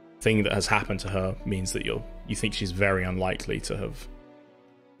thing that has happened to her means that you think she's very unlikely to have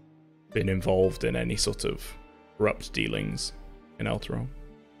been involved in any sort of corrupt dealings in Elturel.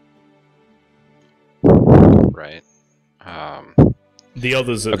 Right. The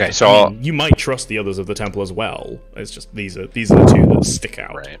others of okay, so you might trust the others of the temple as well. It's just these are the two that stick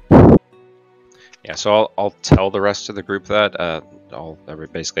out. Right. Yeah, so I'll tell the rest of the group that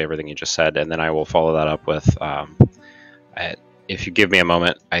basically everything you just said, and then I will follow that up with if you give me a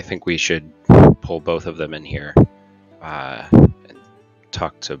moment, I think we should pull both of them in here and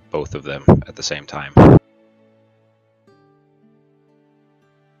talk to both of them at the same time.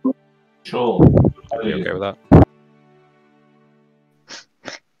 Sure. Are you okay with that?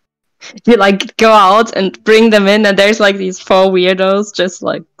 You like go out and bring them in, and there's like these four weirdos just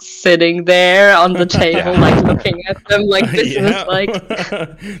like sitting there on the table, like looking at them like this is like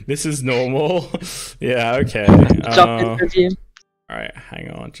this is normal. Yeah, okay. Job interview. Alright,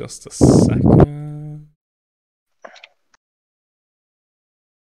 hang on just a second.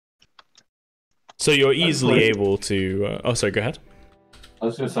 So you're easily able to oh sorry, go ahead. I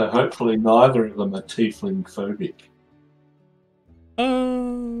was going to say, hopefully neither of them are tiefling phobic.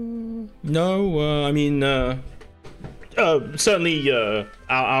 No, I mean, certainly,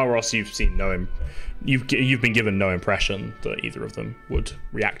 Alros, you've seen you've been given no impression that either of them would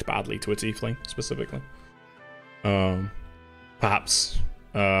react badly to a tiefling, specifically. Perhaps,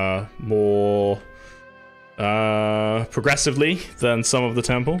 more, progressively than some of the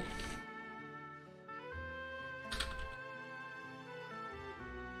temple.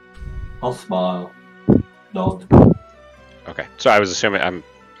 I'll smile. Nod. Okay, so I was assuming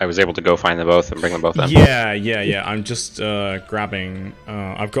I was able to go find them both and bring them both in. Yeah. I'm just grabbing.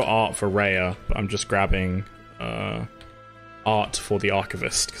 I've got art for Rhea, but I'm just grabbing art for the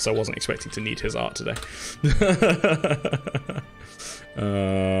archivist because I wasn't expecting to need his art today.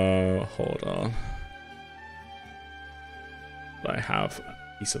 Hold on. I have a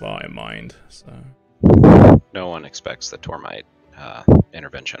piece of art in mind. So no one expects the Tormite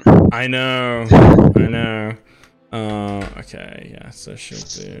intervention. I know. Okay, yeah, so she'll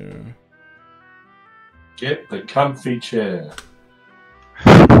do... Get the comfy chair.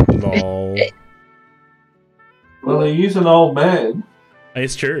 Lol. Well, he is an old man.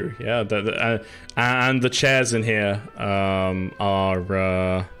 It's true, yeah. And the chairs in here are,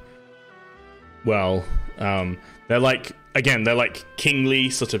 they're like, again, they're like kingly,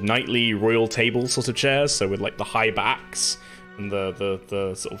 sort of knightly, royal table sort of chairs, so with like the high backs and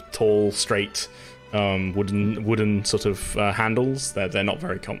the sort of tall, straight, wooden sort of handles. They're not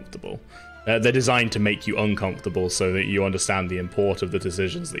very comfortable. They're designed to make you uncomfortable so that you understand the import of the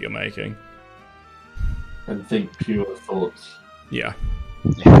decisions that you're making. And think pure thoughts. Yeah.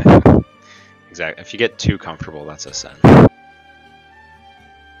 Exactly. If you get too comfortable, that's a sin.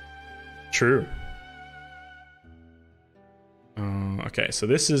 True. Okay, so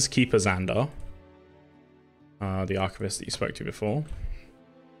this is Keeper Xandar, the archivist that you spoke to before.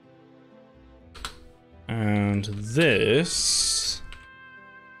 And this...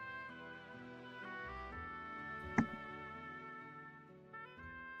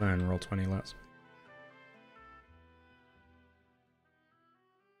 And roll 20, let's.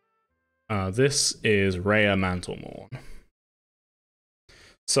 This is Rhea Mantlemorn.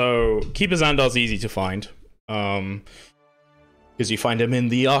 So, Keeper Xandar's easy to find, because you find him in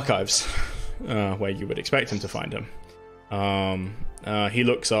the archives, where you would expect him to find him. He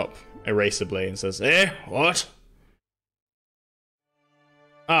looks up erasably and says, "Eh, what?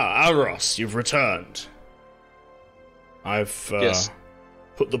 Ah, Alros, you've returned. I've Yes.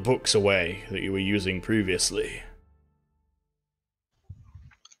 put the books away that you were using previously."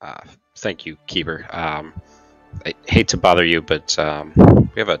 Thank you, Keeper. I hate to bother you, but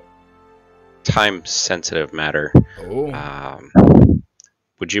we have a time-sensitive matter. Oh.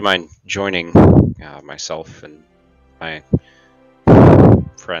 Would you mind joining myself and my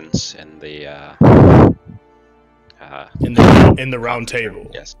friends in the in the round table?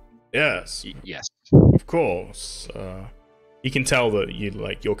 Yes. Yes. Yes. Of course. You can tell that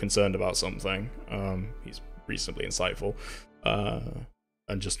you're concerned about something. He's reasonably insightful,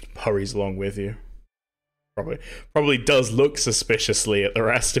 and just hurries along with you. Probably does look suspiciously at the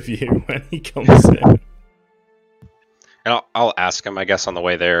rest of you when he comes in. And I'll ask him, I guess, on the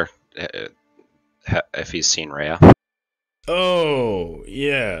way there, if he's seen Rhea. Oh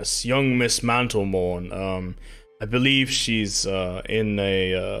yes, young Miss Mantlemorn. I believe she's in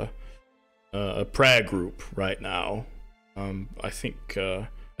a prayer group right now. I think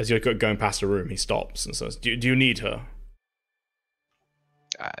as you're going past a room, he stops and says, "Do you need her?"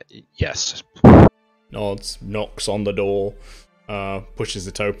 Yes. Nods, knocks on the door, pushes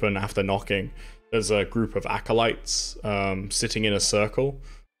it open. After knocking, there's a group of acolytes sitting in a circle.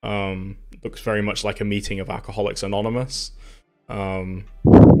 Looks very much like a meeting of Alcoholics Anonymous. One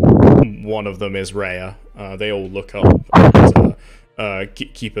of them is Rhea. They all look up. And,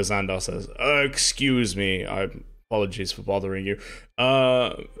 Keeper Xandar says, "Excuse me, apologies for bothering you.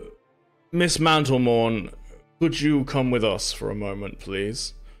 Miss Mantlemorn, could you come with us for a moment,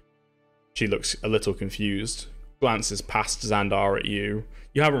 please?" She looks a little confused, glances past Xandar at you.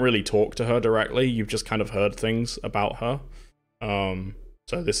 You haven't really talked to her directly, you've just kind of heard things about her.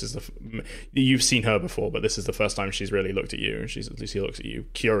 So this is you've seen her before, but this is the first time she's really looked at you, and she looks at you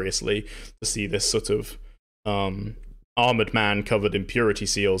curiously to see this sort of armored man covered in purity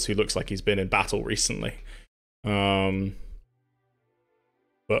seals who looks like he's been in battle recently. But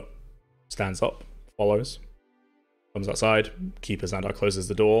stands up, follows, comes outside. Keeper Xandar closes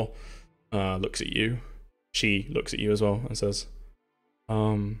the door, looks at you. She looks at you as well and says,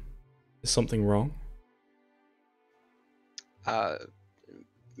 "Is something wrong?"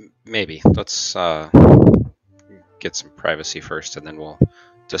 Maybe. Let's get some privacy first, and then we'll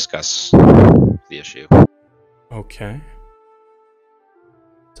discuss the issue. Okay.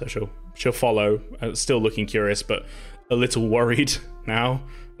 So she'll follow, still looking curious, but a little worried now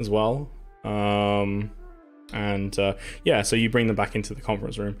as well. So you bring them back into the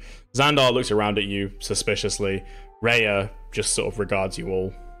conference room. Xandar looks around at you suspiciously. Rhea just sort of regards you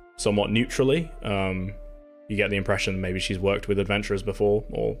all somewhat neutrally. You get the impression maybe she's worked with adventurers before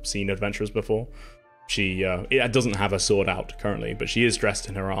or seen adventurers before. She doesn't have a sword out currently, but she is dressed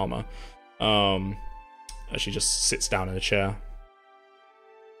in her armor. She just sits down in a chair.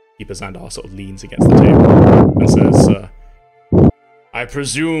 Keeper Xandar sort of leans against the table and says, "I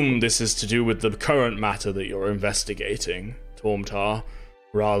presume this is to do with the current matter that you're investigating, Tormtar,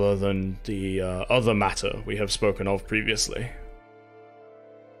 rather than the other matter we have spoken of previously."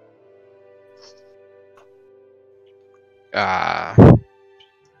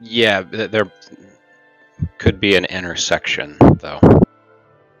 Yeah, there could be an intersection, though.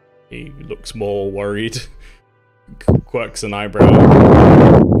 He looks more worried. quirks an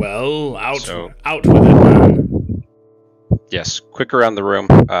eyebrow. Well, out with it, man. Yes, quick around the room.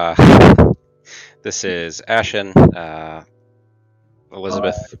 This is Ashen,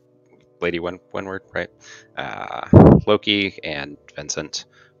 Elizabeth, Lady Windward, right? Loki and Vincent.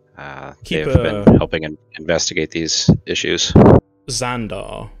 They've been helping investigate these issues.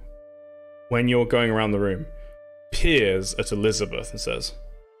 Xandar, when you're going around the room, peers at Elizabeth and says,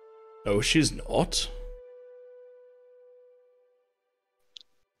 "No, she's not."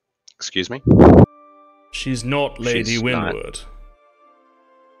 Excuse me? She's not Lady She's Windward.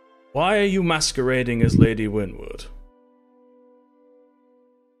 Why are you masquerading as Lady Windward?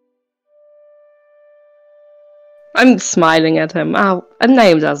 I'm smiling at him. Oh, a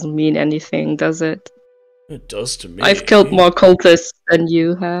name doesn't mean anything, does it? It does to me. I've killed more cultists than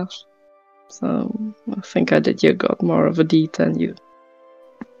you have. So, I think I did you got more of a deed than you.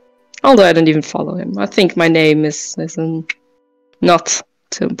 Although I don't even follow him. I think my name is not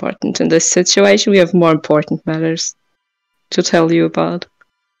too important in this situation. We have more important matters to tell you about.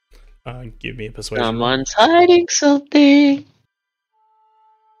 Give me a persuasion. Someone's hiding something.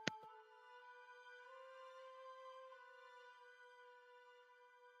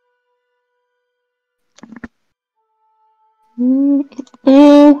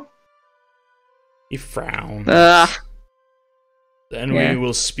 He frowns. Then Yeah. we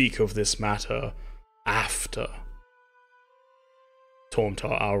will speak of this matter after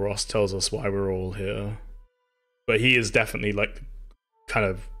Tormtar Alros tells us why we're all here. But he is definitely like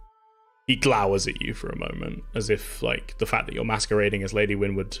he glowers at you for a moment, as if like the fact that you're masquerading as Lady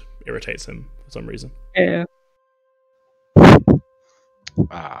Windward irritates him for some reason. Yeah.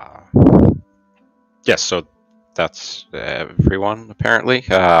 Yes, so that's everyone apparently.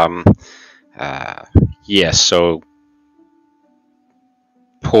 Yes, so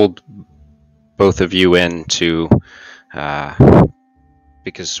pulled both of you in to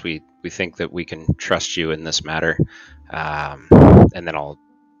because we think that we can trust you in this matter, and then I'll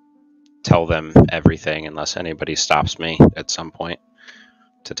tell them everything unless anybody stops me at some point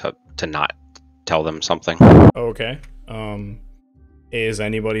to not tell them something. Okay. Is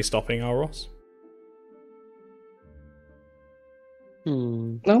anybody stopping Alros?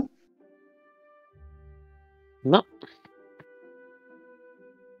 No? No.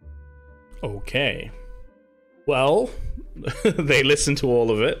 Okay. Well, they listen to all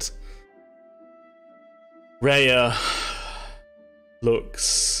of it. Rhea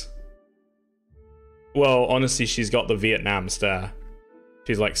looks... Well, honestly, she's got the Vietnam stare.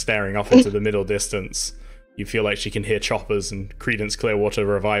 She's like staring off into the middle distance. You feel like she can hear choppers and Creedence Clearwater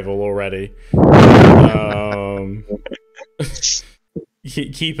Revival already.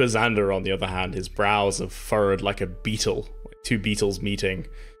 Keeper Xander, on the other hand, his brows have furrowed like a beetle, like two beetles meeting,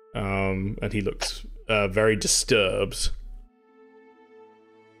 and he looks very disturbed.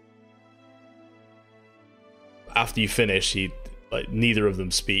 After you finish, neither of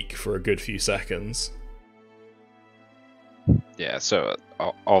them speak for a good few seconds. Yeah, so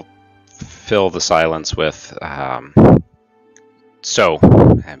I'll fill the silence with so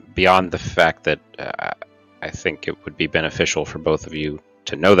beyond the fact that I think it would be beneficial for both of you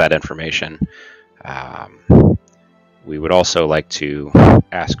to know that information, we would also like to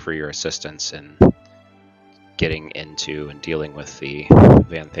ask for your assistance in getting into and dealing with the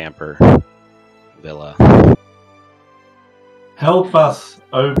Van Thamper villa. Help us,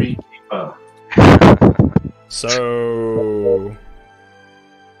 Obi Keeper. So,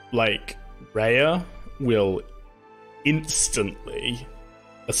 like, Rhea will instantly,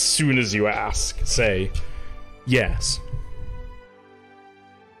 as soon as you ask, say, "Yes,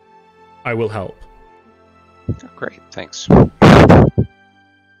 I will help." Oh, great, thanks.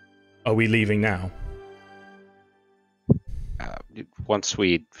 Are we leaving now? Once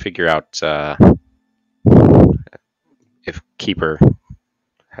we figure out if Keeper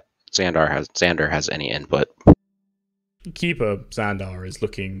Xander has any input. Keeper Xandar is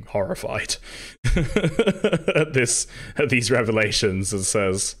looking horrified at these revelations and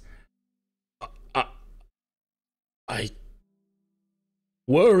says, I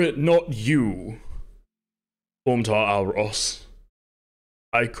were it not you, Tormtar Alros,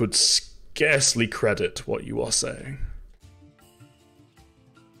 I could scarcely credit what you are saying.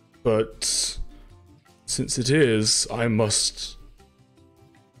 But since it is, I must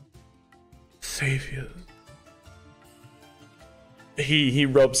save you. He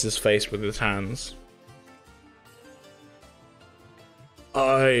rubs his face with his hands.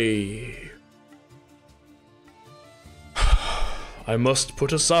 I must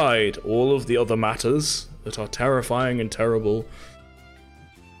put aside all of the other matters that are terrifying and terrible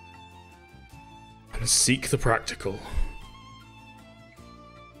Seek the practical.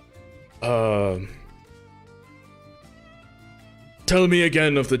 Tell me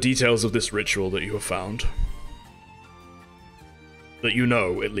again of the details of this ritual that you have found. That you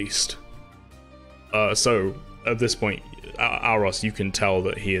know, at least. So, at this point, Auros, you can tell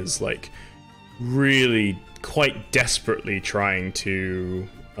that he is, like, really quite desperately trying to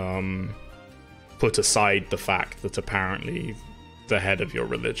put aside the fact that apparently the head of your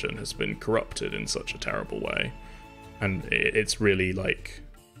religion has been corrupted in such a terrible way. And it's really, like,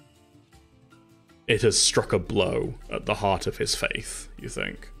 it has struck a blow at the heart of his faith, you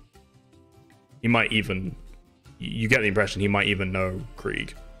think. He might even... You get the impression he might even know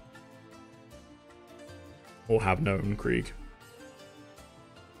Krieg. Or have known Krieg.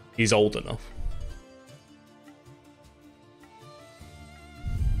 He's old enough.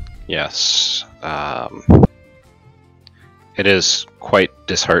 Yes. It is quite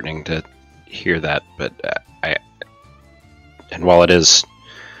disheartening to hear that, but and while it is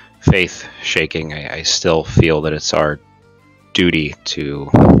faith shaking, I still feel that it's our duty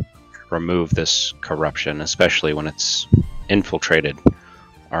to remove this corruption, especially when it's infiltrated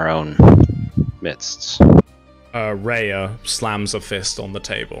our own midsts. Rhea slams a fist on the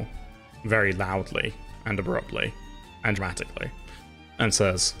table, very loudly and abruptly and dramatically, and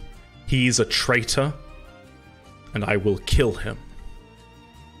says, "He's a traitor, and I will kill him."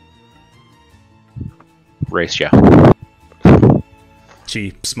 Racia.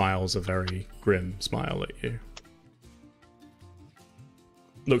 She smiles a very grim smile at you.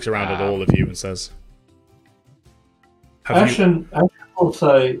 Looks around at all of you and says, Ashen will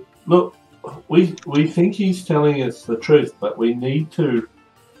say, look, we think he's telling us the truth, but we need to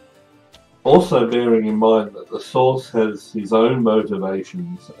also bearing in mind that the source has his own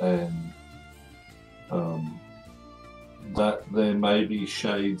motivations and that there may be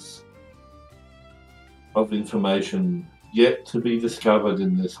shades of information yet to be discovered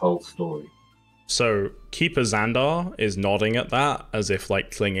in this whole story. So, Keeper Xandar is nodding at that, as if,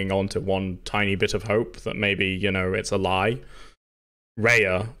 like, clinging on to one tiny bit of hope that maybe, you know, it's a lie.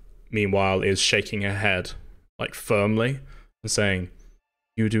 Rhea, meanwhile, is shaking her head, like, firmly, and saying,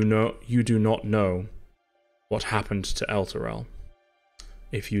 You do not know what happened to Elturel.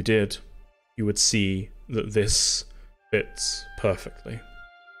 If you did, you would see that this fits perfectly.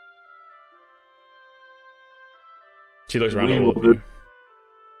 She looks around at all of you.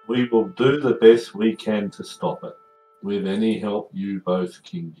 We will do the best we can to stop it, with any help you both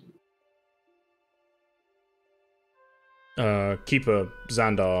can give. Keeper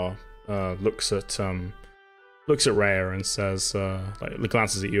Xandar looks at Rhea and says, like,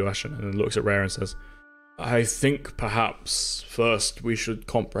 glances at you, Ashen, and then looks at Rhea and says, I think perhaps first we should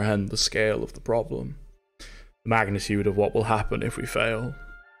comprehend the scale of the problem, the magnitude of what will happen if we fail.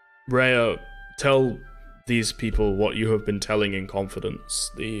 Rhea, tell these people what you have been telling in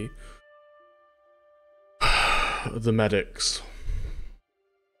confidence, the medics.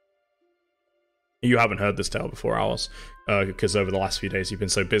 You haven't heard this tale before, Alice, because over the last few days you've been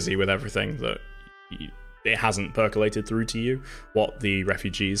so busy with everything that it hasn't percolated through to you what the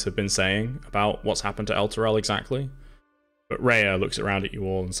refugees have been saying about what's happened to Elturel exactly. But Rhea looks around at you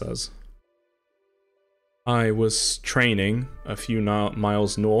all and says, I was training a few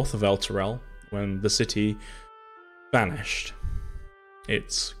miles north of Elturel when the city vanished.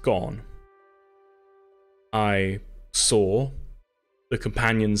 It's gone. I saw the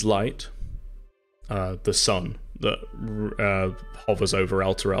Companion's Light, the sun that hovers over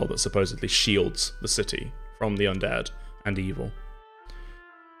Elturel that supposedly shields the city from the undead and evil.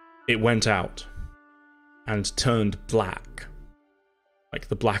 It went out and turned black, like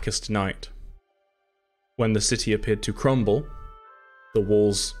the blackest night. When the city appeared to crumble, the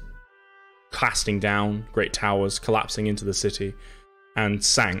walls casting down, great towers collapsing into the city, and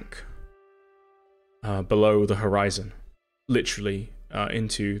sank below the horizon, literally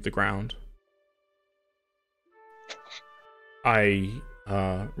into the ground. I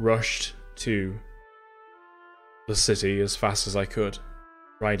rushed to the city as fast as I could,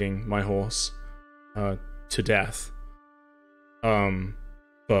 riding my horse to death.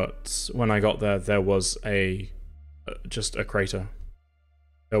 But when I got there, there was just a crater.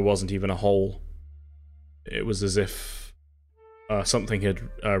 There wasn't even a hole. It was as if something had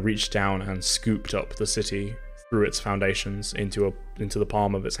reached down and scooped up the city through its foundations into the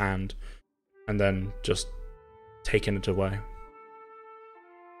palm of its hand, and then just taken it away.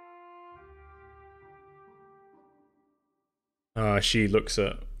 She looks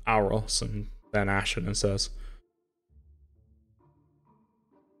at Auros and then Ashen and says,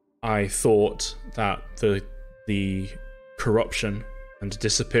 I thought that the corruption and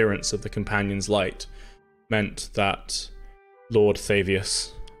disappearance of the Companion's light meant that Lord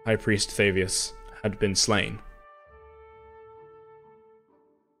Thavius, High Priest Thavius, had been slain.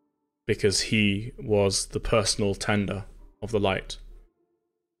 Because he was the personal tender of the light.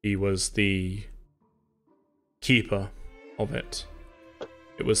 He was the keeper of it.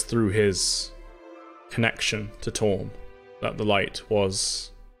 It was through his connection to Torm that the light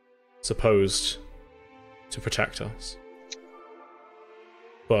was supposed to protect us.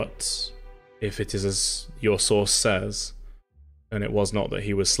 But if it is as your source says, then it was not that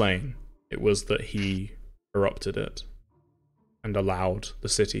he was slain. It was that he corrupted it and allowed the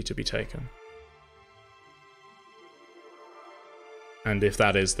city to be taken. And if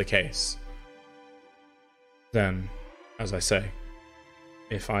that is the case, then, as I say,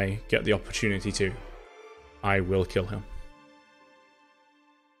 if I get the opportunity to, I will kill him.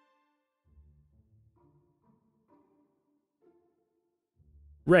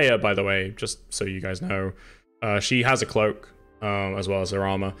 Rhea, by the way, just so you guys know, she has a cloak, as well as her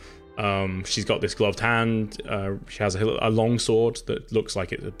armor. She's got this gloved hand. She has a long sword that looks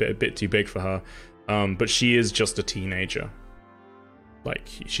like it's a bit too big for her. But she is just a teenager. Like,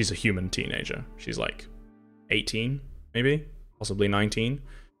 she's a human teenager. She's like 18, maybe? Possibly 19.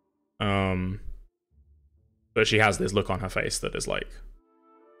 But she has this look on her face that is like...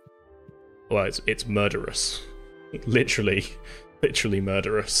 Well, it's murderous. Literally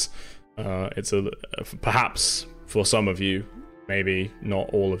murderous. It's perhaps for some of you, maybe not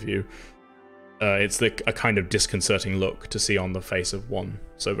all of you, it's a kind of disconcerting look to see on the face of one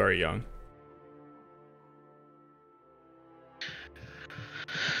so very young.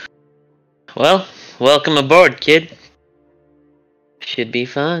 Well, welcome aboard, kid. Should be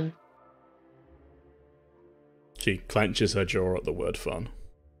fun. She clenches her jaw at the word fun.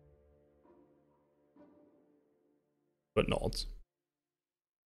 But nods.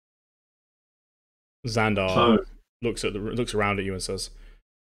 Xandar looks around at you and says,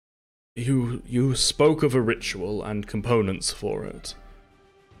 You spoke of a ritual and components for it.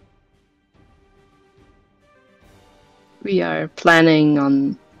 We are planning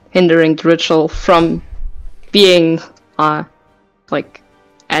on hindering the ritual from being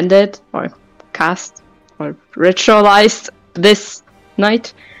ended or cast or ritualized this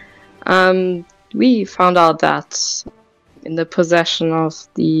night. We found out that in the possession of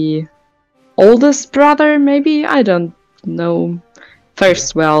the oldest brother, maybe, I don't know,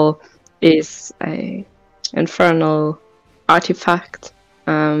 Thirstwell is a infernal artifact,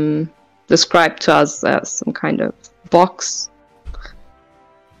 described to us as some kind of box,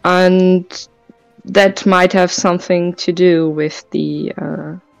 and that might have something to do with the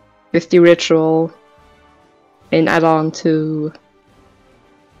ritual in add-on to,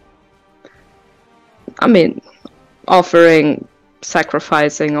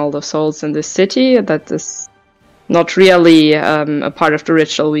 sacrificing all the souls in the city. That is not really a part of the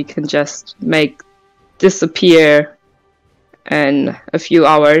ritual we can just make disappear in a few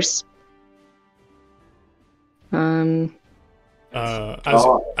hours.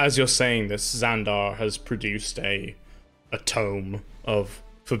 As you're saying this, Xandar has produced a tome of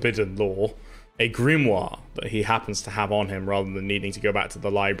forbidden lore, a grimoire that he happens to have on him rather than needing to go back to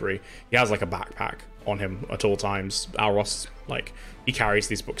the library. He has like a backpack on him at all times. Alros, he carries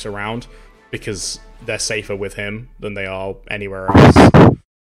these books around because they're safer with him than they are anywhere else.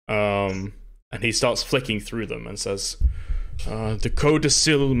 And he starts flicking through them and says, the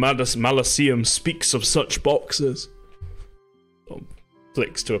Codicil Malaceum speaks of such boxes.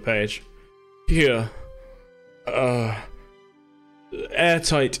 Flicks to a page. Here,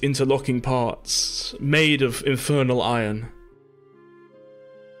 airtight interlocking parts made of infernal iron.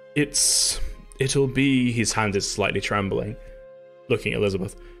 It'll be... His hand is slightly trembling, looking at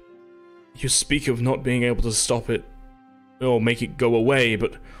Elizabeth. You speak of not being able to stop it or make it go away,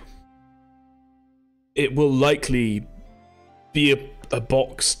 but it will likely be a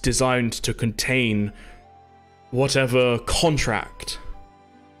box designed to contain whatever contract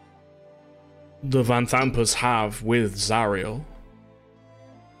the Vanthampus have with Zariel.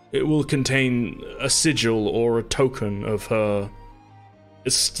 It will contain a sigil or a token of her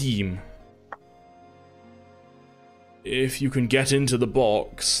esteem. If you can get into the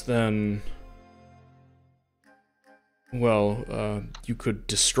box, then... well, you could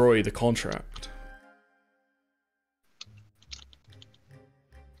destroy the contract.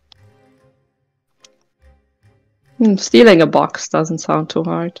 Stealing a box doesn't sound too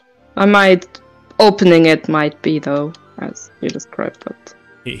hard. Opening it might be, though, as you described it.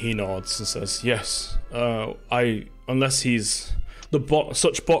 He nods and says, yes, unless he's...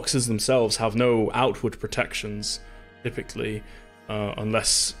 such boxes themselves have no outward protections, typically.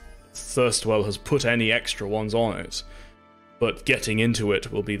 unless Thirstwell has put any extra ones on it. But getting into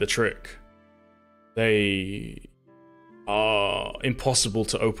it will be the trick. They are impossible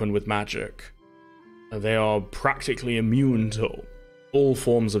to open with magic. They are practically immune to all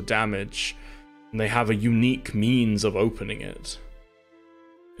forms of damage, and they have a unique means of opening it.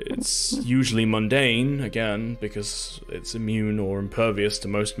 It's usually mundane, again, because it's immune or impervious to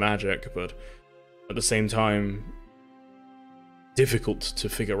most magic, but at the same time, difficult to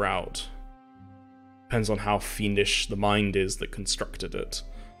figure out. Depends on how fiendish the mind is that constructed it.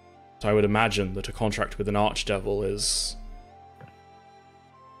 So I would imagine that a contract with an archdevil is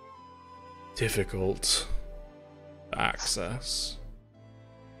difficult to access.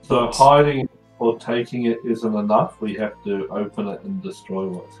 So hiding or taking it isn't enough. We have to open it and destroy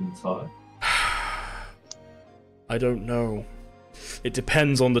what's inside. I don't know. It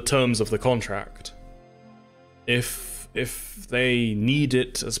depends on the terms of the contract. If they need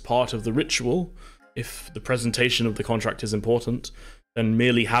it as part of the ritual, if the presentation of the contract is important, then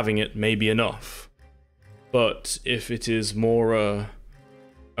merely having it may be enough. But if it is more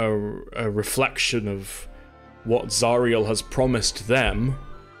a reflection of what Zariel has promised them,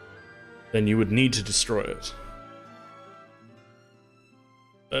 then you would need to destroy it.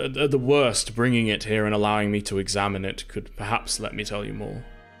 At the worst, bringing it here and allowing me to examine it could perhaps let me tell you more.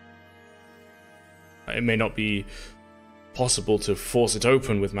 It may not be possible to force it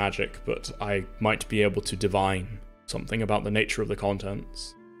open with magic, but I might be able to divine something about the nature of the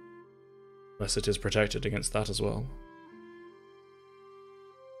contents. Unless it is protected against that as well.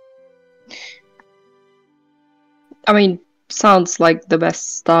 I mean, sounds like the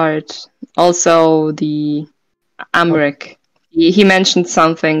best start. Also, the Amric, he mentioned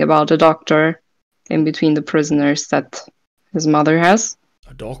something about a doctor in between the prisoners that his mother has.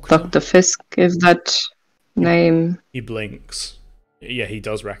 A doctor? Dr. Fisk, is that name? He blinks. Yeah, he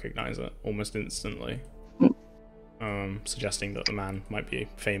does recognize it almost instantly. Suggesting that the man might be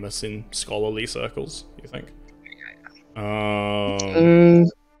famous in scholarly circles, you think?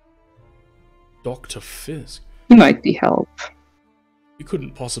 Dr. Fisk? He might be help. He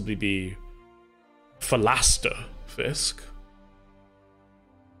couldn't possibly be Philaster Fisk.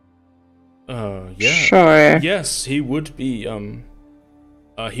 Yeah. Sure. Yes, he would be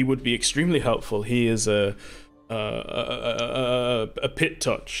extremely helpful. He is a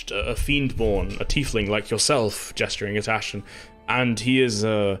pit-touched, a fiend-born, a tiefling like yourself, gesturing at Ashen, and he is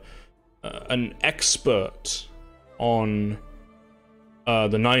an expert on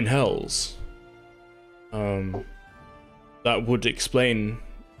the Nine Hells. That would explain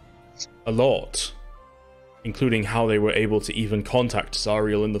a lot, including how they were able to even contact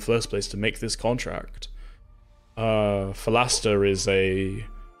Zariel in the first place to make this contract. Philaster is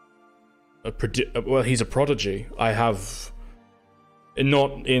well, he's a prodigy. I have,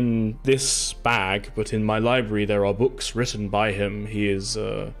 not in this bag, but in my library, there are books written by him. He is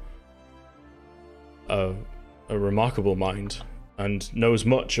a remarkable mind and knows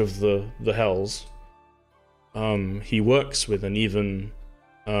much of the Hells. He works with an even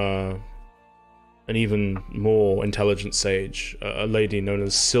more intelligent sage, a lady known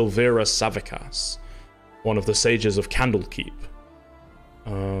as Silvira Savikas, one of the sages of Candlekeep.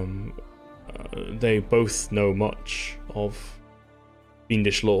 They both know much of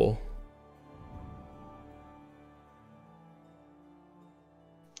fiendish lore.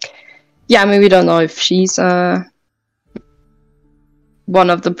 Yeah, I mean, we don't know if she's one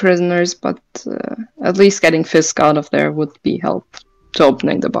of the prisoners, but at least getting Fisk out of there would be help to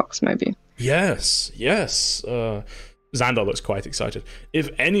opening the box, maybe. Yes. Xandar looks quite excited. If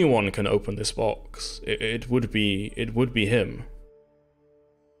anyone can open this box, it would be him.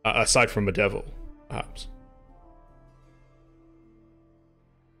 Aside from a devil, perhaps.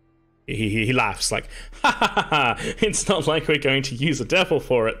 He laughs like, ha ha ha ha, it's not like we're going to use a devil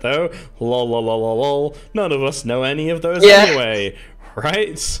for it though. Lol lol lol lol lol. None of us know any of those anyway,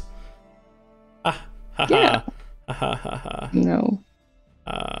 right? Ah ha ha ha ha ha. No.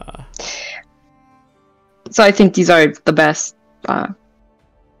 So I think these are the best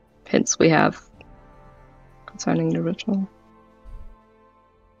hints we have concerning the ritual.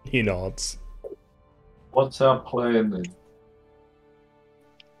 He nods. What's our plan then?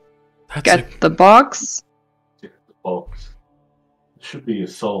 Get the box. Get the box. It should be a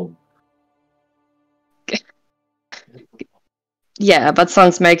song. Yeah, but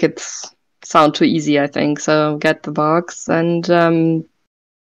songs make it sound too easy, I think. So get the box and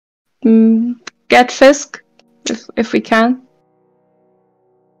get Fisk if we can.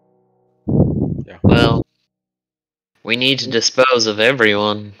 Yeah. Well, we need to dispose of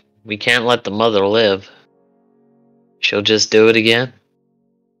everyone. We can't let the mother live. She'll just do it again.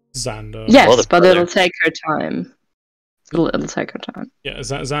 Xander. Yes, Well, the but brother- it'll take her time. It'll take her time. Yeah,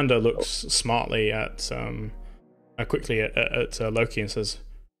 Xander looks smartly quickly at Loki and says,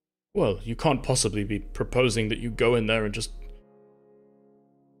 "Well, you can't possibly be proposing that you go in there and just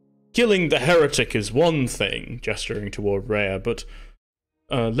killing the heretic is one thing," gesturing toward Rhea, but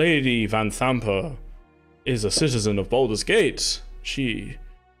Lady Van Thamper is a citizen of Baldur's Gate. She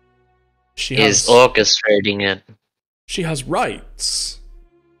Is has orchestrating it. she has rights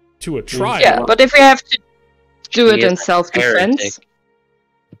to a trial. Yeah, but if we have to do She it is in a self-defense, heretic.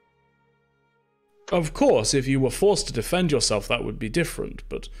 Of course, if you were forced to defend yourself, that would be different,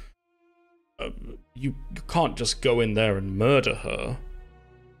 but you can't just go in there and murder her.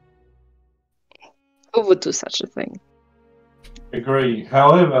 who would do such a thing? Agree.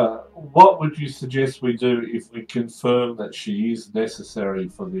 However, what would you suggest we do if we confirm that she is necessary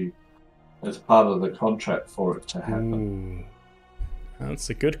for as part of the contract for it to happen? Ooh, that's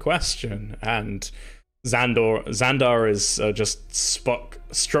a good question. And Xandar is just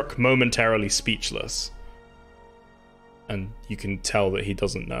struck momentarily speechless, and you can tell that he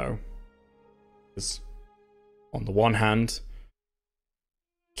doesn't know. Because on the one hand,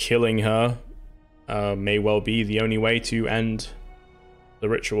 killing her may well be the only way to end the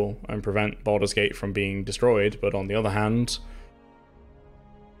ritual and prevent Baldur's Gate from being destroyed, but on the other hand,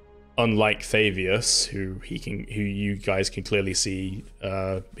 unlike Thavius, who you guys can clearly see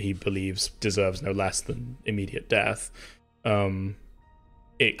he believes deserves no less than immediate death,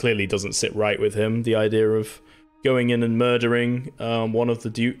 it clearly doesn't sit right with him, the idea of going in and murdering one of the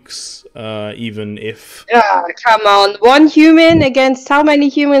dukes, even if... Yeah, come on. One human against how many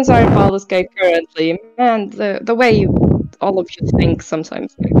humans are in Baldur's Gate currently? Man, the way all of you think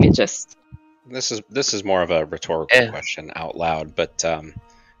sometimes, you just... This is more of a rhetorical Yeah. question out loud, but I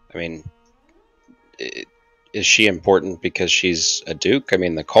mean, is she important because she's a duke? I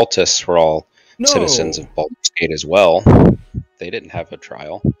mean, the cultists were all citizens of Baldur's Gate as well. They didn't have a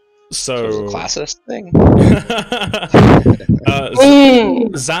trial. So it was a So... classist thing.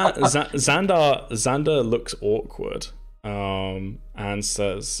 Xander looks awkward and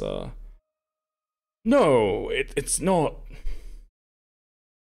says, "No, it's not."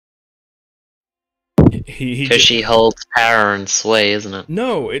 He Because she holds power and sway, isn't it?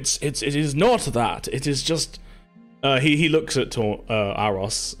 No, it is not that. It is just he looks at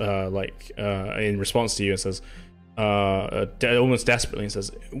Aros in response to you and says, almost desperately, and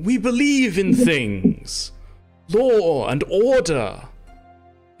says, "We believe in things, law and order.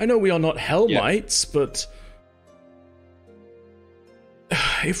 I know we are not Hellmites, but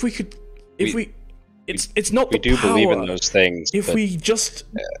if we could, it's not We the do power. believe in those things. If but we just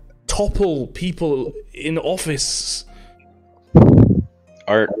topple people in office."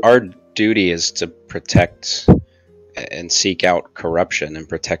 our duty is to protect and seek out corruption and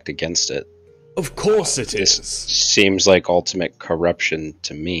protect against it. Of course it This is. seems like ultimate corruption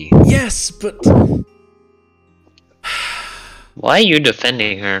to me. Yes, but Why are you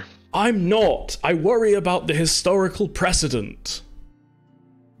defending her? I'm not. I worry about the historical precedent.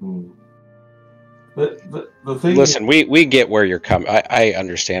 Hmm. The thing Listen, we get where you're coming. I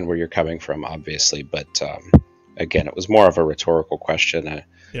understand where you're coming from, obviously, but again, it was more of a rhetorical question.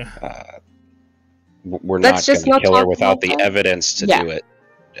 We're Let's not just going not to kill her talk without about the that. evidence to Yeah. do it.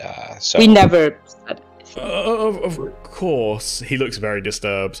 So We never said anything. Of course, he looks very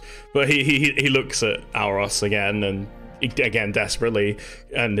disturbed, but he looks at Auros again and again desperately,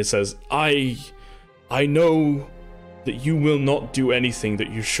 and it says, I know that you will not do anything that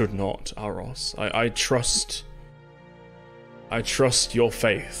you should not, Auros. I trust your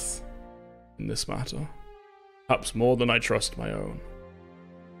faith in this matter, perhaps more than I trust my own.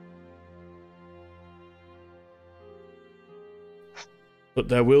 But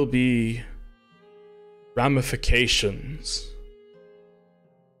there will be ramifications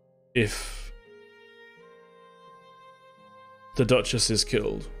if the Duchess is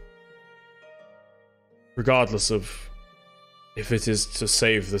killed. Regardless of if it is to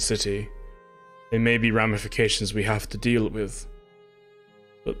save the city, there may be ramifications we have to deal with,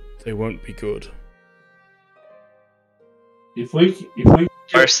 but they won't be good. if we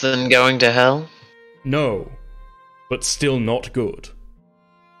Worse than going to hell? No, but still not good.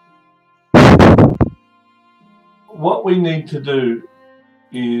 what we need to do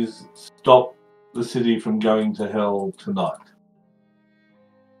is stop the city from going to hell tonight.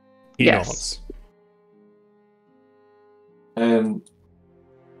 He Yes. nods. And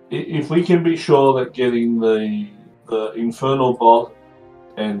if we can be sure that getting the Infernal Bot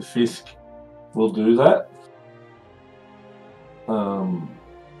and Fisk will do that,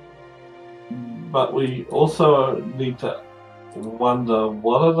 But we also need to wonder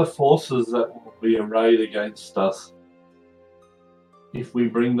what are the forces that will be arrayed against us if we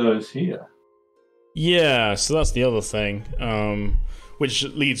bring those here. Yeah, so that's the other thing, which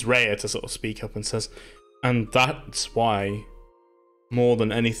leads Rhea to sort of speak up and says, and that's why, more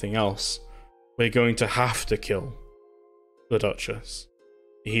than anything else, we're going to have to kill the Duchess.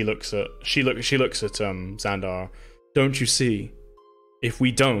 She looks at Xandar. Don't you see? If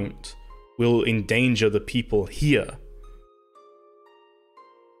we don't, we'll endanger the people here.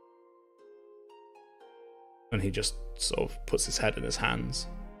 And he just sort of puts his head in his hands.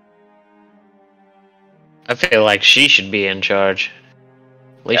 I feel like she should be in charge.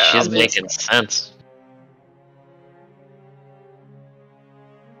 At least Yeah, she's making sense.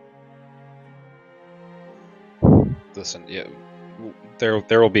 Listen, yeah,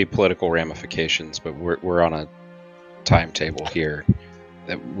 there will be political ramifications, but we're on a timetable here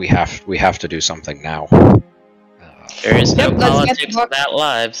that we have to do something now. There is no Yep, let's get politics to work. without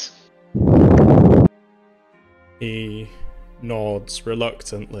lives. He nods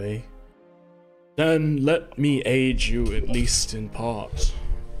reluctantly. Then let me aid you at least in part.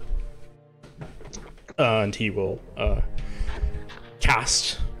 And he will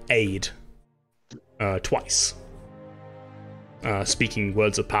cast aid twice. Speaking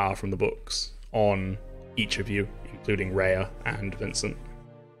words of power from the books on each of you, including Rhea and Vincent.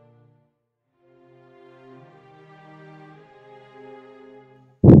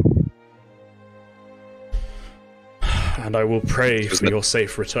 And I will pray for your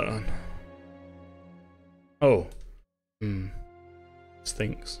safe return. Oh.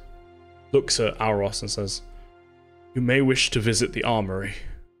 Thinks. Looks at Auros and says, you may wish to visit the armory.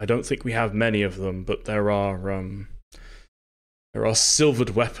 I don't think we have many of them, but there are silvered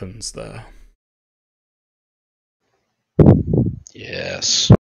weapons there.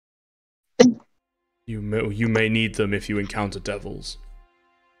 Yes. You may need them if you encounter devils.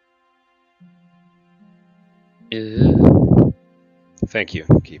 Thank you,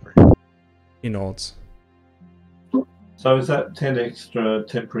 Keeper. He nods. So is that 10 extra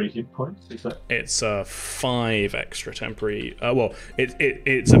temporary hit points? Is that? It's 5 extra temporary. Well,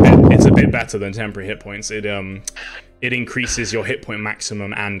 it's a bit better than temporary hit points. It increases your hit point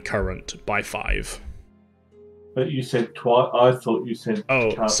maximum and current by 5. But you said twice. I thought you said.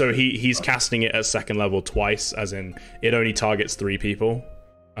 Oh, so he's casting it at second level twice, as in it only targets 3 people.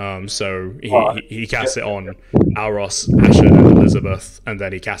 So he casts it on Auros, Asher, and Elizabeth, and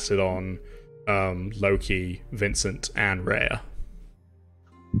then he casts it on Loki, Vincent, and Rhea.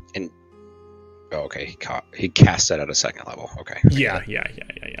 And okay, he cast it at a second level. Okay. Yeah.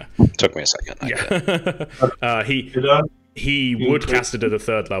 Took me a second. Yeah. He would cast it at a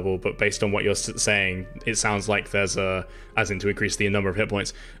 3rd level, but based on what you're saying, it sounds like there's as in to increase the number of hit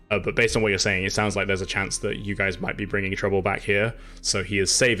points, but based on what you're saying, it sounds like there's a chance that you guys might be bringing trouble back here, so he is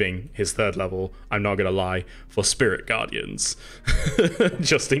saving his 3rd level, I'm not gonna lie, for Spirit Guardians.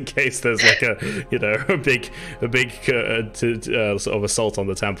 Just in case there's like a big sort of assault on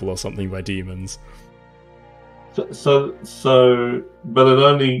the temple or something by demons. So, but it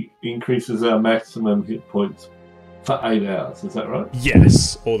only increases our maximum hit points for 8 hours, is that right?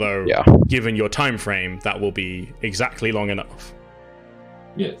 Yes, although Yeah. given your time frame, that will be exactly long enough.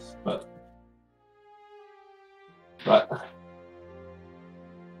 Yes, but right.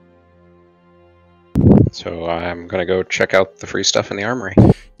 So I'm gonna go check out the free stuff in the armory.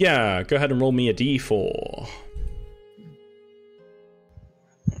 Yeah, go ahead and roll me a d4.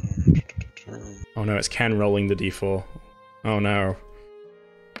 Oh no, it's Ken rolling the d4. Oh no.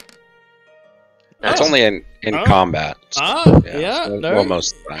 It's only in Oh. combat. So, so no.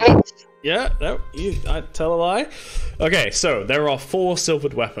 almost. Fine. Yeah, no, I tell a lie. Okay, so there are 4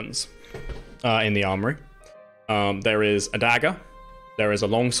 silvered weapons in the armory. There is a dagger, there is a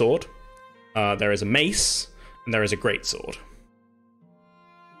longsword, there is a mace, and there is a greatsword.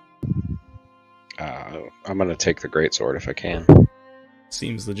 I'm gonna take the greatsword if I can.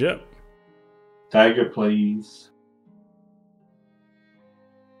 Seems legit. Dagger, please.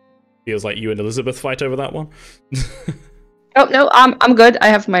 Feels like you and Elizabeth fight over that one. Oh no, I'm good. I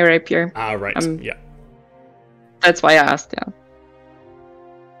have my rapier. Ah, right. Yeah. That's why I asked.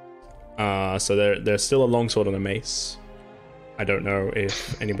 Yeah. So there's still a longsword and a mace. I don't know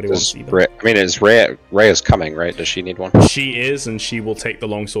if anybody wants either. Is Rhea's coming, right? Does she need one? She is, and she will take the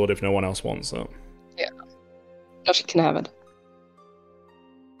longsword if no one else wants it. Yeah. No, she can have it.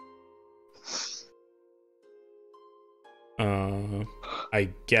 I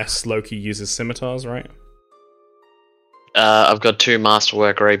guess Loki uses scimitars, right? I've got 2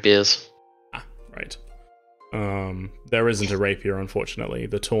 masterwork rapiers. Ah, right. There isn't a rapier, unfortunately.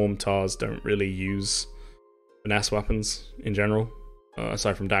 The Tormtars don't really use finesse weapons in general,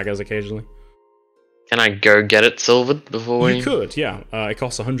 aside from daggers occasionally. Can I go get it silvered before we... You could, yeah. It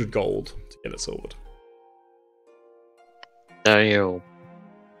costs 100 gold to get it silvered. No, you.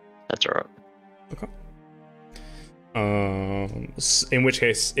 That's alright. Okay. In which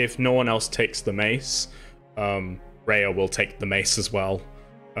case, if no one else takes the mace, Rhea will take the mace as well.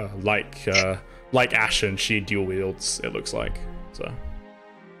 Like Ashen, she dual wields, it looks like. So.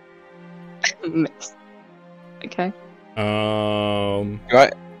 Okay.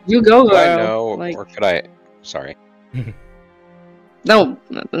 Do You go, girl. I know, Like... or could I? Sorry. No,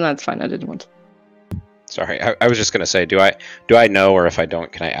 that's fine. I didn't want to. Sorry, I was just gonna say, do I know, or if I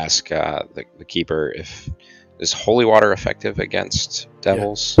don't, can I ask the keeper if is holy water effective against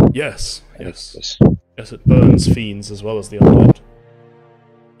devils? Yes. Yes, it burns fiends as well as the undead.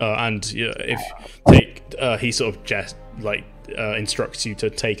 And he sort of just instructs you to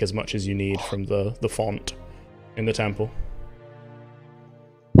take as much as you need from the font in the temple.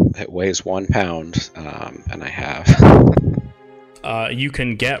 It weighs 1 pound, and I have. You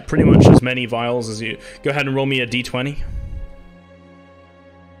can get pretty much as many vials as you... Go ahead and roll me a d20.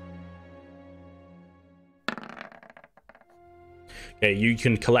 Okay, you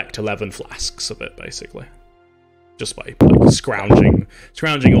can collect 11 flasks of it, basically. Just by scrounging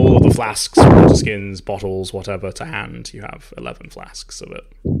all of the flasks, water skins, bottles, whatever, to hand. You have 11 flasks of it.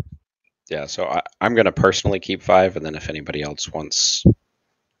 Yeah, so I'm going to personally keep 5, and then if anybody else wants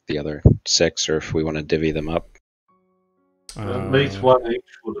the other 6, or if we want to divvy them up. Makes 1 each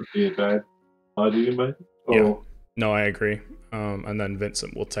wouldn't be a bad idea, mate. Yeah. No, I agree. And then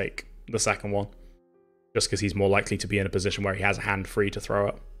Vincent will take the second one. Just because he's more likely to be in a position where he has a hand free to throw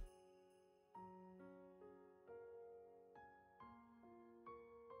it.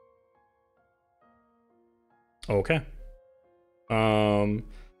 Okay.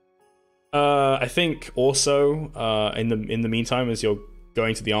 I think also in the meantime, as you're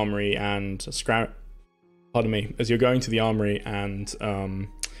going to the armory and as you're going to the armory and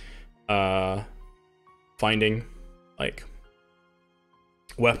finding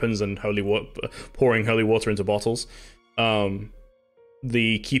weapons and pouring holy water into bottles,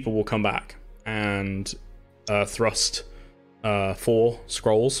 the keeper will come back and thrust 4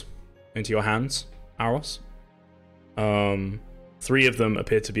 scrolls into your hands, Aros. 3 of them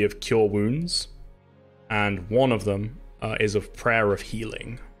appear to be of cure wounds, and 1 of them is of prayer of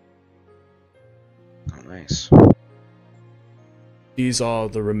healing. Oh, nice. These are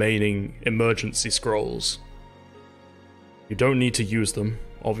the remaining emergency scrolls. You don't need to use them,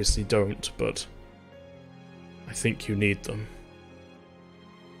 obviously don't, but I think you need them.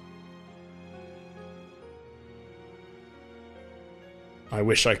 I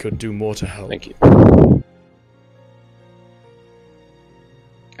wish I could do more to help. Thank you.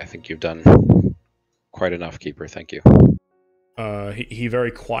 I think you've done quite enough, Keeper. Thank you. He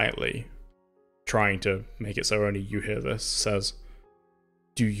very quietly, trying to make it so only you hear this, says,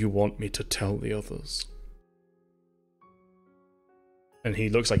 "Do you want me to tell the others?" And he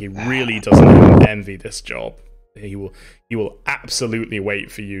looks like he really doesn't envy this job. He will absolutely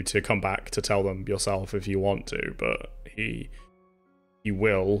wait for you to come back to tell them yourself if you want to, but he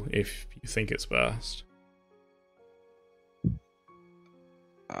will if you think it's best.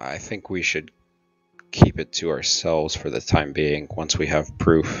 I think we should keep it to ourselves for the time being. Once we have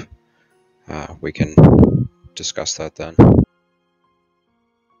proof, we can discuss that then.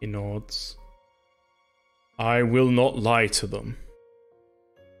 He nods. I will not lie to them,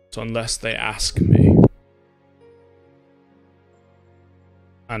 unless they ask me.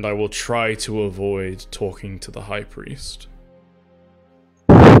 And I will try to avoid talking to the High Priest.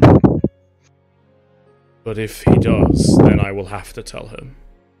 But if he does, then I will have to tell him.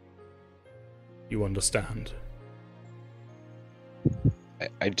 You understand?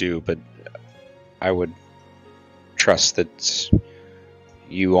 I do, but I would trust that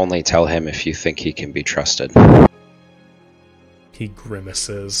you only tell him if you think he can be trusted. He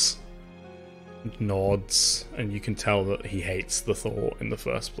grimaces, nods, and you can tell that he hates the thought in the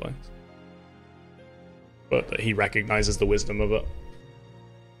first place. But that he recognizes the wisdom of it.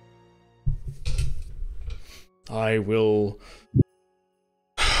 I will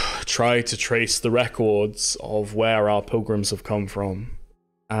try to trace the records of where our pilgrims have come from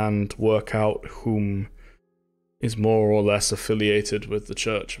and work out whom is more or less affiliated with the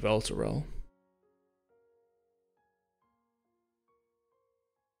Church of Elturel.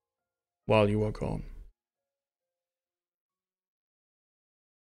 While you are gone.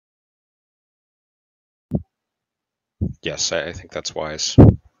 Yes, I think that's wise.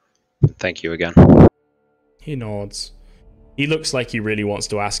 Thank you again. He nods. He looks like he really wants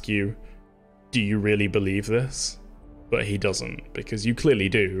to ask you, do you really believe this? But he doesn't, because you clearly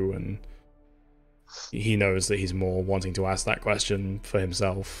do, and he knows that he's more wanting to ask that question for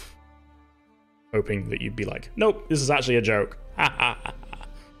himself, hoping that you'd be like, nope, this is actually a joke.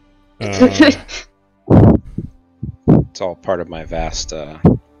 It's all part of my vast,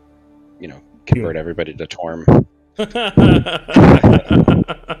 convert everybody to Torm.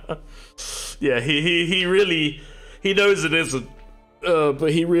 Yeah, he really, he knows it isn't,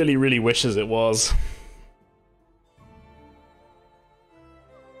 but he really, really wishes it was.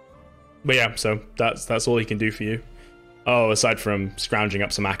 But yeah, so that's all he can do for you. Oh, aside from scrounging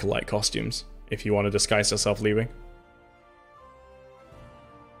up some acolyte costumes, if you want to disguise yourself leaving.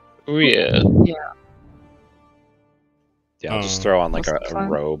 Oh, yeah. Yeah, I'll just throw on like That's a fine.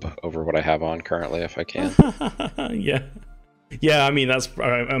 robe over what I have on currently if I can. Yeah. Yeah, I mean,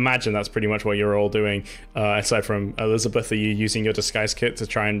 I imagine that's pretty much what you're all doing. Aside from Elizabeth, are you using your disguise kit to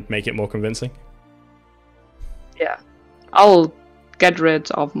try and make it more convincing? Yeah. I'll get rid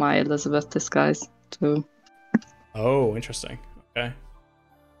of my Elizabeth disguise too. Oh, interesting. Okay.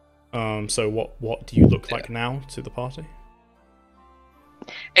 So what do you look like now to the party?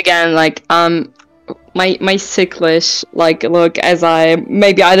 Again, like my sicklish look as I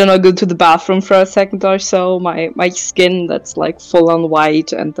don't know, go to the bathroom for a second or so. My skin that's like full on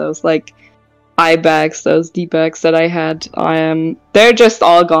white, and those like eye bags, those D bags that I had, they're just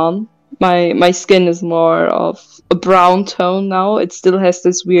all gone. My skin is more of a brown tone now. It still has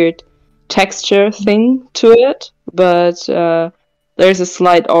this weird texture thing to it, but there's a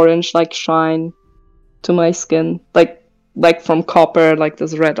slight orange like shine to my skin, like from copper, like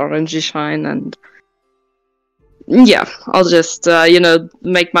this red orangey shine. And yeah, I'll just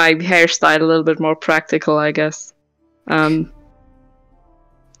make my hairstyle a little bit more practical, I guess. Don't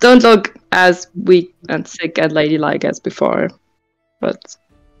look as weak and sick and ladylike as before, but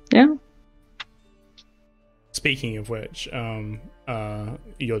yeah. Speaking of which,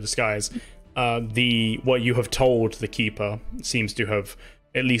 your disguise, what you have told the keeper seems to have,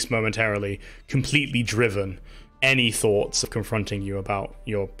 at least momentarily, completely driven any thoughts of confronting you about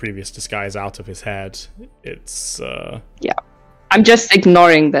your previous disguise out of his head. It's Yeah, I'm just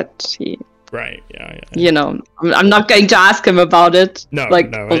ignoring that he. right. Yeah. I'm not going to ask him about it. No,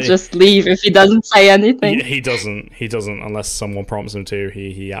 We'll just leave if he doesn't say anything. He doesn't unless someone prompts him to.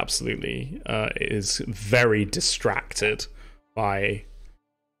 He absolutely is very distracted by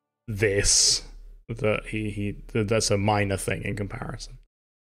this. That's a minor thing in comparison.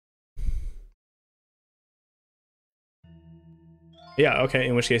 Yeah, okay,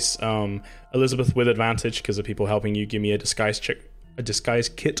 in which case, Elizabeth with advantage because of people helping you, give me a disguise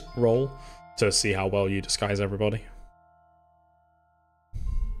kit roll to see how well you disguise everybody.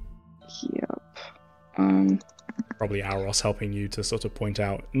 Yep. Probably Auros helping you to sort of point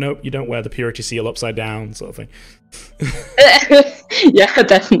out, nope, you don't wear the purity seal upside down, sort of thing. Yeah,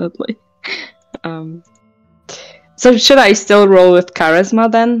 definitely. So should I still roll with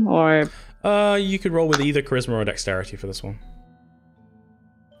charisma then, or? You could roll with either charisma or dexterity for this one.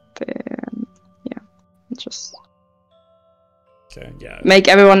 Then, yeah, just Okay, yeah. make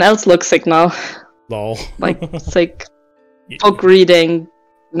everyone else look sick now, Lol. like sick book reading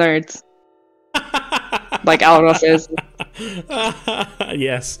nerds, like Alros is.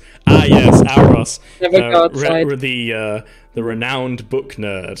 Yes. Yes, Auros. Never go outside. The renowned book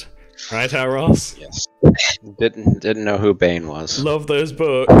nerd. Right, Auros? Yes. Didn't know who Bane was. Love those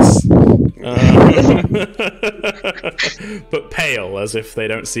books. But pale, as if they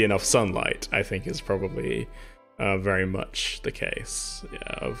don't see enough sunlight, I think is probably very much the case,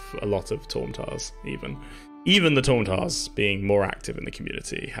 of a lot of Taumtars, even the Taumtars being more active in the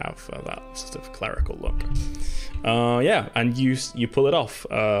community have that sort of clerical look. Yeah, and you pull it off.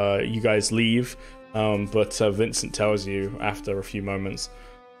 You guys leave, but Vincent tells you after a few moments,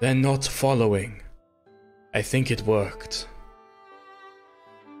 they're not following. I think it worked.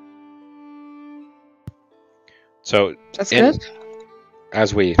 So That's good.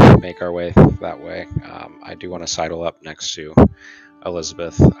 as we make our way that way, I do want to sidle up next to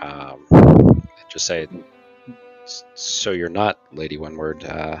Elizabeth. Just say, so you're not Lady Windward.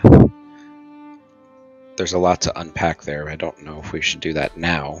 There's a lot to unpack there. I don't know if we should do that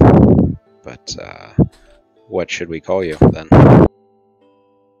now, but what should we call you then?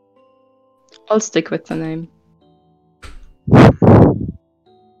 I'll stick with the name.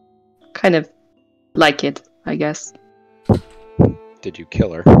 Kind of like it, I guess. Did you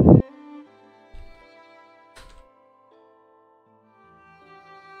kill her?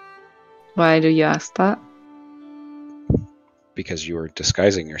 Why do you ask that? Because you were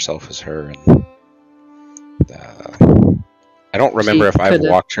disguising yourself as her, and I don't remember She if I've could've-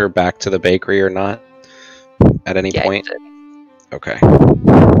 walked her back to the bakery or not at any Yeah, point. you did. Okay.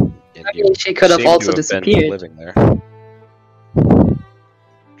 And I mean, she could have seem to also been disappeared. living there.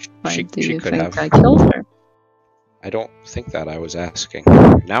 Why She, do she you could think have. I killed her? I don't think that I was asking.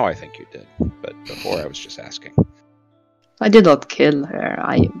 Now I think you did, but before I was just asking. I did not kill her.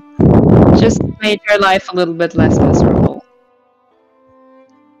 I just made her life a little bit less miserable.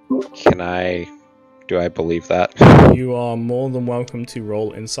 Do I believe that? You are more than welcome to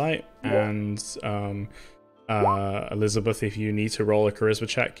roll insight, and Elizabeth, if you need to roll a charisma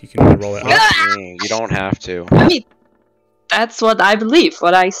check, you can either roll it up. You don't have to. I mean, that's what I believe,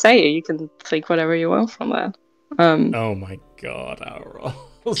 what I say. You can think whatever you want from that. Oh my god, Auros.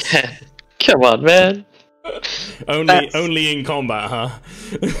 Come on, man. only in combat, huh?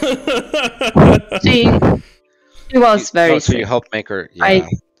 She was very So you sick. helped make her. Yeah, I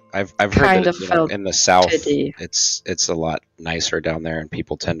I've heard kind that of felt in the south, pity. it's a lot nicer down there, and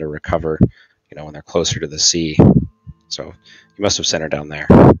people tend to recover, when they're closer to the sea. So you must have sent her down there,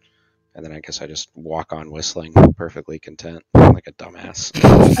 and then I guess I just walk on whistling, perfectly content, like a dumbass.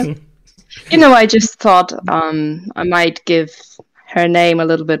 I just thought I might give her name a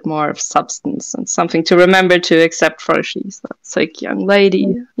little bit more of substance and something to remember to, except for she's a sick young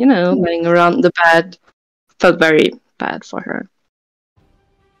lady, laying around the bed. Felt very bad for her.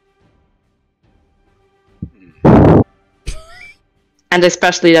 And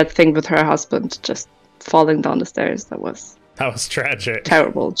especially that thing with her husband just falling down the stairs. That was tragic.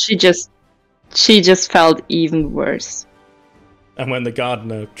 terrible. She just felt even worse. And when the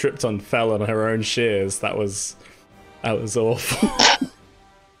gardener tripped and fell on her own shears, that was awful.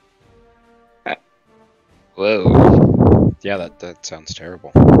 Whoa. Yeah, that sounds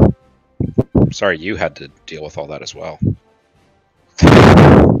terrible. Sorry you had to deal with all that as well.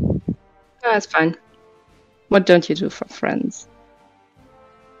 That's fine. What don't you do for friends?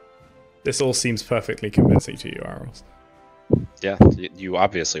 This all seems perfectly convincing to you, Auros. Yeah, you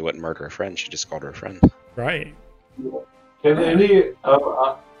obviously wouldn't murder a friend. She just called her a friend. Right. Can any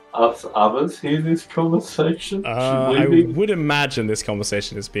of us others hear this conversation? I would imagine this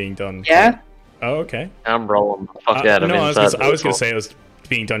conversation is being done. Yeah? Oh, okay. I'm rolling the fuck out of No, inside. I was going to say it was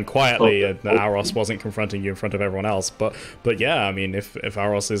being done quietly, and that Auros wasn't confronting you in front of everyone else. But yeah, I mean, if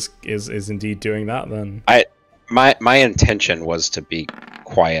Auros is indeed doing that, then My intention was to be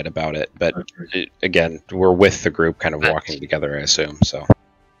quiet about it, but again, we're with the group, kind of walking together, I assume. So.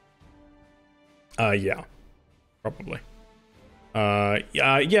 Yeah, probably.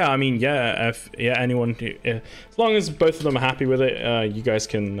 Yeah. I mean, yeah. If anyone, as long as both of them are happy with it, you guys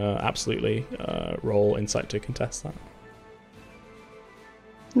can absolutely roll insight to contest that.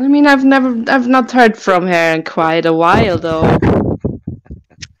 I mean, I've not heard from her in quite a while, though.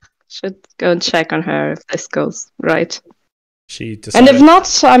 Should go and check on her if this goes right. She decided... And if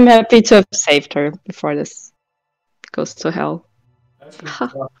not, I'm happy to have saved her before this goes to hell.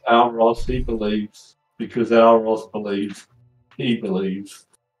 Our Ross, he believes. Because our Ross believes. He believes.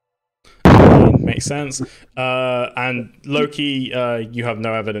 Makes sense. And Loki, you have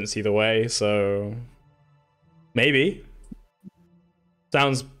no evidence either way, so maybe.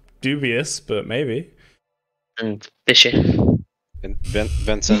 Sounds dubious, but maybe. And fishy. And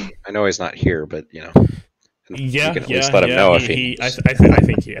Vincent, I know he's not here, but Yeah, you can at least let him know if he. I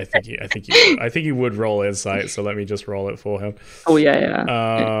think he would roll insight. So let me just roll it for him. Oh yeah.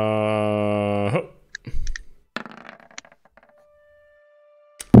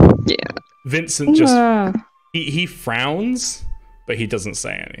 Yeah. Vincent just he frowns, but he doesn't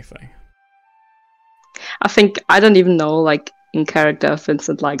say anything. I don't even know, like, in character, if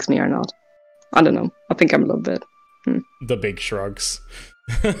Vincent likes me or not. I don't know. I think I'm a little bit. The big shrugs.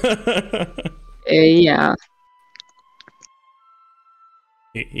 Yeah.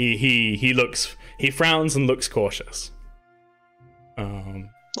 He frowns and looks cautious. Yeah.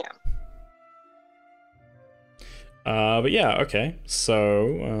 But yeah, okay.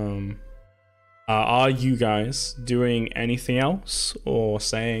 So, are you guys doing anything else, or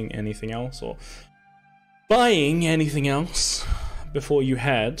saying anything else, or buying anything else before you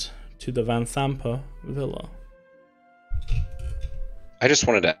head to the Van Thampa villa? I just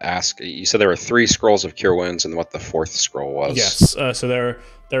wanted to ask. You said there were 3 scrolls of cure wounds, and what the 4th scroll was. Yes. So there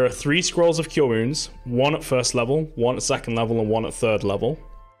are 3 scrolls of cure wounds. 1 at 1st level, 1 at 2nd level, and 1 at 3rd level.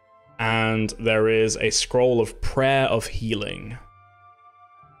 And there is a scroll of prayer of healing.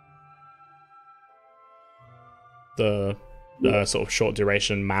 The sort of short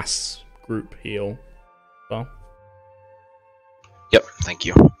duration mass group heal. Well. Yep. Thank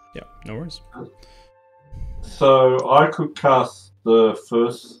you. Yeah. No worries. So I could cast the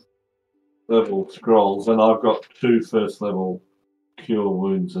first level scrolls, and I've got 2 first level cure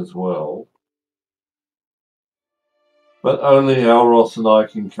wounds as well. But only Elros and I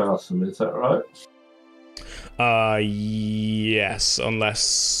can cast them, is that right? Yes,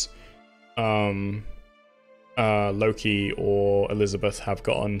 unless Loki or Elizabeth have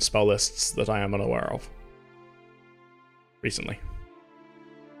gotten spell lists that I am unaware of recently.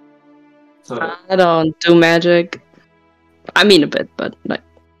 So, I don't do magic. I mean a bit, but like,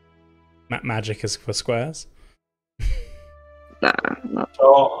 Magic is for squares. nah, not.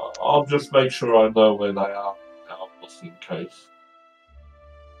 so I'll just make sure I know where they are now, just in case.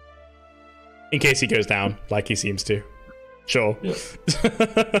 In case he goes down, like he seems to. Sure. Yeah.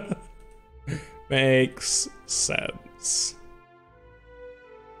 Makes sense.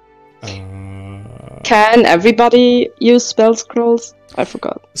 Can everybody use spell scrolls? I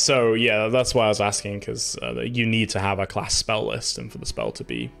forgot. So yeah, that's why I was asking, because you need to have a class spell list, and for the spell to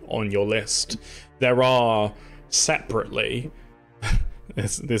be on your list, there are separately.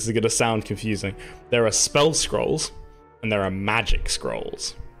 this is going to sound confusing. There are spell scrolls, and there are magic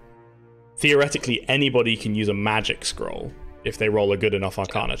scrolls. Theoretically, anybody can use a magic scroll if they roll a good enough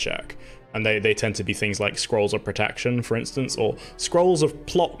Arcana check, and they tend to be things like scrolls of protection, for instance, or scrolls of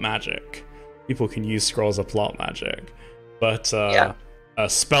plot magic. People can use scrolls of plot magic. But a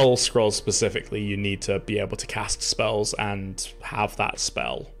spell scroll specifically, you need to be able to cast spells and have that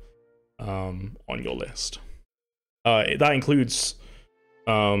spell on your list. That includes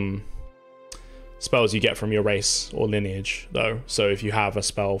spells you get from your race or lineage, though. So if you have a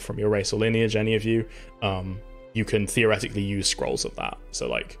spell from your race or lineage, any of you, you can theoretically use scrolls of that. So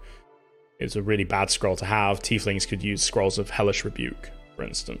like, it's a really bad scroll to have. Tieflings could use scrolls of Hellish Rebuke, for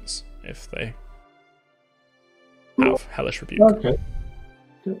instance, if they have Hellish Rebuke. Okay.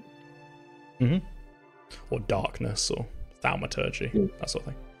 Or Darkness, or Thaumaturgy, that sort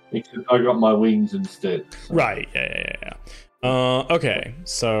of thing. Because I got my wings instead. So. Right, yeah. Okay,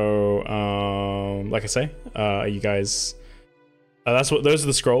 so like I say, are you guys? Those are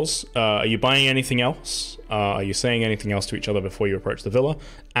the scrolls. Are you buying anything else? Are you saying anything else to each other before you approach the villa?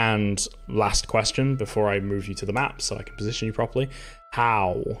 And last question before I move you to the map, so I can position you properly.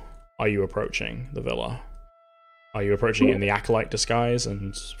 How are you approaching the villa? Are you approaching it in the acolyte disguise,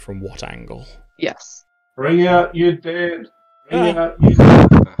 and from what angle? Yes. Bring out your dead. Bring out your dead.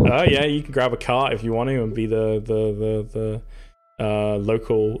 Yeah, you can grab a cart if you want to and be the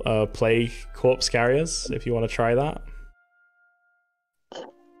local plague corpse carriers if you want to try that.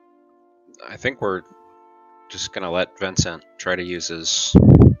 I think we're just gonna let Vincent try to use his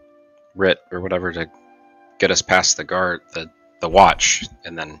writ or whatever to get us past the guard, the watch,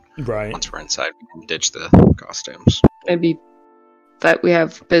 and then Right. once we're inside, we can ditch the costumes. Maybe that we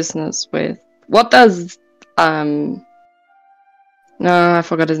have business with. What does no, I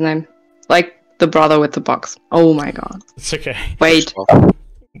forgot his name. Like the brother with the box. Oh my god. It's okay. Wait. Well,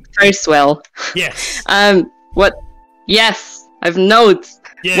 Thurswell. Yes. What? Yes, I've notes.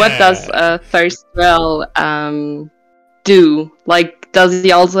 Yeah. What does Thurswell do? Like, does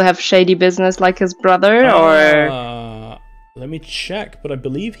he also have shady business like his brother, or? Let me check, but I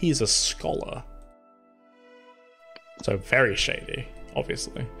believe he's a scholar. So very shady,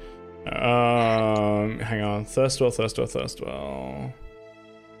 obviously. Hang on. Thurswell.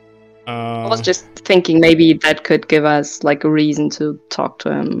 I was just thinking maybe that could give us like a reason to talk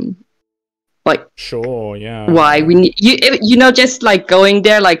to him. Like, Sure, yeah. why we need you know, just like going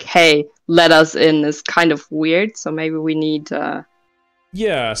there like, hey, let us in is kind of weird, so maybe we need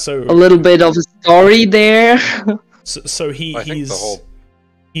Yeah, so a little bit of a story there. so I think the whole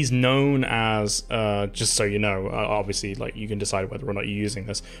he's known as just so you know, obviously, like, you can decide whether or not you're using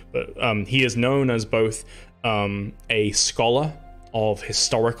this, but he is known as both a scholar of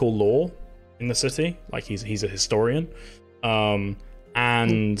historical lore in the city, like he's a historian,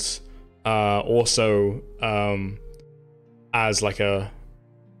 and also as like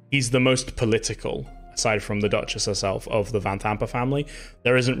he's the most political, aside from the Duchess herself, of the Van Thampa family.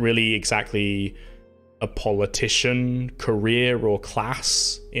 There isn't really exactly a politician career or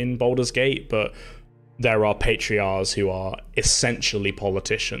class in Baldur's Gate, but there are patriarchs who are essentially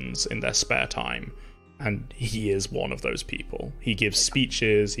politicians in their spare time, and he is one of those people. He gives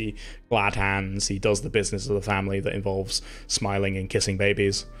speeches, he glad hands, he does the business of the family that involves smiling and kissing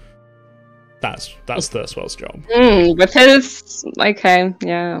babies. That's Thurswell's job. With his, okay,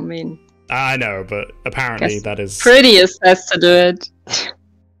 yeah, I mean, I know, but apparently guess that is Prettius has to do it.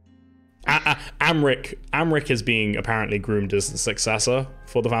 Amric is being apparently groomed as the successor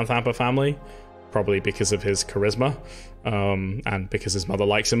for the Van Thampa family, probably because of his charisma, and because his mother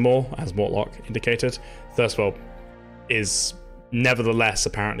likes him more, as Mortlock indicated. Thurswell is nevertheless,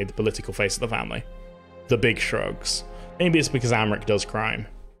 apparently the political face of the family. The big shrugs. Maybe it's because Amric does crime.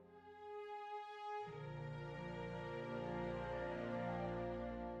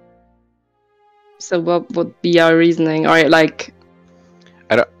 So what would be our reasoning? Or like,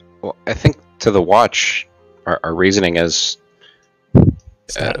 I think to the watch, our reasoning is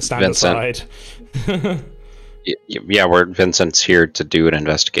Stand Vincent. aside. Yeah, Vincent's here to do an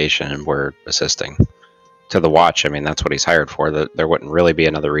investigation, and we're assisting. To the watch, I mean, that's what he's hired for. There wouldn't really be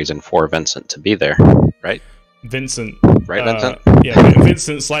another reason for Vincent to be there, right? Vincent. Right, Vincent? Yeah,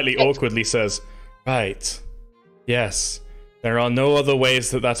 Vincent slightly awkwardly says, right. Yes. There are no other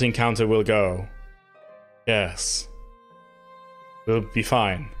ways that encounter will go. Yes. We'll be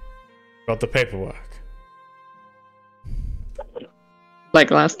fine. Got the paperwork.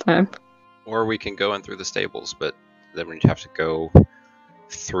 like last time. Or we can go in through the stables, but then we'd have to go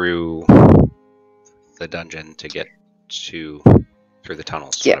through the dungeon to get through the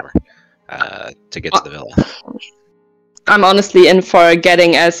tunnels, Yeah. whatever, to get to the villa. I'm honestly in for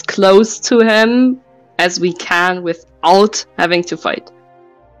getting as close to him as we can without having to fight.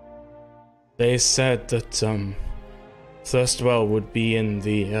 They said that Thirstwell would be in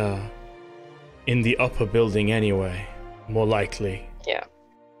the upper building anyway, more likely. Yeah.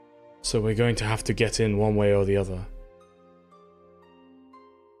 So we're going to have to get in one way or the other.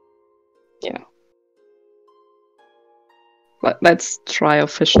 Yeah. Let's try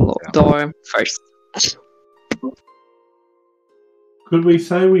official door first. Could we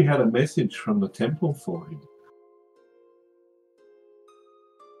say we had a message from the temple for him?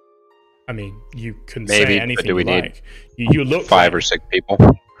 I mean, you can Maybe, say but anything do we you need like. You look 5 like, or 6 people.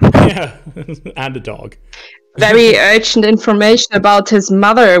 yeah, and a dog. Very urgent information about his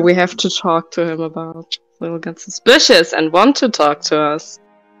mother we have to talk to him about. We'll get suspicious and want to talk to us.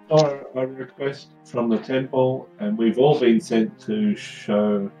 Or a request from the temple, and we've all been sent to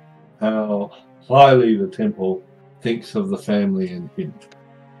show how highly the temple thinks of the family and him.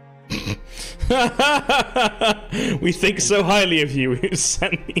 We think so highly of you. We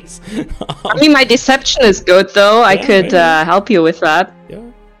sent these. I mean, my deception is good, though. I could maybe. help you with that. Yeah.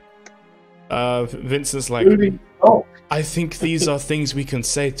 Vincent's like, Oh, I think these are things we can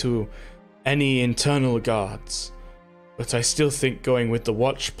say to any internal guards, but I still think going with the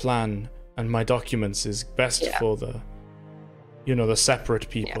watch plan and my documents is best for the, the separate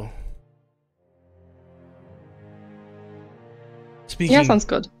people. Speaking. Yeah, sounds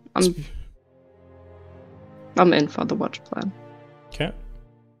good. I'm in for the watch plan. Okay.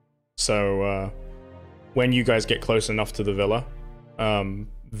 So, when you guys get close enough to the villa,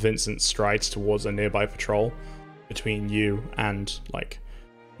 Vincent strides towards a nearby patrol between you and,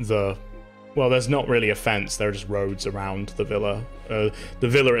 well, there's not really a fence, there are just roads around the villa. The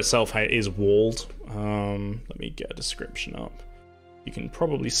villa itself is walled. Let me get a description up. You can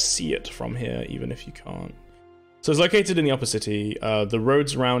probably see it from here, even if you can't. So it's located in the upper city. The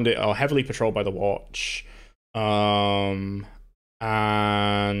roads around it are heavily patrolled by the watch. And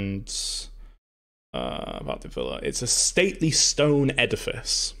about the villa, it's a stately stone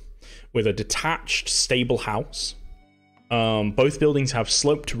edifice with a detached stable house. Both buildings have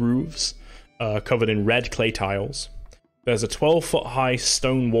sloped roofs covered in red clay tiles. There's a 12-foot high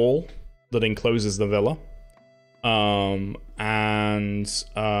stone wall that encloses the villa.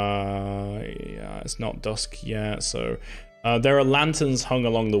 It's not dusk yet, so there are lanterns hung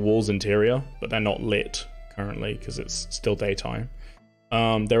along the wall's interior, but they're not lit currently because it's still daytime.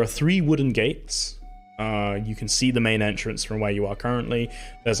 There are 3 wooden gates. You can see the main entrance from where you are currently.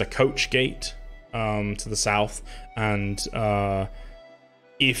 There's a coach gate to the south, and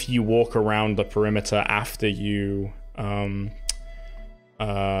if you walk around the perimeter after you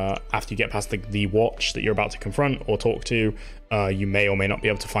get past the watch that you're about to confront or talk to, you may or may not be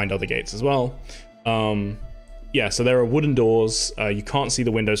able to find other gates as well. So there are wooden doors. You can't see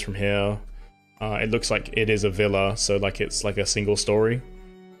the windows from here. It looks like it is a villa, so it's like a single story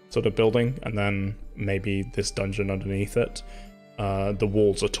sort of building, and then maybe this dungeon underneath it. The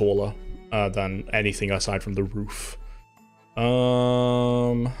walls are taller than anything aside from the roof.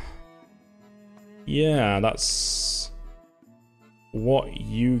 That's what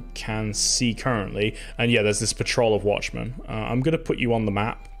you can see currently. And there's this patrol of watchmen. I'm going to put you on the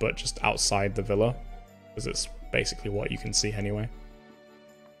map, but just outside the villa, because it's basically what you can see anyway.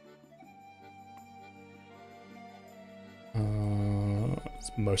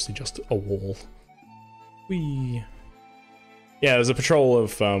 It's mostly just a wall. There's a patrol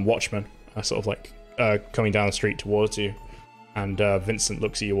of watchmen, coming down the street towards you. And Vincent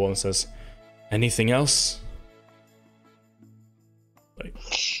looks at you all and says, anything else?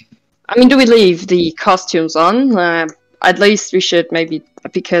 I mean, do we leave the costumes on? at least we should maybe,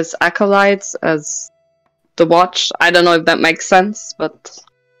 because acolytes as the watch. I don't know if that makes sense, but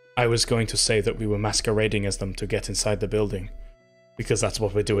I was going to say that we were masquerading as them to get inside the building, because that's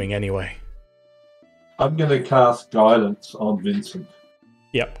what we're doing anyway. I'm going to cast guidance on Vincent.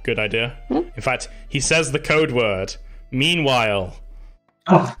 Yep, good idea. In fact, he says the code word. Meanwhile.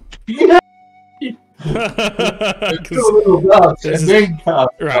 Oh, yeah. Do a little dance and then cast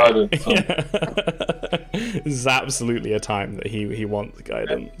guidance. This is absolutely a time that he wants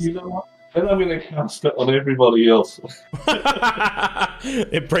guidance. You know what? Then I'm going to cast it on everybody else.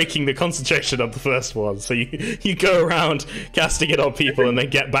 It breaking the concentration of the first one. So you go around casting it on people and then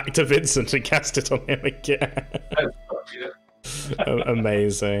get back to Vincent and cast it on him again.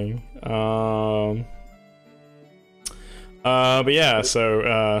 Amazing. But yeah,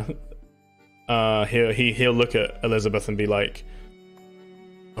 so he'll look at Elizabeth and be like,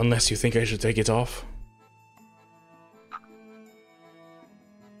 unless you think I should take it off.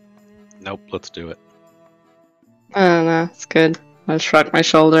 Nope, let's do it. I don't know. It's good. I'll shrug my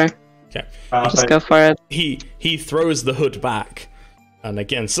shoulder. Okay. Just go for it. He throws the hood back, and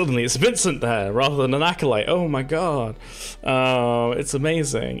again, suddenly it's Vincent there rather than an acolyte. Oh my god. It's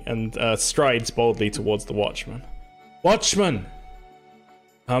amazing. And strides boldly towards the Watchman. Watchman!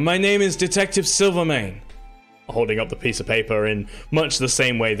 My name is Detective Silvermane. Holding up the piece of paper in much the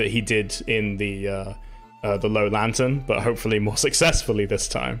same way that he did in the Low Lantern, but hopefully more successfully this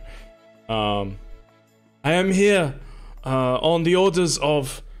time. I am here on the orders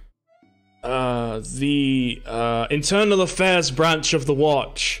of the Internal Affairs branch of the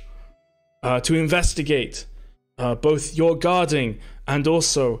Watch to investigate both your guarding and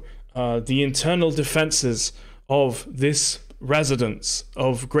also the internal defenses of this residence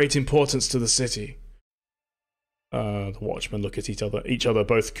of great importance to the city. The Watchmen look at each other,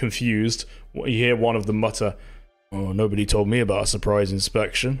 both confused. You hear one of them mutter, "Oh, nobody told me about a surprise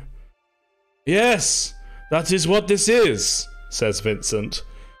inspection." "Yes, that is what this is," says Vincent.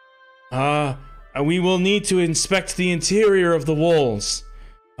 And we will need to inspect the interior of the walls.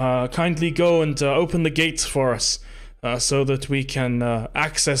 Kindly go and open the gates for us, so that we can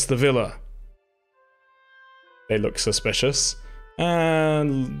access the villa. They look suspicious.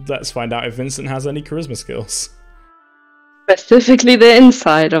 And let's find out if Vincent has any charisma skills. Specifically the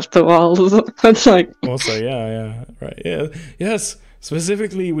inside of the walls. It's like... Also, yeah, right. Yeah, yes.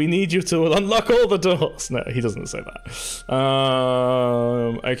 Specifically, we need you to unlock all the doors. No, he doesn't say that.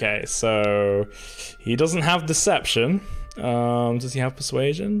 Okay, so he doesn't have deception. Does he have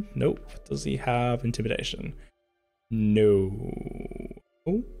persuasion? Nope. Does he have intimidation? No.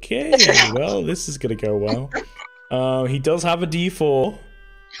 Okay, well, this is gonna go well. He does have a D4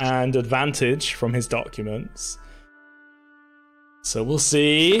 and advantage from his documents. So we'll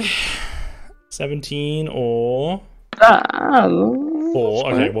see. 17 or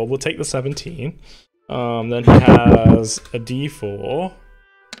 4. Okay, well, we'll take the 17. Then he has a D4.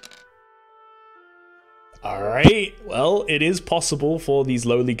 Alright, well, it is possible for these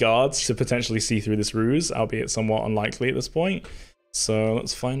lowly guards to potentially see through this ruse, albeit somewhat unlikely at this point. So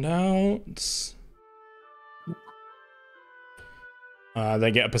let's find out.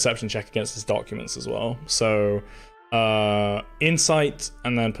 They get a perception check against his documents as well. So, insight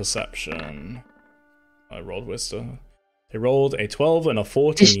and then perception. I rolled wisdom. They rolled a 12 and a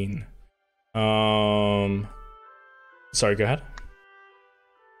 14. Sorry, go ahead.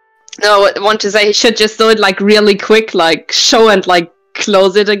 No, I want to say he should just do it like really quick, like show and like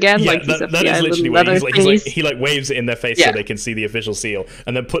close it again. Yeah, like that is literally what he waves it in their face so they can see the official seal,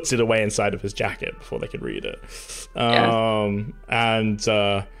 and then puts it away inside of his jacket before they can read it. And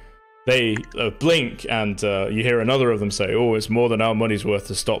they blink, and you hear another of them say, "Oh, it's more than our money's worth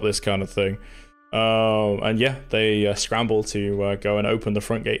to stop this kind of thing." And yeah, they scramble to go and open the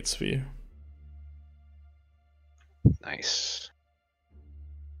front gates for you. Nice.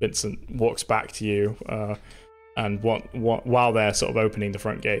 Vincent walks back to you, and while they're sort of opening the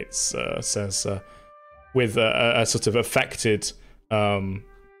front gates, says with a sort of affected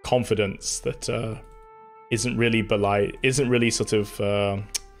confidence that isn't really sort of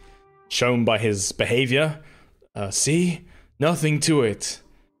shown by his behavior. See, nothing to it.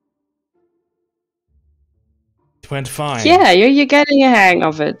 It went fine. Yeah, you're getting a hang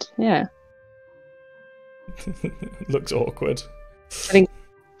of it. Yeah. Looks awkward. Getting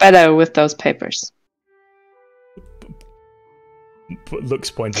better with those papers.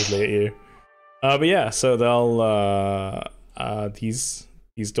 Looks pointedly at you. But yeah, so they'll these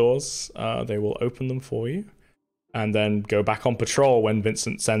doors, they will open them for you, and then go back on patrol when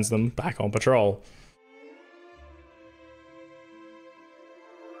Vincent sends them back on patrol.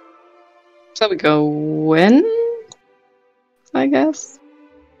 So we go in. I guess.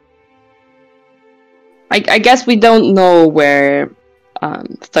 I guess we don't know where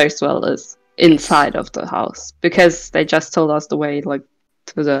Thirstwell is inside of the house because they just told us the way, like,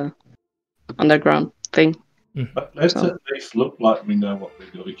 to the underground thing. But let's So- at least look like we know what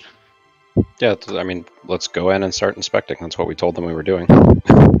we're doing. Yeah, I mean, let's go in and start inspecting. That's what we told them we were doing.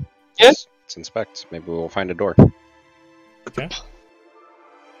 Yeah. Let's inspect. Maybe we'll find a door. Okay.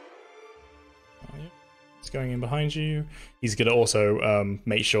 Yeah. He's going in behind you. He's gonna also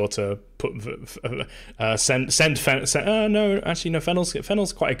make sure to put send no, actually no.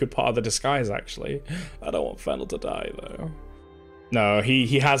 Fennel's quite a good part of the disguise. Actually, I don't want Fennel to die though. No,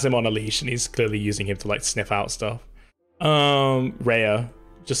 he has him on a leash and he's clearly using him to like sniff out stuff. Rhea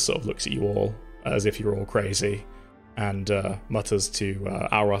just sort of looks at you all as if you're all crazy, and mutters to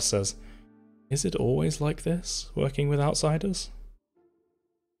Auros, says, "Is it always like this, working with outsiders?"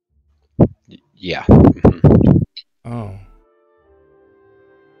 Yeah. Mhm. Oh.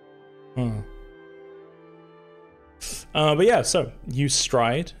 Huh. But yeah, so you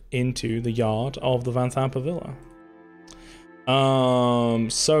stride into the yard of the Van Thampa Villa.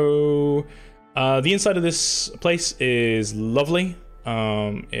 So the inside of this place is lovely.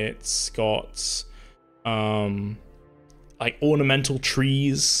 It's got like ornamental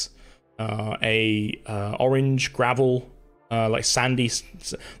trees, a orange gravel, like sandy,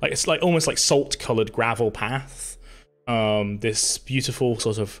 like it's like almost like salt-colored gravel path. This beautiful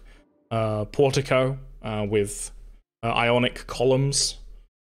sort of portico with ionic columns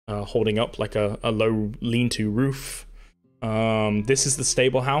holding up like a low lean-to roof. This is the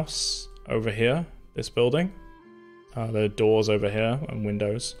stable house over here, this building. There are doors over here and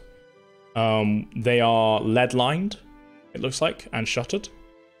windows. They are lead-lined, it looks like, and shuttered.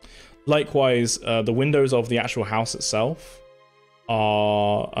 Likewise, the windows of the actual house itself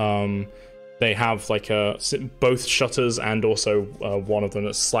are... they have like both shutters and also one of them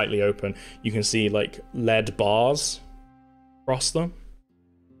that's slightly open. You can see like lead bars across them.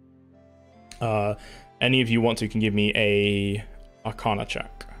 Any of you want to can give me an Arcana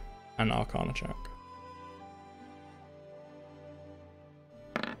check.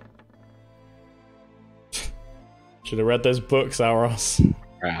 Should have read those books, Auros.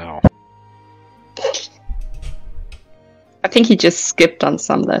 Wow. I think he just skipped on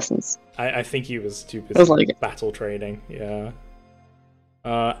some lessons. I think he was too I was busy like- battle trading. Yeah.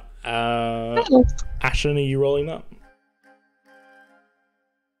 Oh. Ashen, are you rolling that?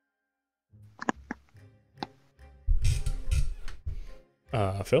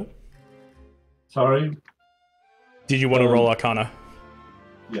 Phil? Sorry, Did you want to roll Arcana?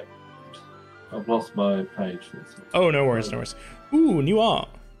 I've lost my page. Oh, no worries, no worries. Ooh, new art.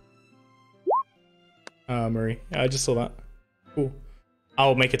 Murray. Yeah, I just saw that. Cool.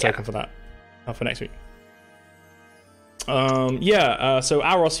 I'll make a token for that. For next week. So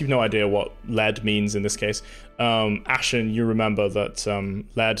Auros, you've no idea what lead means in this case. Ashen, you remember that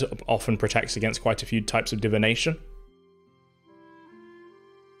lead often protects against quite a few types of divination.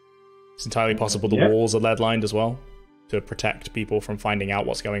 It's entirely possible the walls are lead-lined as well, to protect people from finding out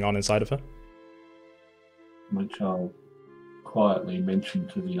what's going on inside of her. Which I'll quietly mention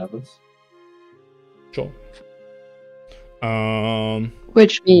to the others. Sure.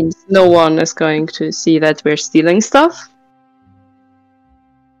 Which means no one is going to see that we're stealing stuff.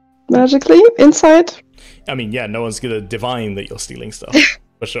 Magically, inside. I mean, yeah, no one's gonna divine that you're stealing stuff,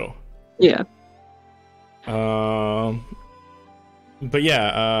 for sure. Yeah. But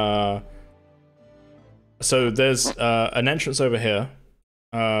yeah, so there's an entrance over here,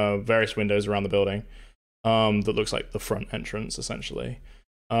 various windows around the building, that looks like the front entrance, essentially.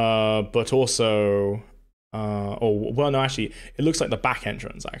 But also... no, actually, it looks like the back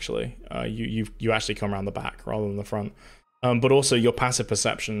entrance, actually. You actually come around the back rather than the front. But also, your passive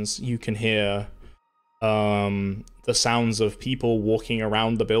perceptions, you can hear the sounds of people walking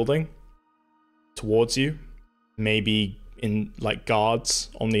around the building towards you. Maybe in, like, guards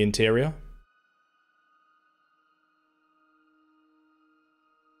on the interior.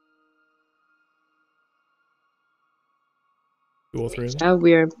 Two or three of them. Yeah,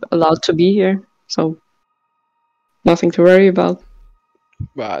 we're allowed to be here, so nothing to worry about.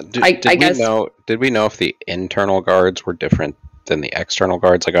 I guess- Did we know if the internal guards were different than the external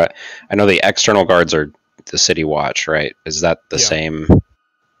guards? I know the external guards are the city watch, right? Is that the Yeah. same?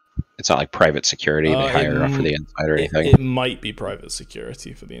 It's not like private security they hire for the inside or anything. It might be private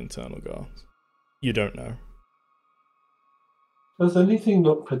security for the internal guards. You don't know. Does anything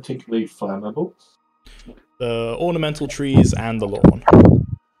look particularly flammable? The ornamental trees and the lawn.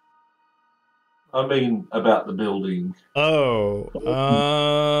 I mean, about the building. Oh,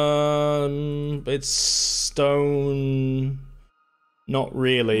 it's stone. Not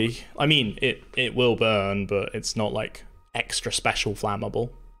really. I mean, it will burn, but it's not like extra special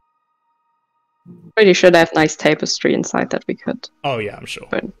flammable. Pretty sure they have nice tapestry inside that we could. Oh yeah, I'm sure.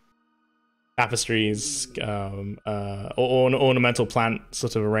 burn. Tapestries, ornamental plant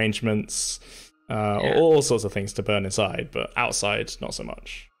sort of arrangements, all sorts of things to burn inside, but outside, not so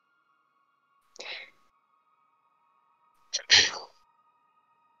much.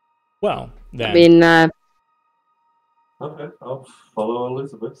 Well, then. I mean, Okay, I'll follow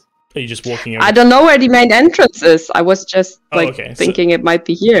Elizabeth. Are you just walking over? I don't know where the main entrance is. I was just okay, thinking it might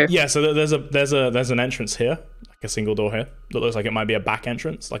be here. Yeah, so there's an entrance here, like a single door here, that looks like it might be a back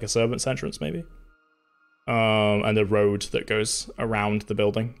entrance, like a servant's entrance maybe. And a road that goes around the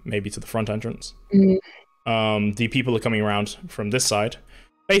building, maybe to the front entrance. The people are coming around from this side.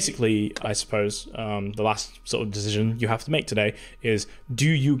 Basically, I suppose the last sort of decision you have to make today is: do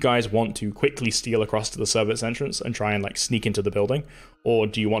you guys want to quickly steal across to the servants' entrance and try and like sneak into the building, or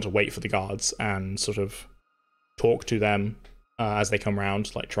do you want to wait for the guards and sort of talk to them as they come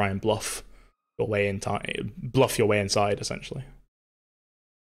around, like try and bluff your way inside, essentially?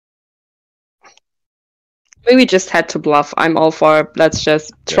 Maybe just head to bluff. I'm all for. Let's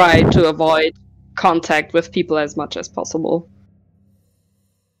just try to avoid contact with people as much as possible.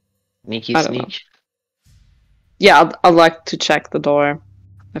 Sneaky I don't know. sneak. Yeah, I'd like to check the door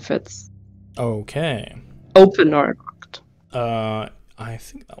if it's Okay. open or locked. I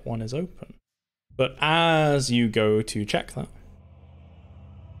think that one is open. But as you go to check that,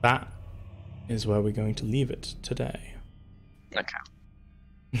 that is where we're going to leave it today.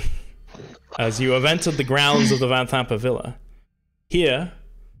 Okay. As you have entered the grounds of the Van Thampa Villa, here,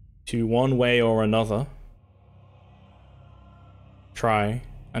 to one way or another, try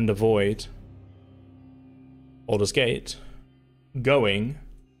and avoid Baldur's Gate, going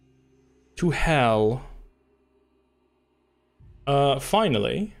to hell.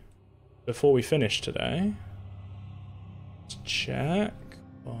 Finally, before we finish today, let's check,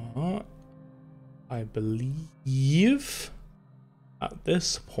 but I believe at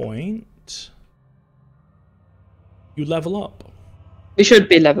this point you level up. We should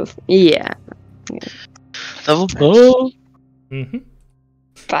be level. Yeah. Level 4. Mm-hmm.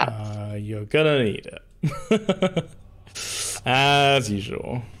 But You're gonna need it. As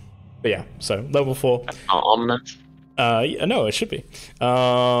usual. But yeah, so level 4. Ominous. Yeah, no, it should be.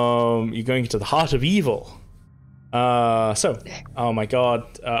 You're going to the Heart of Evil. So, oh my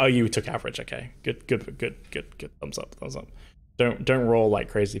god. Oh, you took average. Okay, good. Thumbs up. Don't roll like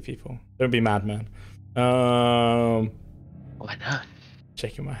crazy people. Don't be madman. Why not?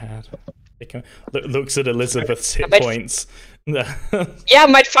 Shaking my head. Looks at Elizabeth's hit might- points. yeah, I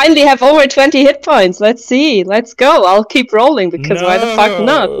might finally have over 20 hit points. Let's see. Let's go. I'll keep rolling because why the fuck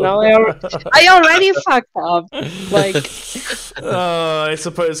not? Now I already fucked up. Like, I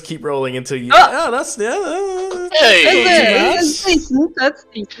suppose keep rolling until you. Oh! That's that's decent. That's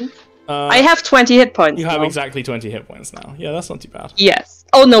decent. I have 20 hit points. You have now. exactly 20 hit points now. Yeah, that's not too bad. Yes.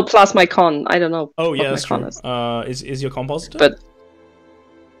 Oh no, plus my con. I don't know. Oh what yeah, my that's con true. is. Is your con positive? But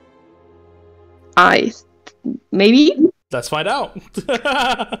maybe. Let's find out.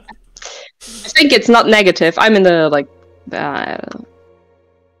 I think it's not negative. I'm in the like.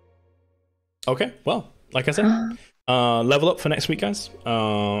 Okay, well, like I said, level up for next week, guys.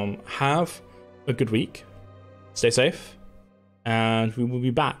 Have a good week. Stay safe, and we will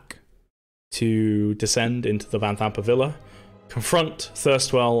be back to descend into the Van Thampa Villa, confront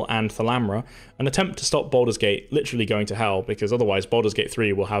Thirstwell and Thalamra, and attempt to stop Baldur's Gate literally going to hell, because otherwise Baldur's Gate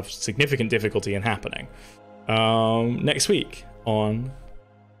 3 will have significant difficulty in happening. Next week on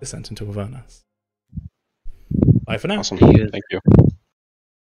Descent into Avernus. Bye for now. Awesome. Thank you.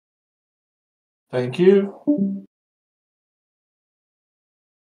 Thank you.